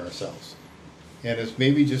bettering ourselves. And it's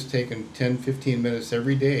maybe just taking 10, 15 minutes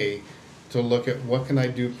every day to look at what can I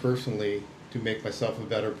do personally to make myself a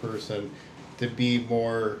better person, to be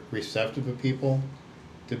more receptive of people,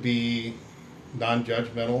 to be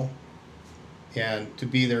non-judgmental, and to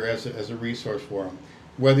be there as a resource for them.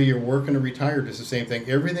 Whether you're working or retired, it's the same thing.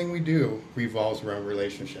 Everything we do revolves around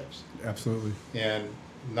relationships. Absolutely. And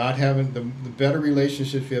not having the better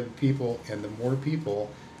relationships you have with people, and the more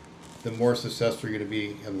people, the more successful you're going to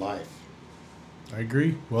be in life. I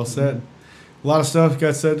agree. Well said. A lot of stuff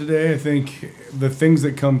got said today. I think the things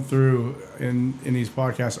that come through in these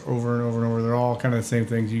podcasts over and over and over, they're all kind of the same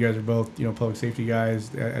things. You guys are both, public safety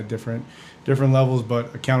guys at different levels,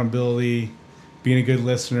 but accountability, being a good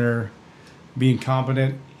listener, being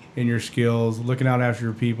competent in your skills, looking out after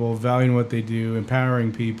your people, valuing what they do,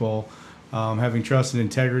 empowering people, having trust and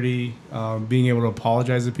integrity, being able to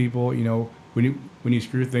apologize to people, when you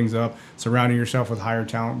screw things up, surrounding yourself with higher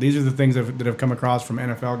talent. These are the things that have come across from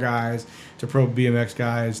NFL guys to pro BMX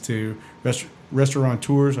guys to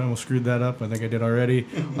restaurateurs. I almost screwed that up. I think I did already.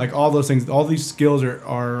 Like all those things, all these skills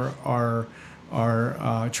are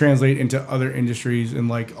translate into other industries, and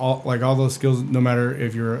like all those skills, no matter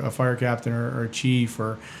if you're a fire captain or a chief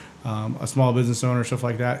or a small business owner, stuff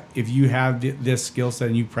like that. If you have this skill set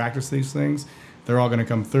and you practice these things, they're all going to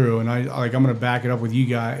come through. And I'm going to back it up with you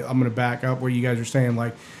guys. I'm going to back up what you guys are saying.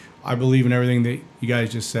 Like, I believe in everything that you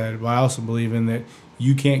guys just said, but I also believe in that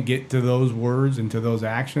you can't get to those words and to those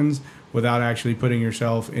actions without actually putting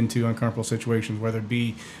yourself into uncomfortable situations, whether it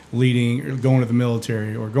be leading or going to the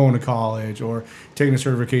military or going to college or taking a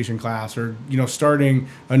certification class or, starting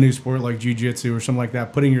a new sport like jiu-jitsu or something like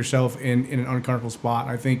that, putting yourself in an uncomfortable spot.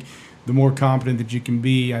 I think the more competent that you can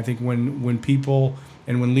be, I think when people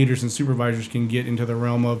and when leaders and supervisors can get into the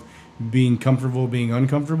realm of being comfortable, being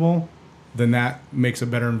uncomfortable, then that makes a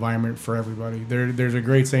better environment for everybody. There's a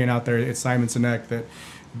great saying out there. It's Simon Sinek that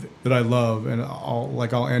I love, and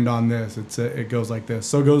I'll end on this. It goes like this: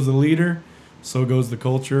 so goes the leader, so goes the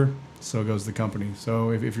culture, so goes the company. So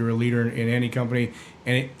if you're a leader in any company,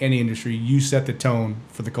 any industry, you set the tone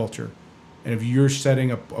for the culture. And if you're setting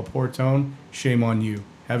a poor tone, shame on you.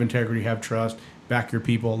 Have integrity, have trust, back your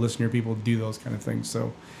people, listen to your people, do those kind of things.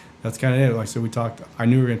 So that's kind of it. Like I said, I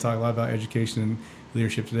knew we were going to talk a lot about education and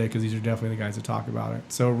leadership today because these are definitely the guys that talk about it.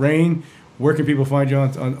 So Rain, where can people find you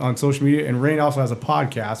on social media? And Rain also has a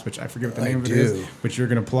podcast, which I forget what the name of it is, but you're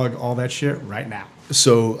going to plug all that shit right now.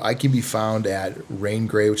 So I can be found at Rain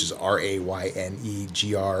Gray, which is RAYNEGRAY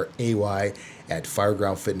at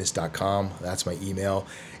firegroundfitness.com. That's my email.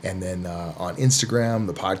 And then on Instagram,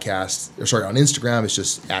 on Instagram, it's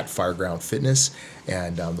just at Fireground Fitness.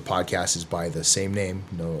 And the podcast is by the same name.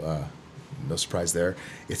 No surprise there.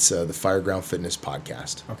 It's the Fireground Fitness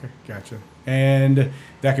Podcast. Okay, gotcha. And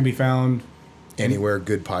that can be found anywhere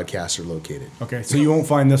good podcasts are located. Okay, so you won't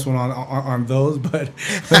find this one on those, but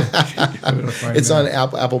it's on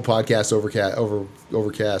Apple Podcasts,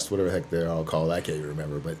 Overcast, whatever the heck they're all called. I can't even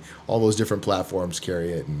remember, but all those different platforms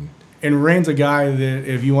carry it. And Rain's a guy that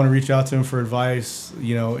if you want to reach out to him for advice,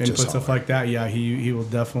 input, stuff like that, yeah, he will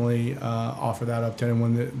definitely offer that up to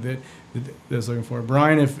anyone that's looking for it.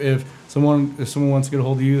 Brian, if someone wants to get a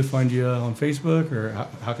hold of you, to find you on Facebook, or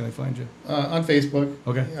how can they find you? On Facebook.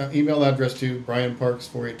 Okay. Email address to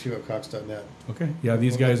brianparks482@cox.net. Okay. Yeah,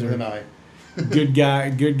 these guys are good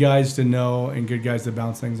guys to know and good guys to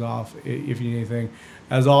bounce things off if you need anything.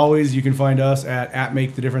 As always, you can find us at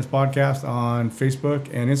Make the Difference Podcast on Facebook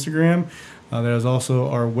and Instagram. That is also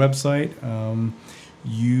our website.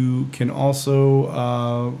 You can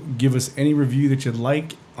also give us any review that you'd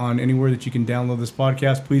like on anywhere that you can download this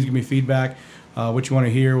podcast. Please give me feedback, what you want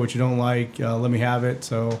to hear, what you don't like. Let me have it.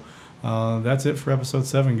 So that's it for episode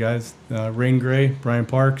 7, guys. Rain Gray, Brian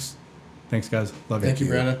Parks. Thanks, guys. Love you. Thank you,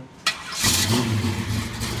 Brandon.